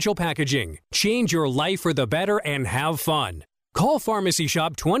confidential packaging. Change your life for the better and have fun. Call Pharmacy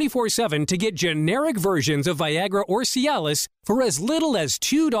Shop 24/7 to get generic versions of Viagra or Cialis for as little as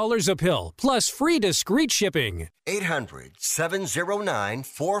 $2 a pill, plus free discreet shipping.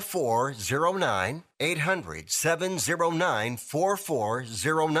 800-709-4409.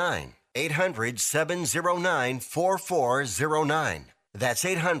 800-709-4409. 800-709-4409. That's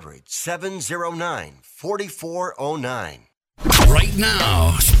 800-709-4409. Right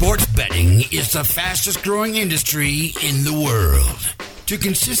now, sports betting is the fastest growing industry in the world. To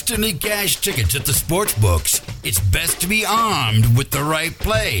consistently cash tickets at the sports books, it's best to be armed with the right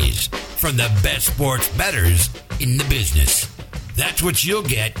plays from the best sports bettors in the business. That's what you'll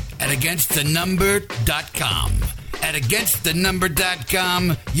get at AgainstTheNumber.com. At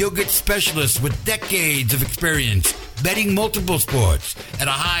AgainstTheNumber.com, you'll get specialists with decades of experience betting multiple sports at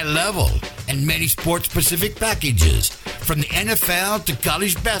a high level and many sports-specific packages, from the NFL to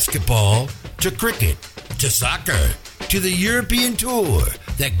college basketball to cricket to soccer to the European Tour,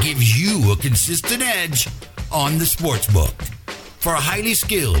 that gives you a consistent edge on the sportsbook. For a highly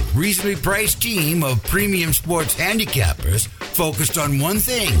skilled, reasonably priced team of premium sports handicappers focused on one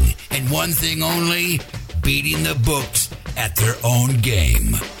thing and one thing only, beating the books at their own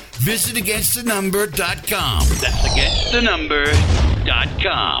game. Visit AgainstTheNumber.com. That's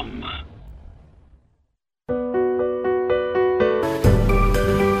AgainstTheNumber.com.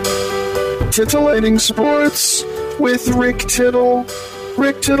 Titillating Sports with Rick Tittle.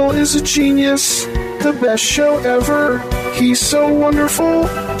 Rick Tittle is a genius, the best show ever. He's so wonderful,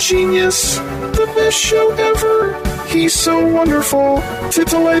 genius, the best show ever. He's so wonderful.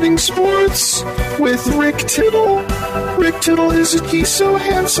 Titillating Sports with Rick Tittle. Rick Tittle he's so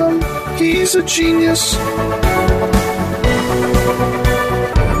handsome, he's a genius.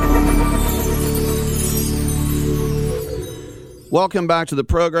 Welcome back to the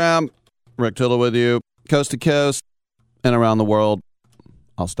program. Rick Tittle with you, coast to coast and around the world.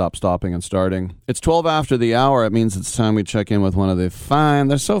 I'll stop stopping and starting. It's 12 after the hour. It means it's time we check in with one of the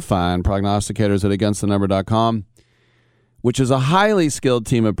they're so fine, prognosticators at AgainstTheNumber.com, which is a highly skilled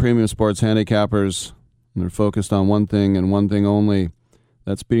team of premium sports handicappers. And they're focused on one thing and one thing only.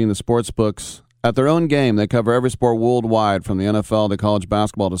 That's beating the sports books at their own game. They cover every sport worldwide, from the NFL to college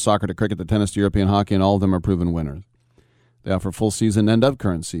basketball to soccer to cricket to tennis to European hockey, and all of them are proven winners. They offer full season and of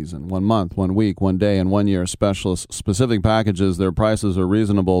current season, 1 month, 1 week, 1 day, and 1 year specific packages. Their prices are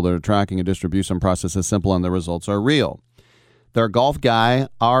reasonable. Their tracking and distribution process is simple, and the results are real. Their golf guy,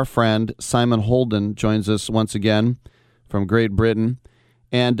 our friend Simon Holden, joins us once again from Great Britain.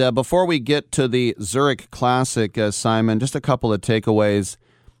 And before we get to the Zurich Classic, Simon, just a couple of takeaways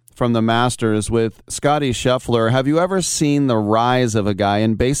from the Masters with Scottie Scheffler. Have you ever seen the rise of a guy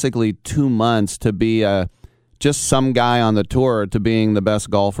in basically 2 months to be just some guy on the tour to being the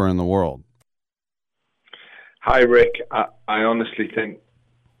best golfer in the world? Hi, Rick. I honestly think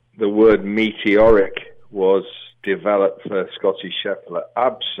the word meteoric was developed for Scottie Scheffler.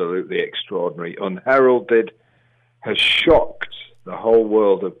 Absolutely extraordinary. Unheralded, has shocked the whole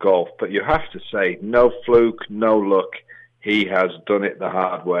world of golf. But you have to say, no fluke, no luck. He has done it the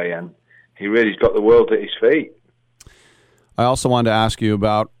hard way, and he really's got the world at his feet. I also wanted to ask you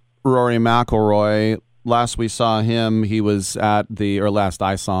about Rory McIlroy. Last we saw him, he was at last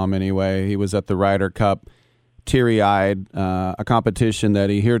I saw him anyway, he was at the Ryder Cup, teary-eyed, a competition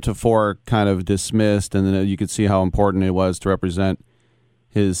that he heretofore kind of dismissed, and then you could see how important it was to represent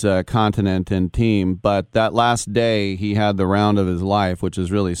his continent and team. But that last day, he had the round of his life, which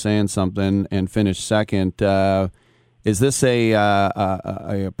is really saying something, and finished second. Is this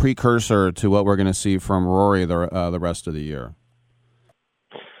a precursor to what we're going to see from Rory the rest of the year?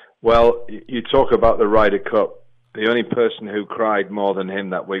 Well, you talk about the Ryder Cup. The only person who cried more than him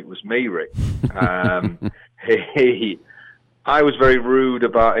that week was me, Rick. I was very rude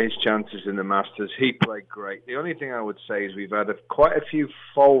about his chances in the Masters. He played great. The only thing I would say is we've had quite a few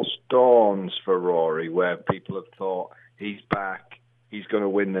false dawns for Rory, where people have thought he's back, he's going to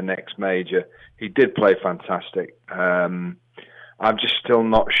win the next major. He did play fantastic. I'm just still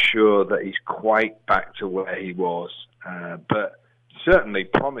not sure that he's quite back to where he was. But certainly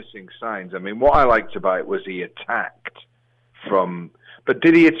promising signs. I mean, what I liked about it was he attacked. from. But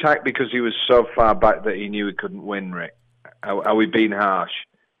did he attack because he was so far back that he knew he couldn't win, Rick? Are we being harsh?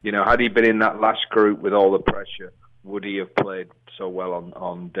 You know, had he been in that last group with all the pressure, would he have played so well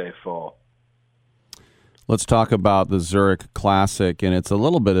on day 4? Let's talk about the Zurich Classic, and it's a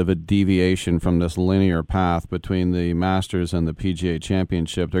little bit of a deviation from this linear path between the Masters and the PGA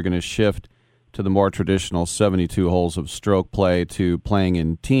Championship. They're going to shift to the more traditional 72 holes of stroke play to playing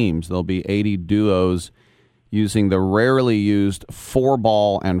in teams. There'll be 80 duos using the rarely used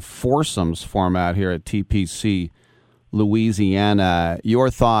 4-ball and foursomes format here at TPC Louisiana. Your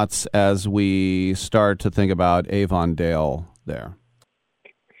thoughts as we start to think about Avondale there?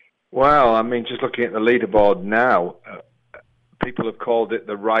 Well, I mean, just looking at the leaderboard now, people have called it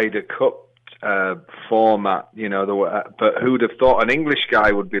the Ryder Cup format, you know, but who'd have thought an English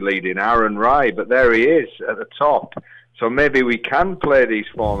guy would be leading, Aaron Rai, but there he is at the top. So maybe we can play these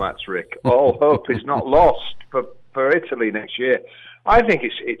formats, Rick. All hope is not lost for Italy next year. I think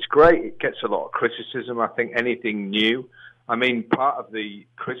it's great. It gets a lot of criticism. I think anything new. I mean, part of the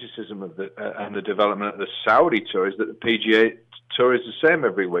criticism of and the development of the Saudi Tour is that the PGA Tour is the same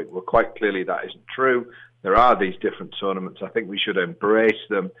every week. Well, quite clearly that isn't true. There are these different tournaments. I think we should embrace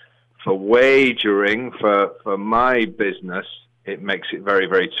them. For wagering, for my business, it makes it very,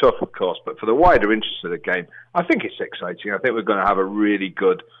 very tough, of course. But for the wider interest of the game, I think it's exciting. I think we're going to have a really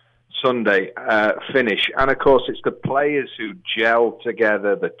good Sunday finish. And, of course, it's the players who gel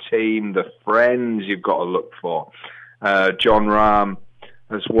together, the team, the friends you've got to look for. John Rahm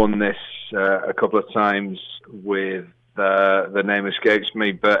has won this a couple of times with the name escapes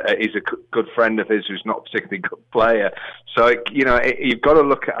me, but he's a good friend of his who's not a particularly good player. So, you know, you've got to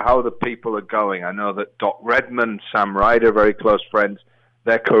look at how the people are going. I know that Doc Redman, Sam Ryder, very close friends,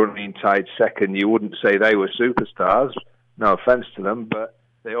 they're currently in tied second. You wouldn't say they were superstars, no offence to them, but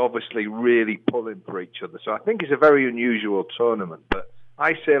they're obviously really pulling for each other. So I think it's a very unusual tournament, but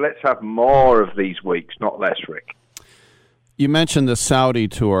I say let's have more of these weeks, not less, Rick. You mentioned the Saudi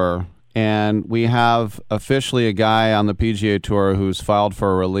Tour, and we have officially a guy on the PGA Tour who's filed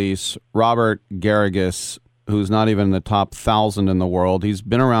for a release, Robert Garrigus, who's not even in the top 1,000 in the world. He's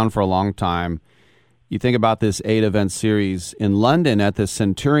been around for a long time. You think about this 8-event series in London at the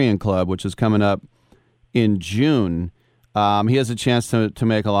Centurion Club, which is coming up in June. He has a chance to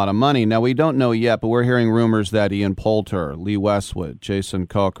make a lot of money. Now, we don't know yet, but we're hearing rumors that Ian Poulter, Lee Westwood, Jason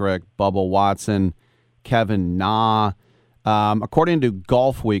Kokrak, Bubba Watson, Kevin Na. According to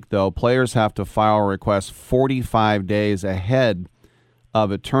Golf Week, though, players have to file requests 45 days ahead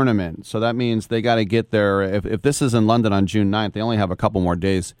of a tournament. So that means they got to get there. If this is in London on June 9th, they only have a couple more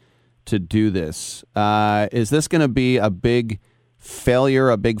days to do this. Is this going to be a big failure,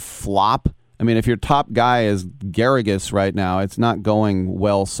 a big flop? I mean, if your top guy is Garrigus right now, it's not going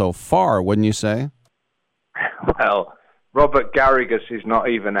well so far, wouldn't you say? Well, Robert Garrigus is not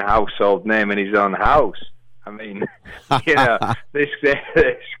even a household name in his own house. I mean, you know, this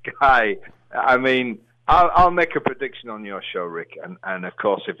guy, I mean, I'll make a prediction on your show, Rick, and of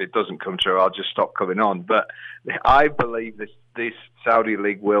course, if it doesn't come true, I'll just stop coming on. But I believe this Saudi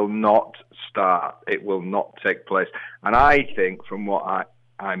League will not start. It will not take place. And I think, from what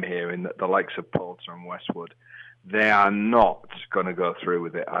I'm hearing, that the likes of Poulter and Westwood, they are not going to go through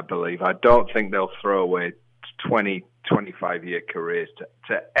with it, I believe. I don't think they'll throw away 20, 25-year careers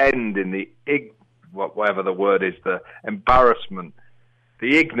to end in the whatever the word is, the embarrassment,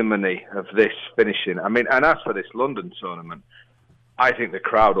 the ignominy of this finishing. I mean, and as for this London tournament, I think the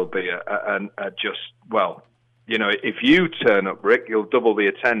crowd will be just, well, you know, if you turn up, Rick, you'll double the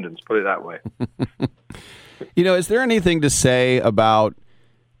attendance, put it that way. You know, is there anything to say about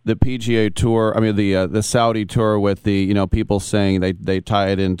the PGA Tour, I mean, the Saudi Tour with the, you know, people saying they tie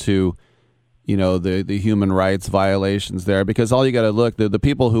it into, you know, the human rights violations there, because all you got to look, the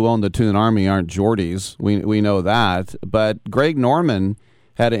people who own the Toon Army aren't Geordies. We know that. But Greg Norman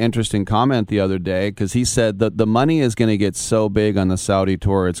had an interesting comment the other day, because he said that the money is going to get so big on the Saudi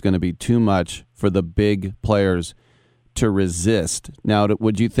Tour, it's going to be too much for the big players to resist. Now,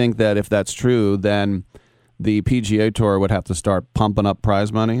 would you think that if that's true, then the PGA Tour would have to start pumping up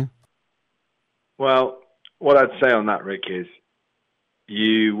prize money? Well, what I'd say on that, Rick, is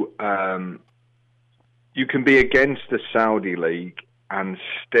you can be against the Saudi League and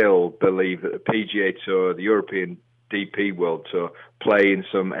still believe that the PGA Tour, the European DP World Tour, play in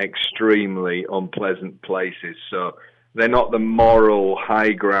some extremely unpleasant places. So they're not the moral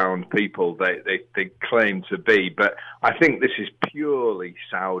high ground people they claim to be. But I think this is purely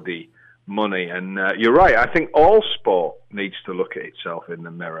Saudi money. And you're right. I think all sport needs to look at itself in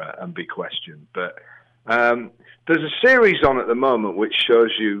the mirror and be questioned. But there's a series on at the moment which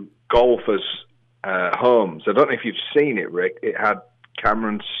shows you golfers homes. I don't know if you've seen it, Rick. It had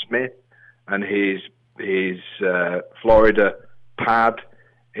Cameron Smith and his Florida pad.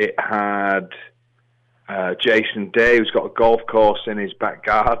 It had Jason Day, who's got a golf course in his back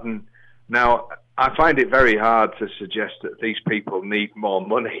garden. Now, I find it very hard to suggest that these people need more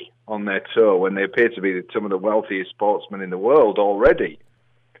money on their tour when they appear to be some of the wealthiest sportsmen in the world already.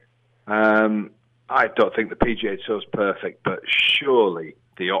 I don't think the PGA Tour is perfect, but surely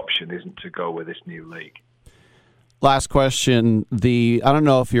the option isn't to go with this new league. Last question. I don't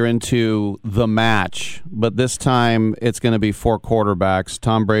know if you're into The Match, but this time it's going to be 4 quarterbacks: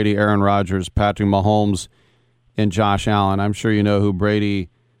 Tom Brady, Aaron Rodgers, Patrick Mahomes, and Josh Allen. I'm sure you know who Brady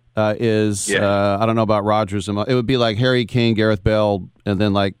is. Yeah. I don't know about Rodgers. It would be like Harry Kane, Gareth Bale, and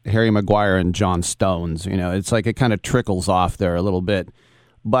then like Harry Maguire and John Stones. It's like it kind of trickles off there a little bit.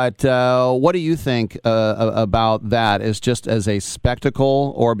 But what do you think about that? Is just as a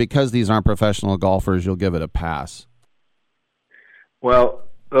spectacle, or because these aren't professional golfers, you'll give it a pass? Well,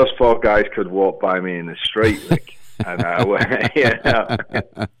 those 4 guys could walk by me in the street, Rick. And,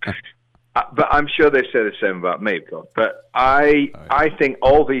 but I'm sure they say the same about me. But I think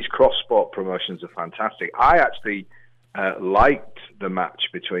all these cross-sport promotions are fantastic. I actually liked the match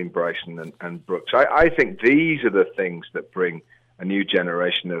between Bryson and Brooks. I think these are the things that bring a new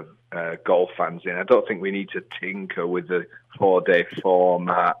generation of golf fans in. I don't think we need to tinker with the 4-day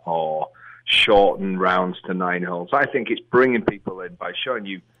format or shorten rounds to 9 holes. I think it's bringing people in by showing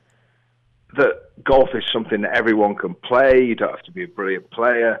you that golf is something that everyone can play. You don't have to be a brilliant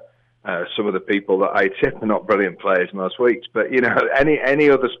player. Some of the people that I tip are not brilliant players most weeks, but any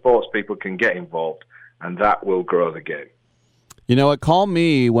other sports people can get involved, and that will grow the game. You know what? Call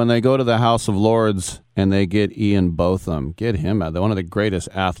me when they go to the House of Lords and they get Ian Botham. Get him out. They're one of the greatest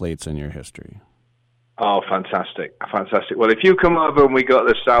athletes in your history. Oh, fantastic. Fantastic. Well, if you come over and we go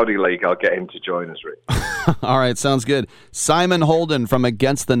to the Saudi League, I'll get him to join us, Rick. All right, sounds good. Simon Holden from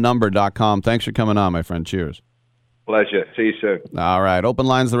AgainstTheNumber.com. Thanks for coming on, my friend. Cheers. Pleasure. See you soon. All right. Open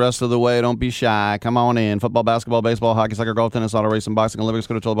lines the rest of the way. Don't be shy. Come on in. Football, basketball, baseball, hockey, soccer, golf, tennis, auto racing, boxing, Olympics,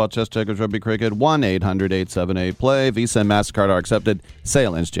 go about chess, checkers, rugby, cricket. 1-800-878-PLAY. Visa and MasterCard are accepted.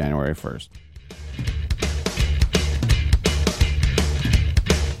 Sale ends January 1st.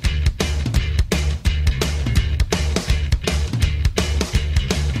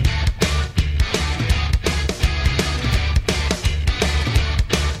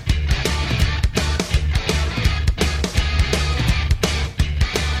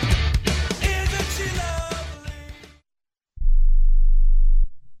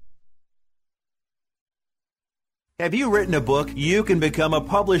 Have you written a book? You can become a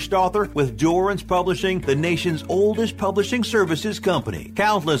published author with Dorrance Publishing, the nation's oldest publishing services company.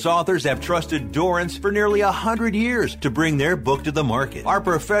 Countless authors have trusted Dorrance for nearly 100 years to bring their book to the market. Our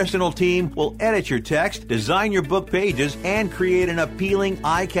professional team will edit your text, design your book pages, and create an appealing,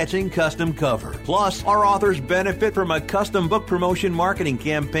 eye-catching custom cover. Plus, our authors benefit from a custom book promotion marketing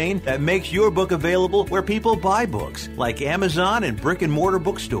campaign that makes your book available where people buy books, like Amazon and brick-and-mortar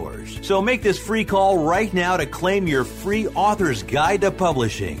bookstores. So make this free call right now to claim your free author's guide to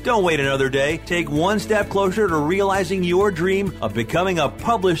publishing. Don't wait another day. Take one step closer to realizing your dream of becoming a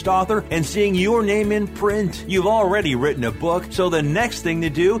published author and seeing your name in print. You've already written a book, so the next thing to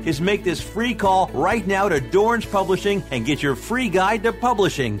do is make this free call right now to Dorrance Publishing and get your free guide to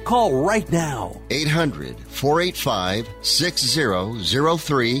publishing. Call right now.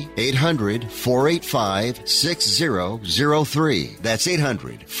 800-485-6003. 800-485-6003. That's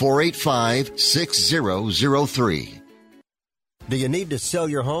 800-485-6003. Do you need to sell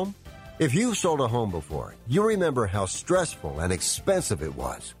your home? If you've sold a home before, you remember how stressful and expensive it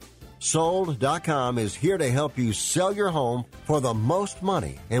was. Sold.com is here to help you sell your home for the most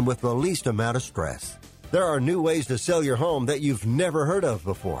money and with the least amount of stress. There are new ways to sell your home that you've never heard of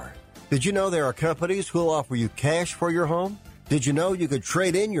before. Did you know there are companies who'll offer you cash for your home? Did you know you could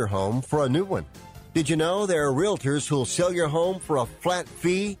trade in your home for a new one? Did you know there are realtors who'll sell your home for a flat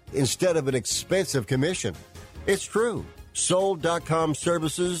fee instead of an expensive commission? It's true. Sold.com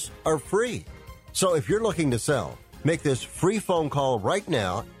services are free. So if you're looking to sell, make this free phone call right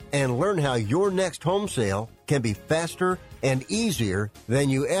now and learn how your next home sale can be faster and easier than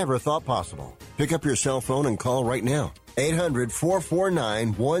you ever thought possible. Pick up your cell phone and call right now.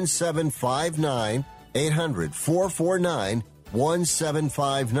 800-449-1759.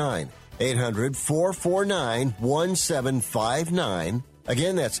 800-449-1759. 800-449-1759.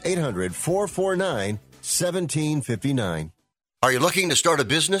 Again, that's 800-449-1759. Are you looking to start a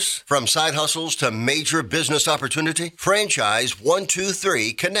business? From side hustles to major business opportunity? Franchise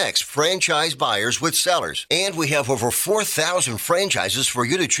 123 connects franchise buyers with sellers. And we have over 4,000 franchises for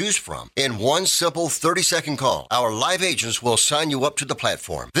you to choose from. In one simple 30-second call, our live agents will sign you up to the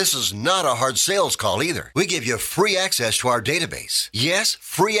platform. This is not a hard sales call either. We give you free access to our database. Yes,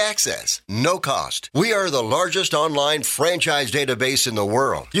 free access. No cost. We are the largest online franchise database in the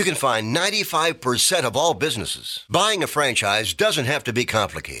world. You can find 95% of all businesses. Buying a franchise doesn't have to be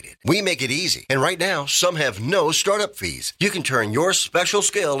complicated. We make it easy. And right now, some have no startup fees. You can turn your special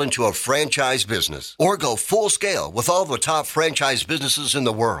skill into a franchise business or go full scale with all the top franchise businesses in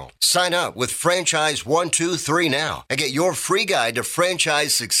the world. Sign up with Franchise 123 now and get your free guide to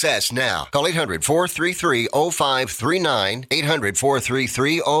franchise success now. Call 800-433-0539,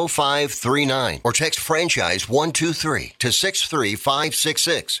 800-433-0539, or text Franchise 123 to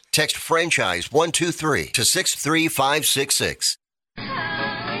 63566. Text Franchise 123 to 63566.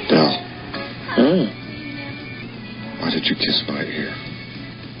 Del. Why did you kiss my ear?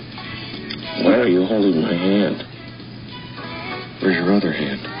 Why are you holding my hand? Where's your other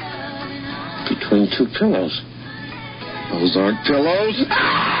hand? Between two pillows. Those aren't pillows.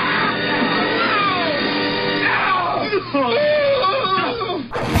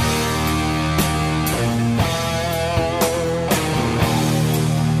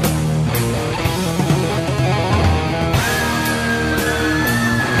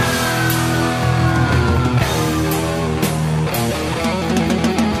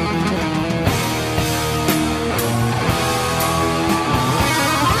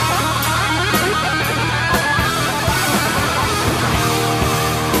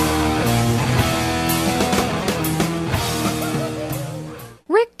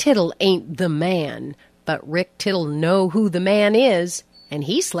 Rick Tittle ain't the man, but Rick Tittle know who the man is, and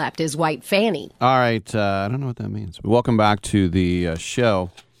he slapped his white fanny. All right, I don't know what that means. Welcome back to the show.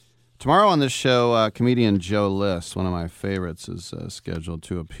 Tomorrow on this show, comedian Joe List, one of my favorites, is scheduled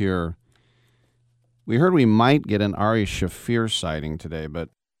to appear. We heard we might get an Ari Shaffir sighting today, but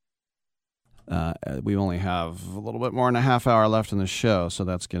we only have a little bit more than a half hour left in the show, so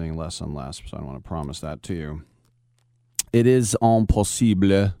that's getting less and less, so I don't want to promise that to you. It is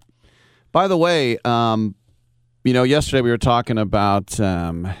impossible. By the way, yesterday we were talking about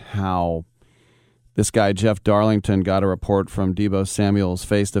how this guy, Jeff Darlington, got a report from Deebo Samuel's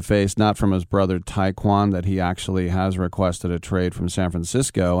face-to-face, not from his brother Tyquan, that he actually has requested a trade from San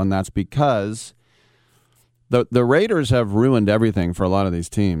Francisco, and that's because the Raiders have ruined everything for a lot of these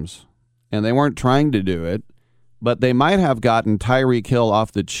teams, and they weren't trying to do it, but they might have gotten Tyreek Hill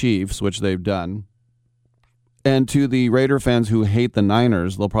off the Chiefs, which they've done. And to the Raider fans who hate the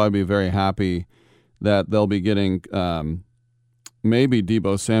Niners, they'll probably be very happy that they'll be getting maybe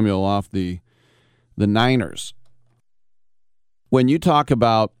Deebo Samuel off the Niners. When you talk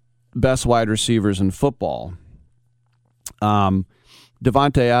about best wide receivers in football,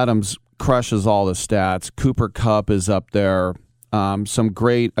 Davante Adams crushes all the stats. Cooper Kupp is up there. A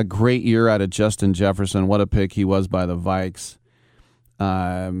great year out of Justin Jefferson. What a pick he was by the Vikes.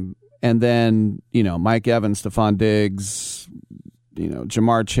 And then, Mike Evans, Stephon Diggs,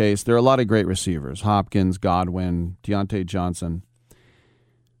 Jamar Chase. There are a lot of great receivers. Hopkins, Godwin, Deontay Johnson.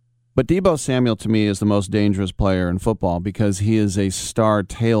 But Deebo Samuel, to me, is the most dangerous player in football because he is a star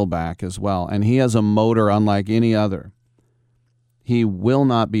tailback as well. And he has a motor unlike any other. He will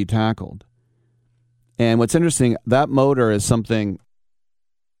not be tackled. And what's interesting, that motor is something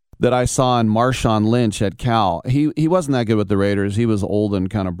that I saw in Marshawn Lynch at Cal. He wasn't that good with the Raiders. He was old and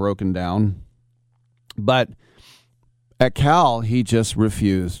kind of broken down. But at Cal, he just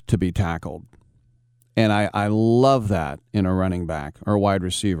refused to be tackled. And I love that in a running back or wide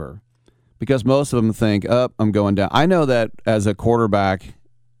receiver because most of them think, I'm going down. I know that as a quarterback,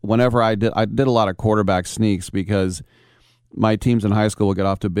 whenever I did a lot of quarterback sneaks because my teams in high school would get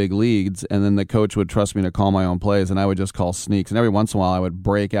off to big leads, and then the coach would trust me to call my own plays, and I would just call sneaks. And every once in a while, I would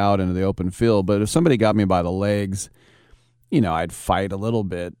break out into the open field. But if somebody got me by the legs, I'd fight a little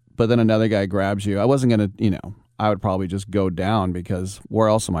bit. But then another guy grabs you. I wasn't going to, I would probably just go down because where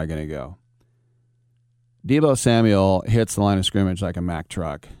else am I going to go? Deebo Samuel hits the line of scrimmage like a Mack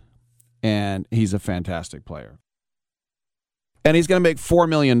truck, and he's a fantastic player. And he's going to make $4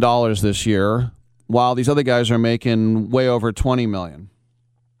 million this year, while these other guys are making way over $20 million.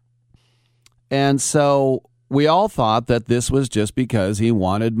 And so we all thought that this was just because he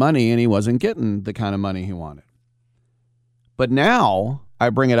wanted money and he wasn't getting the kind of money he wanted. But now I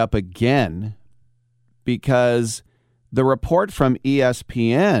bring it up again because the report from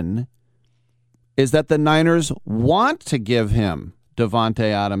ESPN is that the Niners want to give him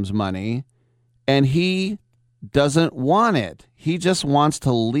Davante Adams money, and he doesn't want it. He just wants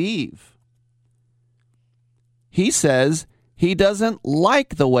to leave. He says he doesn't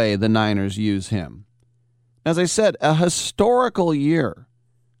like the way the Niners use him. As I said, a historical year.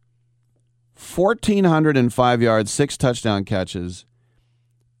 1,405 yards, 6 touchdown catches,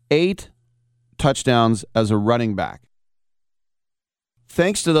 8 touchdowns as a running back.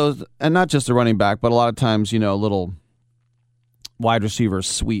 Thanks to those, and not just a running back, but a lot of times, little wide receiver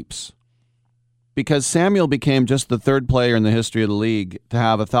sweeps. Because Samuel became just the 3rd player in the history of the league to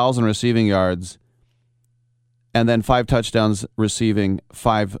have 1,000 receiving yards and then 5 touchdowns receiving,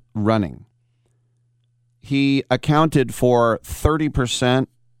 5 running. He accounted for 30%,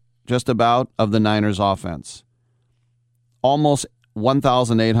 just about, of the Niners' offense. Almost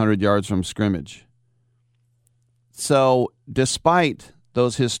 1,800 yards from scrimmage. So, despite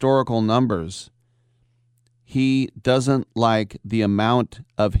those historical numbers, he doesn't like the amount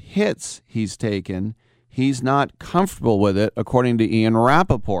of hits he's taken. He's not comfortable with it, according to Ian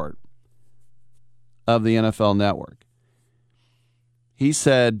Rappaport of the NFL Network. He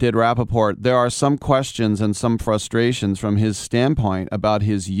said, did Rappaport, there are some questions and some frustrations from his standpoint about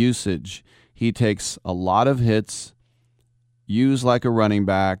his usage. He takes a lot of hits, used like a running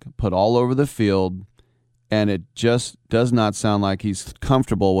back, put all over the field, and it just does not sound like he's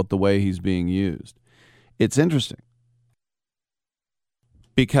comfortable with the way he's being used. It's interesting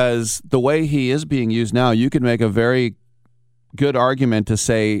because the way he is being used now, you could make a very good argument to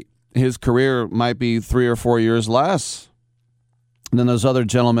say his career might be 3 or 4 years less than those other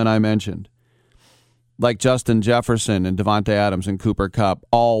gentlemen I mentioned, like Justin Jefferson and Devontae Adams and Cooper Kupp,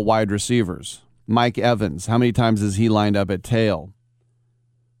 all wide receivers. Mike Evans, how many times has he lined up at tail?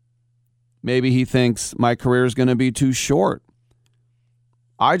 Maybe he thinks my career is going to be too short.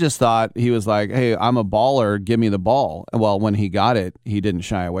 I just thought he was like, hey, I'm a baller, give me the ball. Well, when he got it, he didn't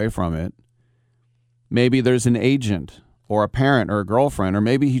shy away from it. Maybe there's an agent or a parent or a girlfriend, or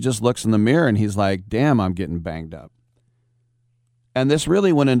maybe he just looks in the mirror and he's like, damn, I'm getting banged up. And this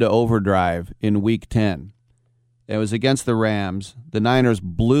really went into overdrive in Week 10. It was against the Rams. The Niners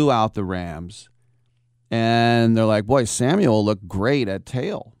blew out the Rams. And they're like, boy, Samuel looked great at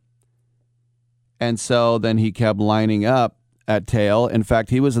tail. And so then he kept lining up at tail. In fact,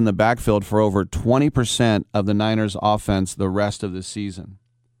 he was in the backfield for over 20% of the Niners' offense the rest of the season.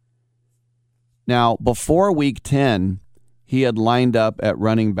 Now, before Week 10, he had lined up at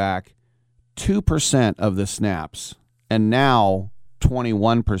running back 2% of the snaps, and now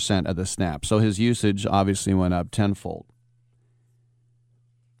 21% of the snaps. So his usage obviously went up tenfold.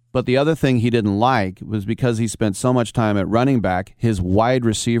 But the other thing he didn't like was because he spent so much time at running back, his wide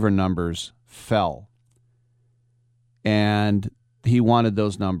receiver numbers fell. And he wanted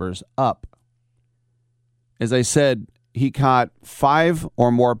those numbers up. As I said, he caught 5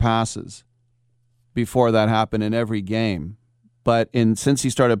 or more passes before that happened in every game. But since he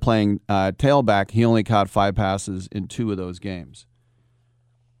started playing tailback, he only caught 5 passes in 2 of those games.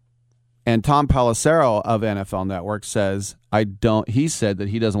 And Tom Pelissero of NFL Network says, he said that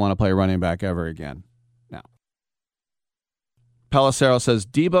he doesn't want to play running back ever again. Now, Pelissero says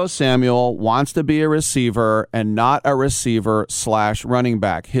Deebo Samuel wants to be a receiver and not a receiver/running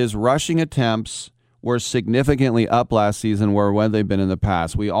back. His rushing attempts were significantly up last season where they've been in the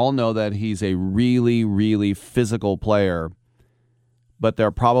past. We all know that he's a really, really physical player, but there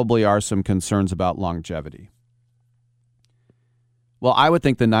probably are some concerns about longevity. Well, I would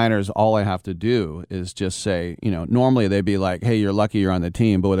think the Niners, all I have to do is just say, normally they'd be like, hey, you're lucky you're on the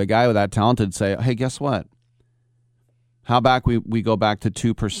team. But with a guy with that talented, say, hey, guess what? How about we go back to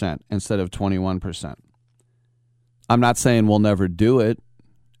 2% instead of 21%? I'm not saying we'll never do it.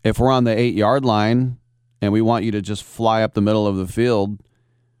 If we're on the 8-yard line and we want you to just fly up the middle of the field,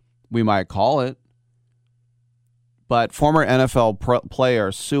 we might call it. But former NFL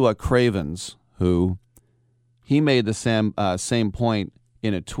player Sua Cravens, he made the same point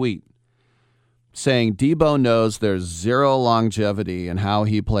in a tweet, saying Deebo knows there's zero longevity in how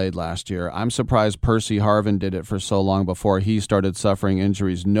he played last year. I'm surprised Percy Harvin did it for so long before he started suffering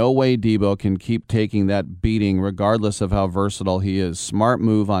injuries. No way Deebo can keep taking that beating regardless of how versatile he is. Smart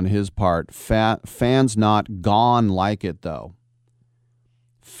move on his part. Fans not gone like it, though.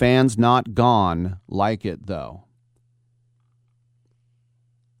 Fans not gone like it, though.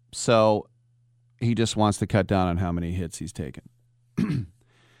 So he just wants to cut down on how many hits he's taken.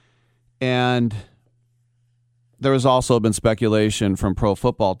 And there has also been speculation from Pro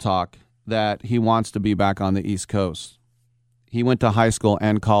Football Talk that he wants to be back on the East Coast. He went to high school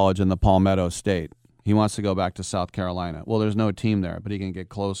and college in the Palmetto State. He wants to go back to South Carolina. Well, there's no team there, but he can get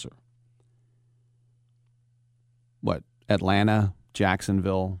closer. Atlanta,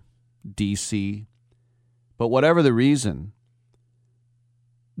 Jacksonville, D.C., But whatever the reason,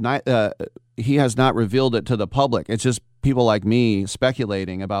 he has not revealed it to the public. It's just people like me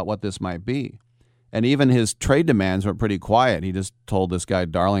speculating about what this might be. And even his trade demands were pretty quiet. He just told this guy,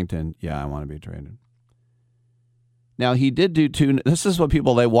 Darlington, yeah, I want to be traded. Now, he did do two. This is what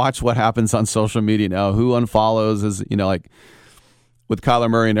people, they watch what happens on social media now. Who unfollows is, like with Kyler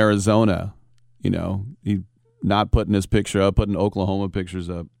Murray in Arizona, he not putting his picture up, putting Oklahoma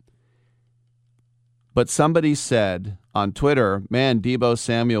pictures up. But somebody said on Twitter, man, Deebo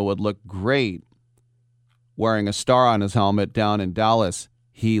Samuel would look great wearing a star on his helmet down in Dallas.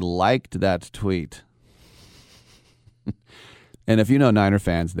 He liked that tweet. And if you know Niner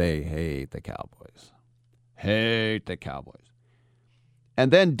fans, they hate the Cowboys. Hate the Cowboys.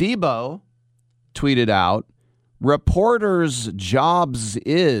 And then Deebo tweeted out, reporters' jobs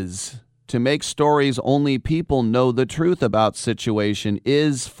is to make stories only people know the truth about situation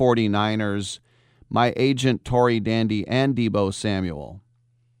is 49ers, my agent Tory Dandy, and Deebo Samuel.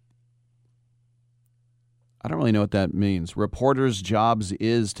 I don't really know what that means. Reporters' jobs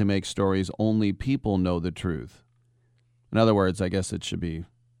is to make stories only people know the truth. In other words, I guess it should be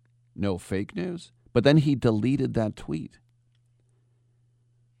no fake news. But then he deleted that tweet.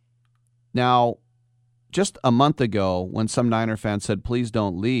 Now, just a month ago, when some Niner fans said, please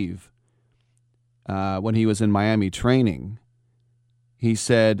don't leave, when he was in Miami training, he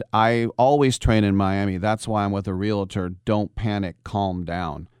said, I always train in Miami. That's why I'm with a realtor. Don't panic. Calm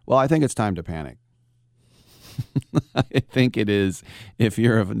down. Well, I think it's time to panic. I think it is if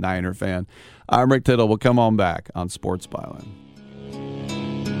you're a Niner fan. I'm Rick Tittle. We'll come on back on Sports Byline.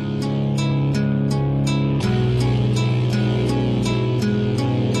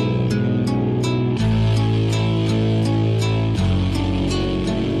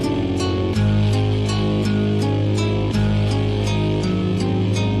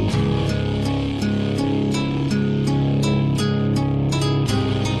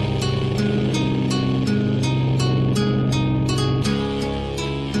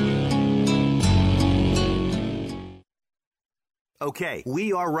 Okay,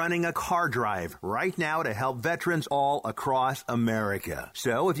 we are running a car drive right now to help veterans all across America.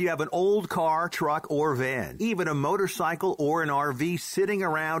 So if you have an old car, truck, or van, even a motorcycle or an RV sitting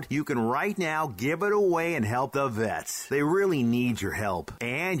around, you can right now give it away and help the vets. They really need your help.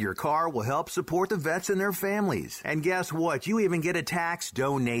 And your car will help support the vets and their families. And guess what? You even get a tax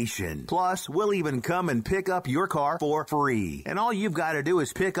donation. Plus, we'll even come and pick up your car for free. And all you've got to do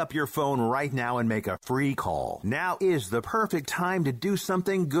is pick up your phone right now and make a free call. Now is the perfect time to do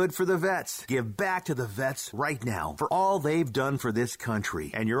something good for the vets. Give back to the vets right now for all they've done for this country.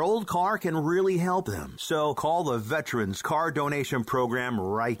 And your old car can really help them. So call the Veterans Car Donation Program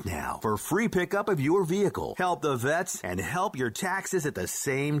right now for free pickup of your vehicle. Help the vets and help your taxes at the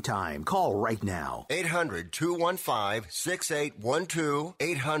same time. Call right now. 800-215-6812.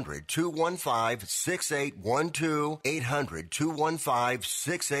 800-215-6812.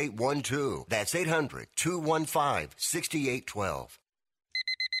 800-215-6812. That's 800-215-6812.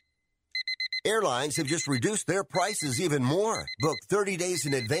 Airlines have just reduced their prices even more. Book 30 days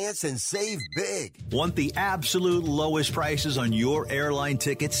in advance and save big. Want the absolute lowest prices on your airline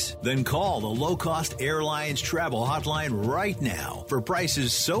tickets? Then call the Low Cost Airlines Travel Hotline right now. For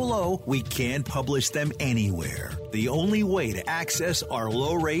prices so low, we can't publish them anywhere. The only way to access our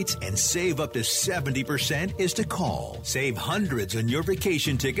low rates and save up to 70% is to call. Save hundreds on your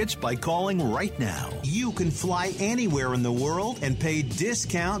vacation tickets by calling right now. You can fly anywhere in the world and pay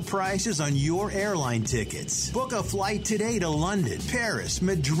discount prices on your airline tickets. Book a flight today to London, Paris,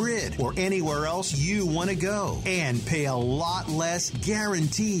 Madrid, or anywhere else you want to go. And pay a lot less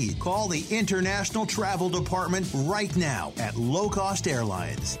guaranteed. Call the International Travel Department right now at Low Cost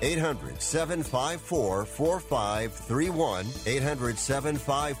Airlines. 800-754-4531.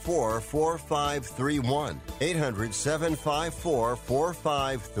 800-754-4531.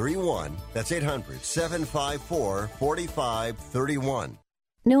 800-754-4531. That's 800-754-4531.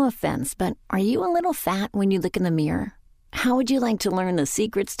 No offense, but are you a little fat when you look in the mirror? How would you like to learn the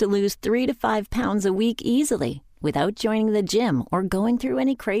secrets to lose 3 to 5 pounds a week easily without joining the gym or going through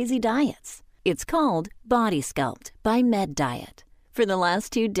any crazy diets? It's called Body Sculpt by Med Diet. For the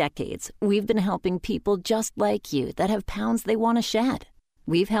last 2 decades, we've been helping people just like you that have pounds they want to shed.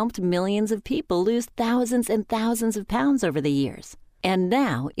 We've helped millions of people lose thousands and thousands of pounds over the years. And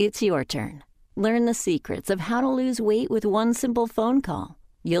now it's your turn. Learn the secrets of how to lose weight with one simple phone call.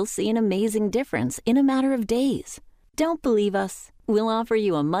 You'll see an amazing difference in a matter of days. Don't believe us? We'll offer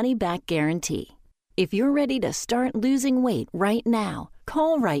you a money-back guarantee. If you're ready to start losing weight right now,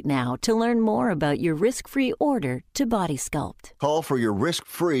 call right now to learn more about your risk-free order to Body Sculpt. Call for your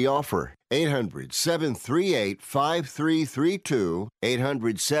risk-free offer. 800-738-5332.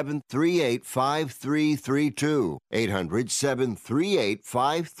 800-738-5332.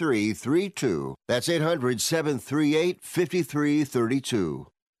 800-738-5332. That's 800-738-5332.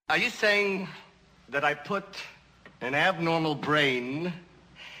 Are you saying that I put an abnormal brain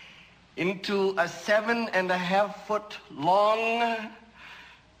into a 7.5-foot long,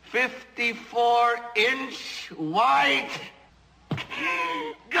 54-inch wide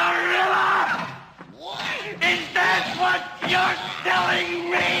gorilla? Is that what you're telling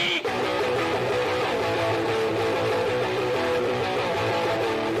me?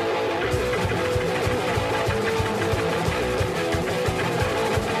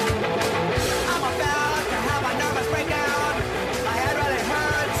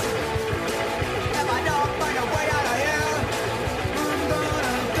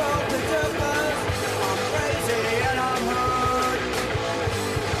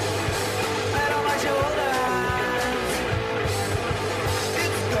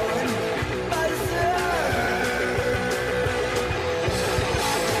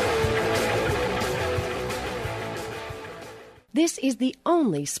 This is the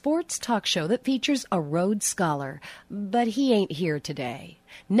only sports talk show that features a Rhodes Scholar, but he ain't here today.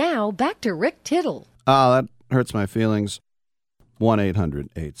 Now, back to Rick Tittle. Oh, that hurts my feelings.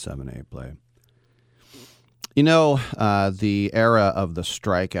 1-800-878-PLAY. You know, the era of the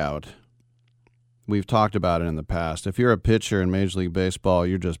strikeout, we've talked about it in the past. If you're a pitcher in Major League Baseball,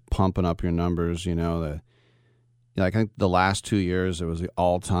 you're just pumping up your numbers. You know, I think the last 2 years, it was the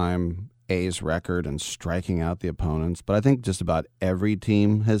all-time A's record and striking out the opponents, but I think just about every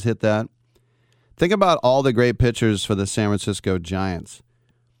team has hit that. Think about all the great pitchers for the San Francisco Giants.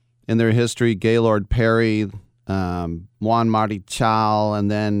 In their history, Gaylord Perry, Juan Marichal,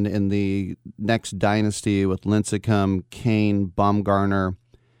 and then in the next dynasty with Lincecum, Kane, Bumgarner.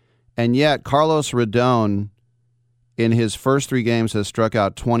 And yet, Carlos Rodon, in his first 3 games, has struck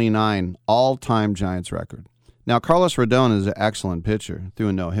out 29, all-time Giants record. Now, Carlos Rodon is an excellent pitcher, threw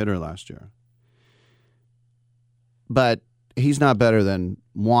a no-hitter last year. But he's not better than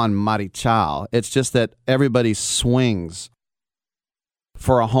Juan Marichal. It's just that everybody swings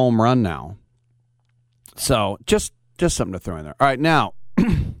for a home run now. So just something to throw in there. All right, now,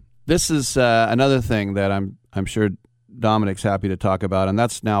 this is another thing that I'm sure Dominic's happy to talk about, and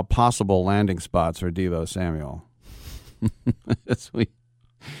that's now possible landing spots for Deebo Samuel.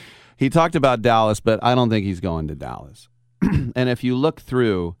 He talked about Dallas, but I don't think he's going to Dallas. And if you look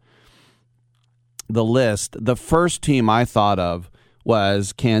through the list, the first team I thought of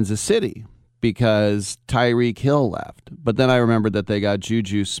was Kansas City because Tyreek Hill left. But then I remembered that they got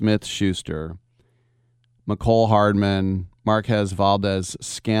Juju Smith-Schuster, McCole Hardman, Marquez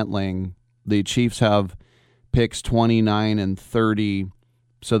Valdez-Scantling. The Chiefs have picks 29 and 30,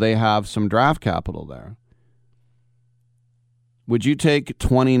 so they have some draft capital there. Would you take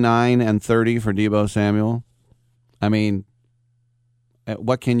 29 and 30 for Deebo Samuel? I mean,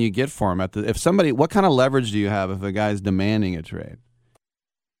 what can you get for him? What kind of leverage do you have if a guy's demanding a trade?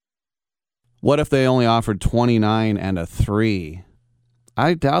 What if they only offered 29 and a 3?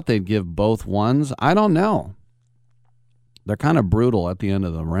 I doubt they'd give both ones. I don't know. They're kind of brutal at the end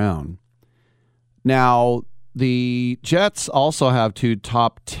of the round. Now, the Jets also have 2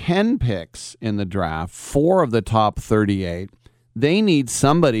 top 10 picks in the draft, 4 of the top 38. They need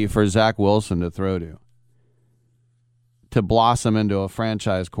somebody for Zach Wilson to throw to blossom into a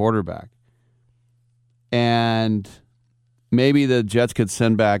franchise quarterback. And maybe the Jets could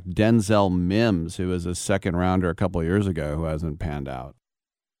send back Denzel Mims, who was a second rounder a couple of years ago who hasn't panned out.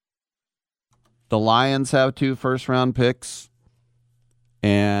 The Lions have 2 first-round picks,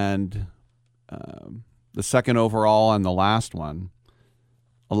 and the second overall and the last one.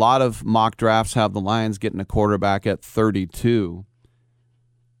 A lot of mock drafts have the Lions getting a quarterback at 32.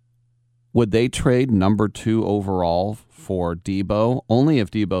 Would they trade number 2 overall for Deebo? Only if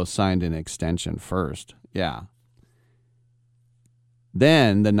Deebo signed an extension first. Yeah.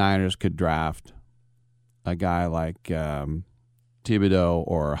 Then the Niners could draft a guy like Thibodeau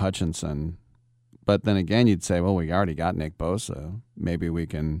or Hutchinson. But then again, you'd say, well, we already got Nick Bosa. Maybe we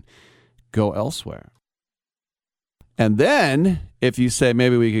can go elsewhere. And then, if you say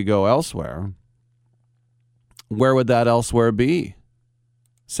maybe we could go elsewhere, where would that elsewhere be?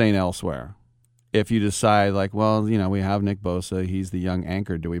 Saying elsewhere. If you decide, like, well, you know, we have Nick Bosa, he's the young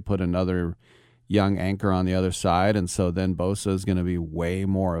anchor. Do we put another young anchor on the other side? And so then Bosa is going to be way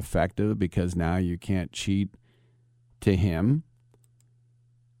more effective because now you can't cheat to him?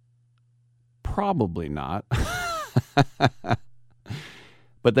 Probably not.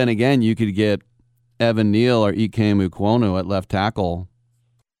 But then again, you could get Evan Neal or Ike Mukwonu at left tackle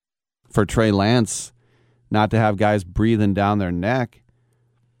for Trey Lance not to have guys breathing down their neck.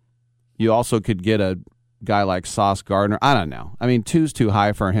 You also could get a guy like Sauce Gardner. I don't know. I mean, 2's too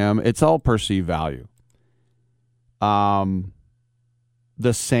high for him. It's all perceived value.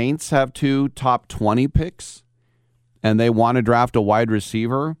 The Saints have 2 top 20 picks, and they want to draft a wide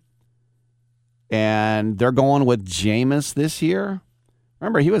receiver, and they're going with Jameis this year.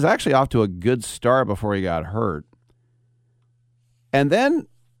 Remember, he was actually off to a good start before he got hurt. And then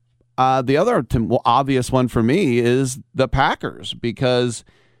the other obvious one for me is the Packers, because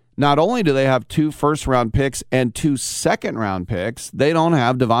not only do they have 2 first-round picks and 2 second-round picks, they don't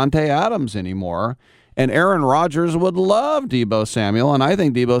have Devontae Adams anymore. And Aaron Rodgers would love Deebo Samuel, and I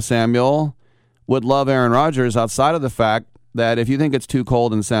think Deebo Samuel would love Aaron Rodgers outside of the fact that if you think it's too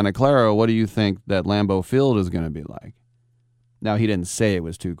cold in Santa Clara, what do you think that Lambeau Field is going to be like? Now, he didn't say it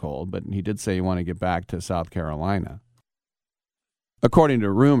was too cold, but he did say he wanted to get back to South Carolina, according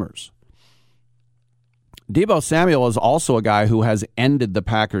to rumors. Deebo Samuel is also a guy who has ended the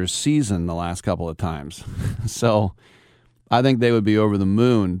Packers' season the last couple of times. So I think they would be over the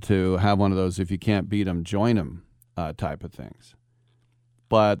moon to have one of those if you can't beat them, join them type of things.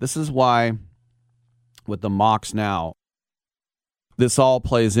 But this is why with the mocks now, this all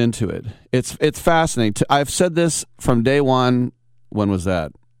plays into it. It's fascinating. I've said this from day one. When was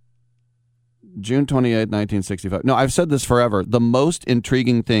that? June 28, 1965. No, I've said this forever. The most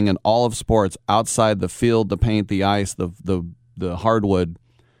intriguing thing in all of sports, outside the field, the paint, the ice, the hardwood,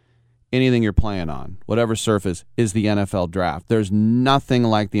 anything you're playing on, whatever surface, is the NFL draft. There's nothing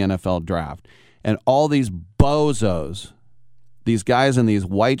like the NFL draft. And all these bozos, these guys in these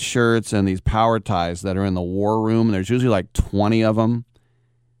white shirts and these power ties that are in the war room, there's usually like 20 of them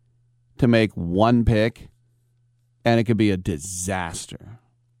to make one pick, and it could be a disaster.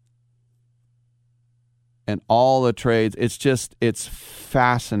 And all the trades, it's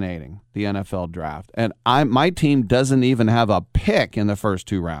fascinating, the NFL draft. And my team doesn't even have a pick in the first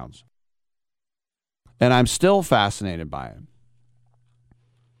 2 rounds. And I'm still fascinated by it.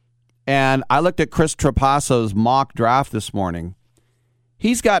 And I looked at Chris Trapasso's mock draft this morning.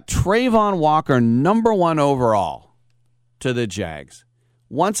 He's got Trayvon Walker #1 overall to the Jags.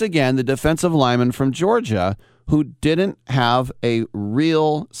 Once again, the defensive lineman from Georgia who didn't have a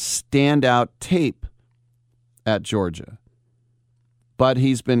real standout tape at Georgia. But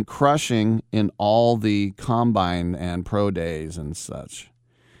he's been crushing in all the combine and pro days and such.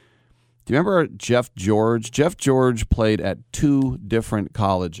 Do you remember Jeff George? Jeff George played at 2 different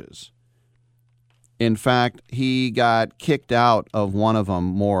colleges. In fact, he got kicked out of one of them,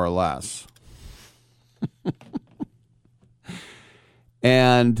 more or less.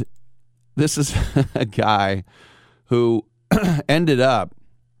 And this is a guy who ended up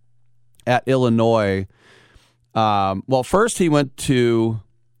at Illinois. Well, first he went to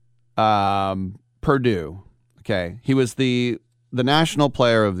Purdue. Okay, he was the National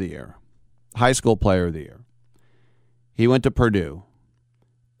Player of the Year, High School Player of the Year. He went to Purdue,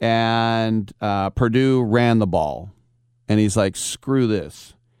 and Purdue ran the ball, and he's like, screw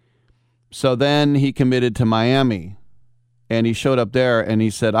this. So then he committed to Miami, and he showed up there, and he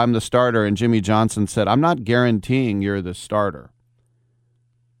said, I'm the starter, and Jimmy Johnson said, I'm not guaranteeing you're the starter.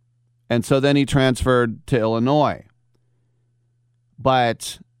 And so then he transferred to Illinois.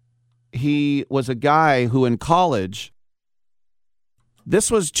 But he was a guy who in college,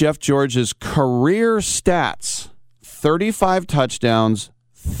 this was Jeff George's career stats: 35 touchdowns,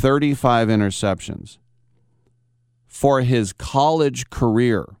 35 interceptions for his college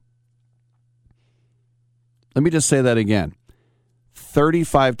career. Let me just say that again.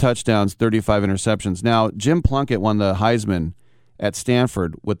 35 touchdowns, 35 interceptions. Now, Jim Plunkett won the Heisman at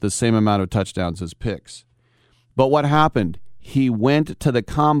Stanford with the same amount of touchdowns as picks. But what happened? He went to the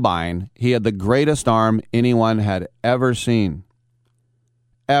combine. He had the greatest arm anyone had ever seen.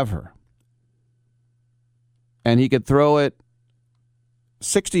 Ever. And he could throw it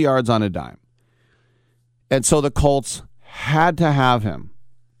 60 yards on a dime. And so the Colts had to have him.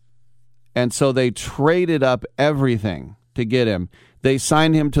 And so they traded up everything to get him. They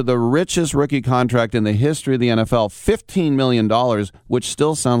signed him to the richest rookie contract in the history of the NFL, $15 million, which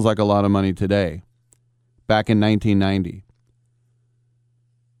still sounds like a lot of money today, back in 1990.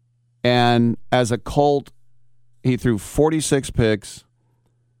 And as a Colt, he threw 46 picks,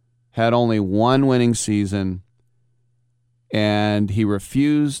 had only 1 winning season, and he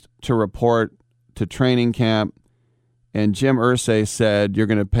refused to report to training camp. And Jim Irsay said, you're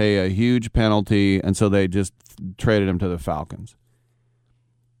going to pay a huge penalty, and so they just traded him to the Falcons.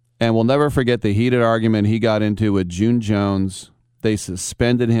 And we'll never forget the heated argument he got into with June Jones. They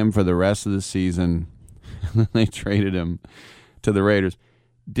suspended him for the rest of the season. They traded him to the Raiders.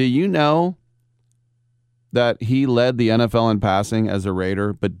 Do you know that he led the NFL in passing as a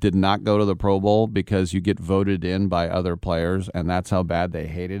Raider, but did not go to the Pro Bowl because you get voted in by other players, and that's how bad they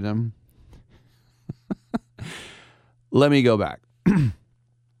hated him? Let me go back.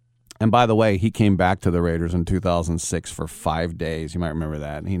 And by the way, he came back to the Raiders in 2006 for 5 days. You might remember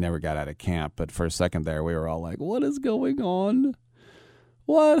that. He never got out of camp, but for a second there, we were all like, what is going on?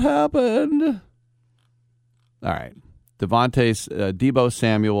 Happened? All right. Deebo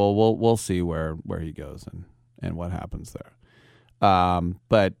Samuel, we'll see where he goes and what happens there.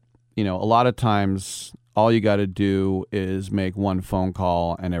 But, a lot of times all you got to do is make one phone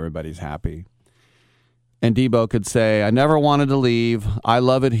call and everybody's happy. And Deebo could say, I never wanted to leave. I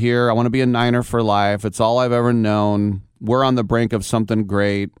love it here. I want to be a Niner for life. It's all I've ever known. We're on the brink of something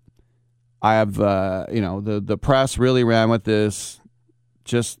great. I have, the press really ran with this.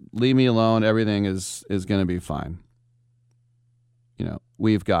 Just leave me alone. Everything is going to be fine.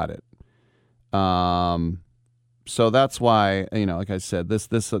 We've got it. So that's why, like I said,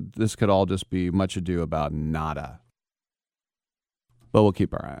 this could all just be much ado about nada. But we'll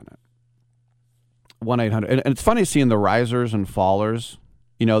keep our eye on it. 1-800. And it's funny seeing the risers and fallers.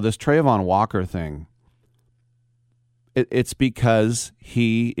 This Trayvon Walker thing. It's because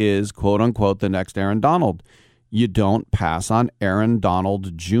he is, quote unquote, the next Aaron Donald. You don't pass on Aaron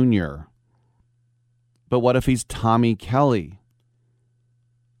Donald Jr. But what if he's Tommy Kelly?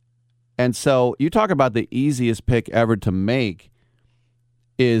 And so you talk about the easiest pick ever to make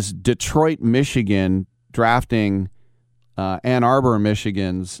is Detroit, Michigan drafting Ann Arbor,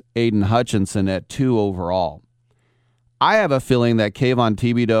 Michigan's Aiden Hutchinson at 2 overall. I have a feeling that Kayvon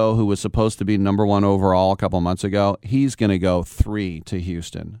Thibodeau, who was supposed to be number 1 overall a couple months ago, he's going to go 3 to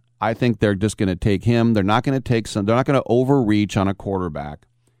Houston. I think they're just going to take him. They're not going to overreach on a quarterback.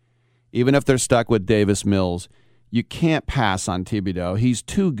 Even if they're stuck with Davis Mills, you can't pass on Thibodeau. He's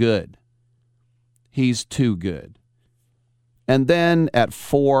too good. And then at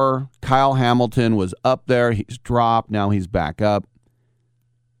 4, Kyle Hamilton was up there. He's dropped. Now he's back up.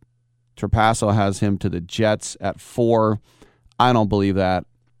 Trapasso has him to the Jets at 4. I don't believe that.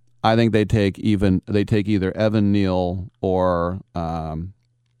 I think they take either Evan Neal or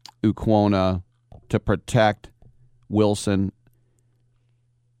Ukwona to protect Wilson.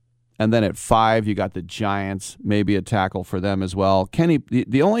 And then at 5, you got the Giants, maybe a tackle for them as well. Kenny,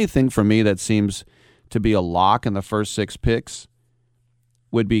 the only thing for me that seems to be a lock in the first 6 picks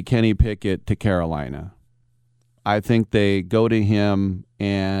would be Kenny Pickett to Carolina. I think they go to him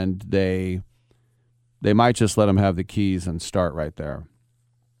and they might just let him have the keys and start right there.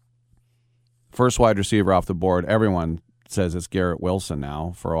 First wide receiver off the board, everyone says it's Garrett Wilson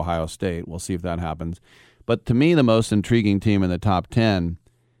now for Ohio State. We'll see if that happens. But to me, the most intriguing team in the top 10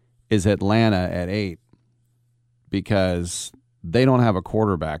 is Atlanta at 8 because they don't have a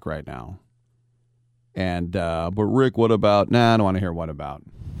quarterback right now. And but Rick, what about? Nah, I don't want to hear what about.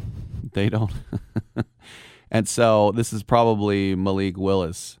 They don't. And so this is probably Malik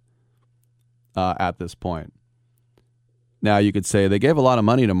Willis at this point. Now you could say they gave a lot of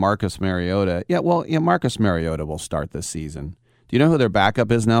money to Marcus Mariota. Yeah, Marcus Mariota will start this season. Do you know who their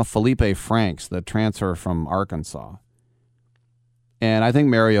backup is now? Felipe Franks, the transfer from Arkansas. And I think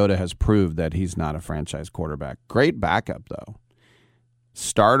Mariota has proved that he's not a franchise quarterback. Great backup, though.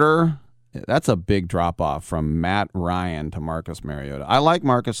 Starter, that's a big drop-off from Matt Ryan to Marcus Mariota. I like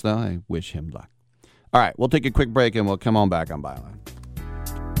Marcus, though. I wish him luck. All right, we'll take a quick break, and we'll come on back on Byline.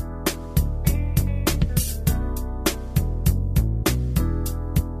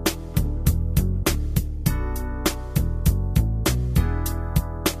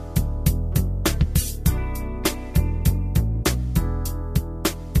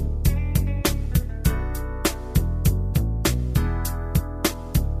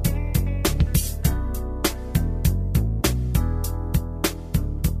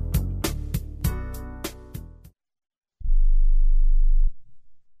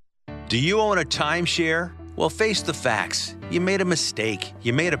 Do you own a timeshare? Well, face the facts. You made a mistake.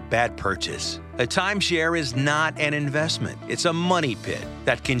 You made a bad purchase. A timeshare is not an investment. It's a money pit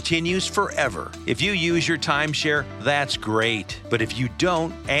that continues forever. If you use your timeshare, that's great. But if you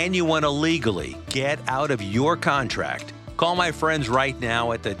don't, and you want to legally get out of your contract, call my friends right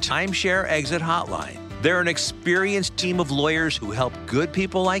now at the Timeshare Exit Hotline. They're an experienced team of lawyers who help good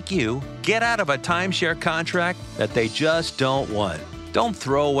people like you get out of a timeshare contract that they just don't want. Don't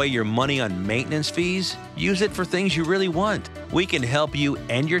throw away your money on maintenance fees. Use it for things you really want. We can help you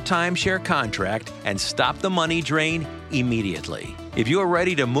end your timeshare contract and stop the money drain immediately. If you're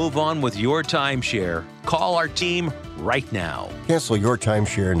ready to move on with your timeshare, call our team right now. Cancel your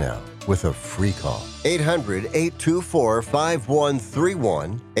timeshare now with a free call.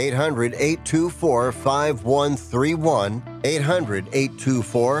 800-824-5131. 800-824-5131.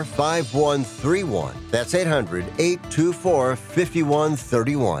 800-824-5131. That's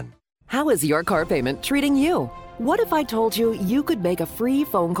 800-824-5131. How is your car payment treating you? What if I told you you could make a free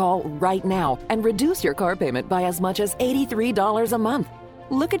phone call right now and reduce your car payment by as much as $83 a month?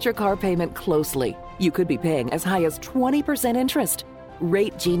 Look at your car payment closely. You could be paying as high as 20% interest.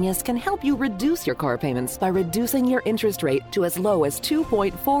 Rate Genius can help you reduce your car payments by reducing your interest rate to as low as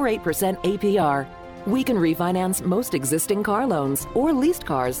 2.48% APR. We can refinance most existing car loans or leased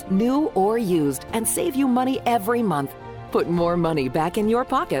cars, new or used, and save you money every month. Put more money back in your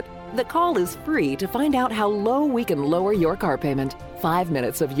pocket. The call is free to find out how low we can lower your car payment. 5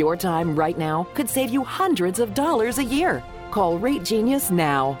 minutes of your time right now could save you hundreds of dollars a year. Call Rate Genius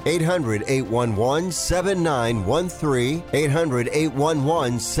now. 800-811-7913.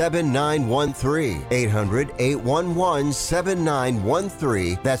 800-811-7913.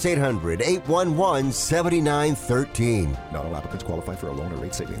 800-811-7913. That's 800-811-7913. Not all applicants qualify for a loan or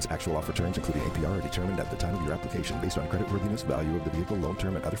rate savings. Actual offer terms, including APR, are determined at the time of your application based on creditworthiness, value of the vehicle, loan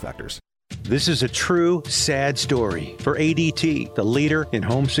term, and other factors. This is a true, sad story for ADT, the leader in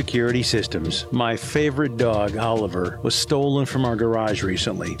home security systems. My favorite dog, Oliver, was stolen from our garage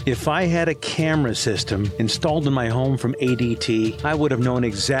recently. If I had a camera system installed in my home from ADT, I would have known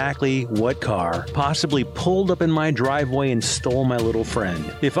exactly what car possibly pulled up in my driveway and stole my little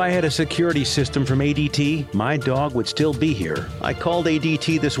friend. If I had a security system from ADT, my dog would still be here. I called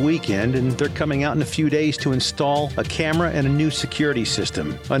ADT this weekend, and they're coming out in a few days to install a camera and a new security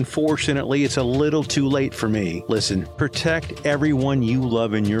system. Unfortunately, it's a little too late for me. Listen, protect everyone you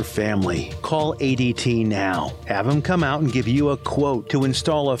love in your family. Call ADT now. Have them come out and give you a quote to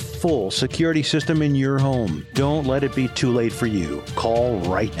install a full security system in your home. Don't let it be too late for you. Call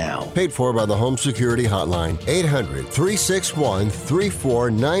right now. Paid for by the Home Security Hotline.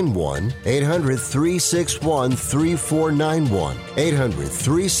 800-361-3491. 800-361-3491.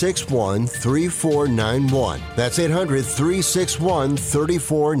 800-361-3491. That's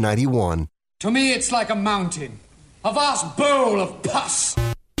 800-361-3491. To me, it's like a mountain, a vast bowl of pus.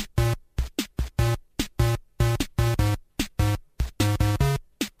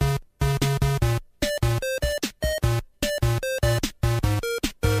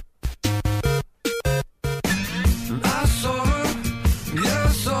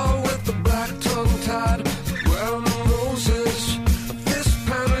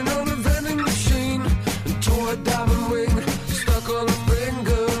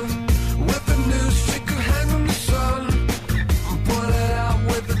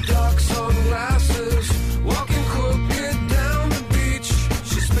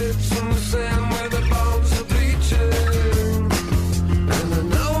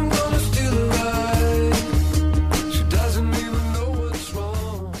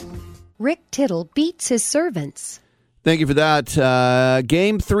 Rick Tittle beats his servants. Thank you for that.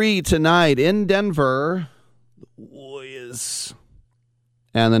 Game 3 tonight in Denver. The Warriors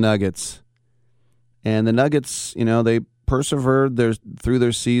and the Nuggets. And the Nuggets, you know, they persevered through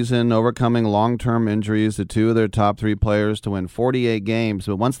their season, overcoming long-term injuries to two of their top three players to win 48 games.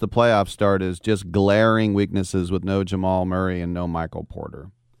 But once the playoffs start, is just glaring weaknesses with no Jamal Murray and no Michael Porter.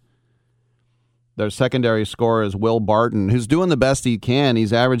 Their secondary scorer is Will Barton, who's doing the best he can.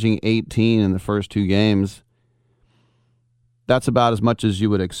 He's averaging 18 in the first two games. That's about as much as you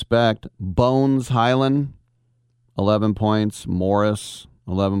would expect. Bones Highland, 11 points. Morris,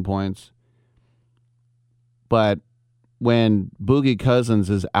 11 points. But when Boogie Cousins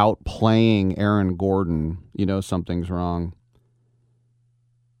is outplaying Aaron Gordon, you know something's wrong.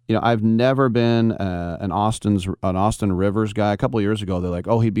 You know, I've never been an Austin Rivers guy. A couple of years ago, they're like,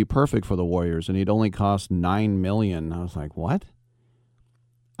 oh, he'd be perfect for the Warriors, and he'd only cost $9 million. I was like, what?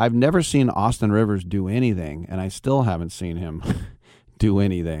 I've never seen Austin Rivers do anything, and I still haven't seen him do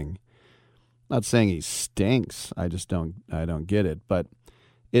anything. Not saying he stinks. I don't get it. But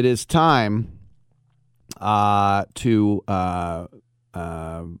it is time for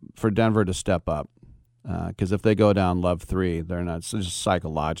Denver to step up. Because if they go down Love 3, they're not, so just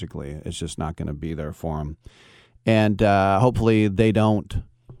psychologically, it's just not going to be there for them. And hopefully they don't.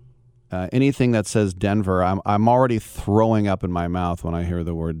 Anything that says Denver, I'm already throwing up in my mouth when I hear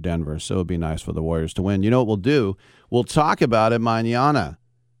the word Denver. So it would be nice for the Warriors to win. You know what we'll do? We'll talk about it mañana.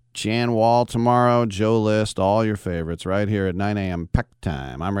 Jan Wall tomorrow, Joe List, all your favorites right here at 9 a.m. Peck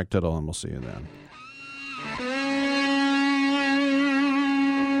Time. I'm Rick Tittle, and we'll see you then.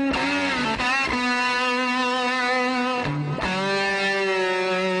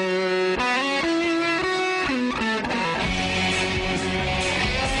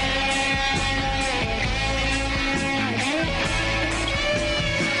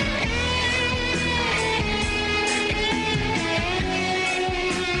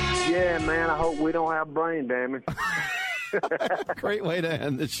 I hope we don't have brain damage. Great way to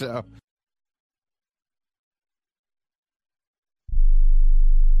end the show.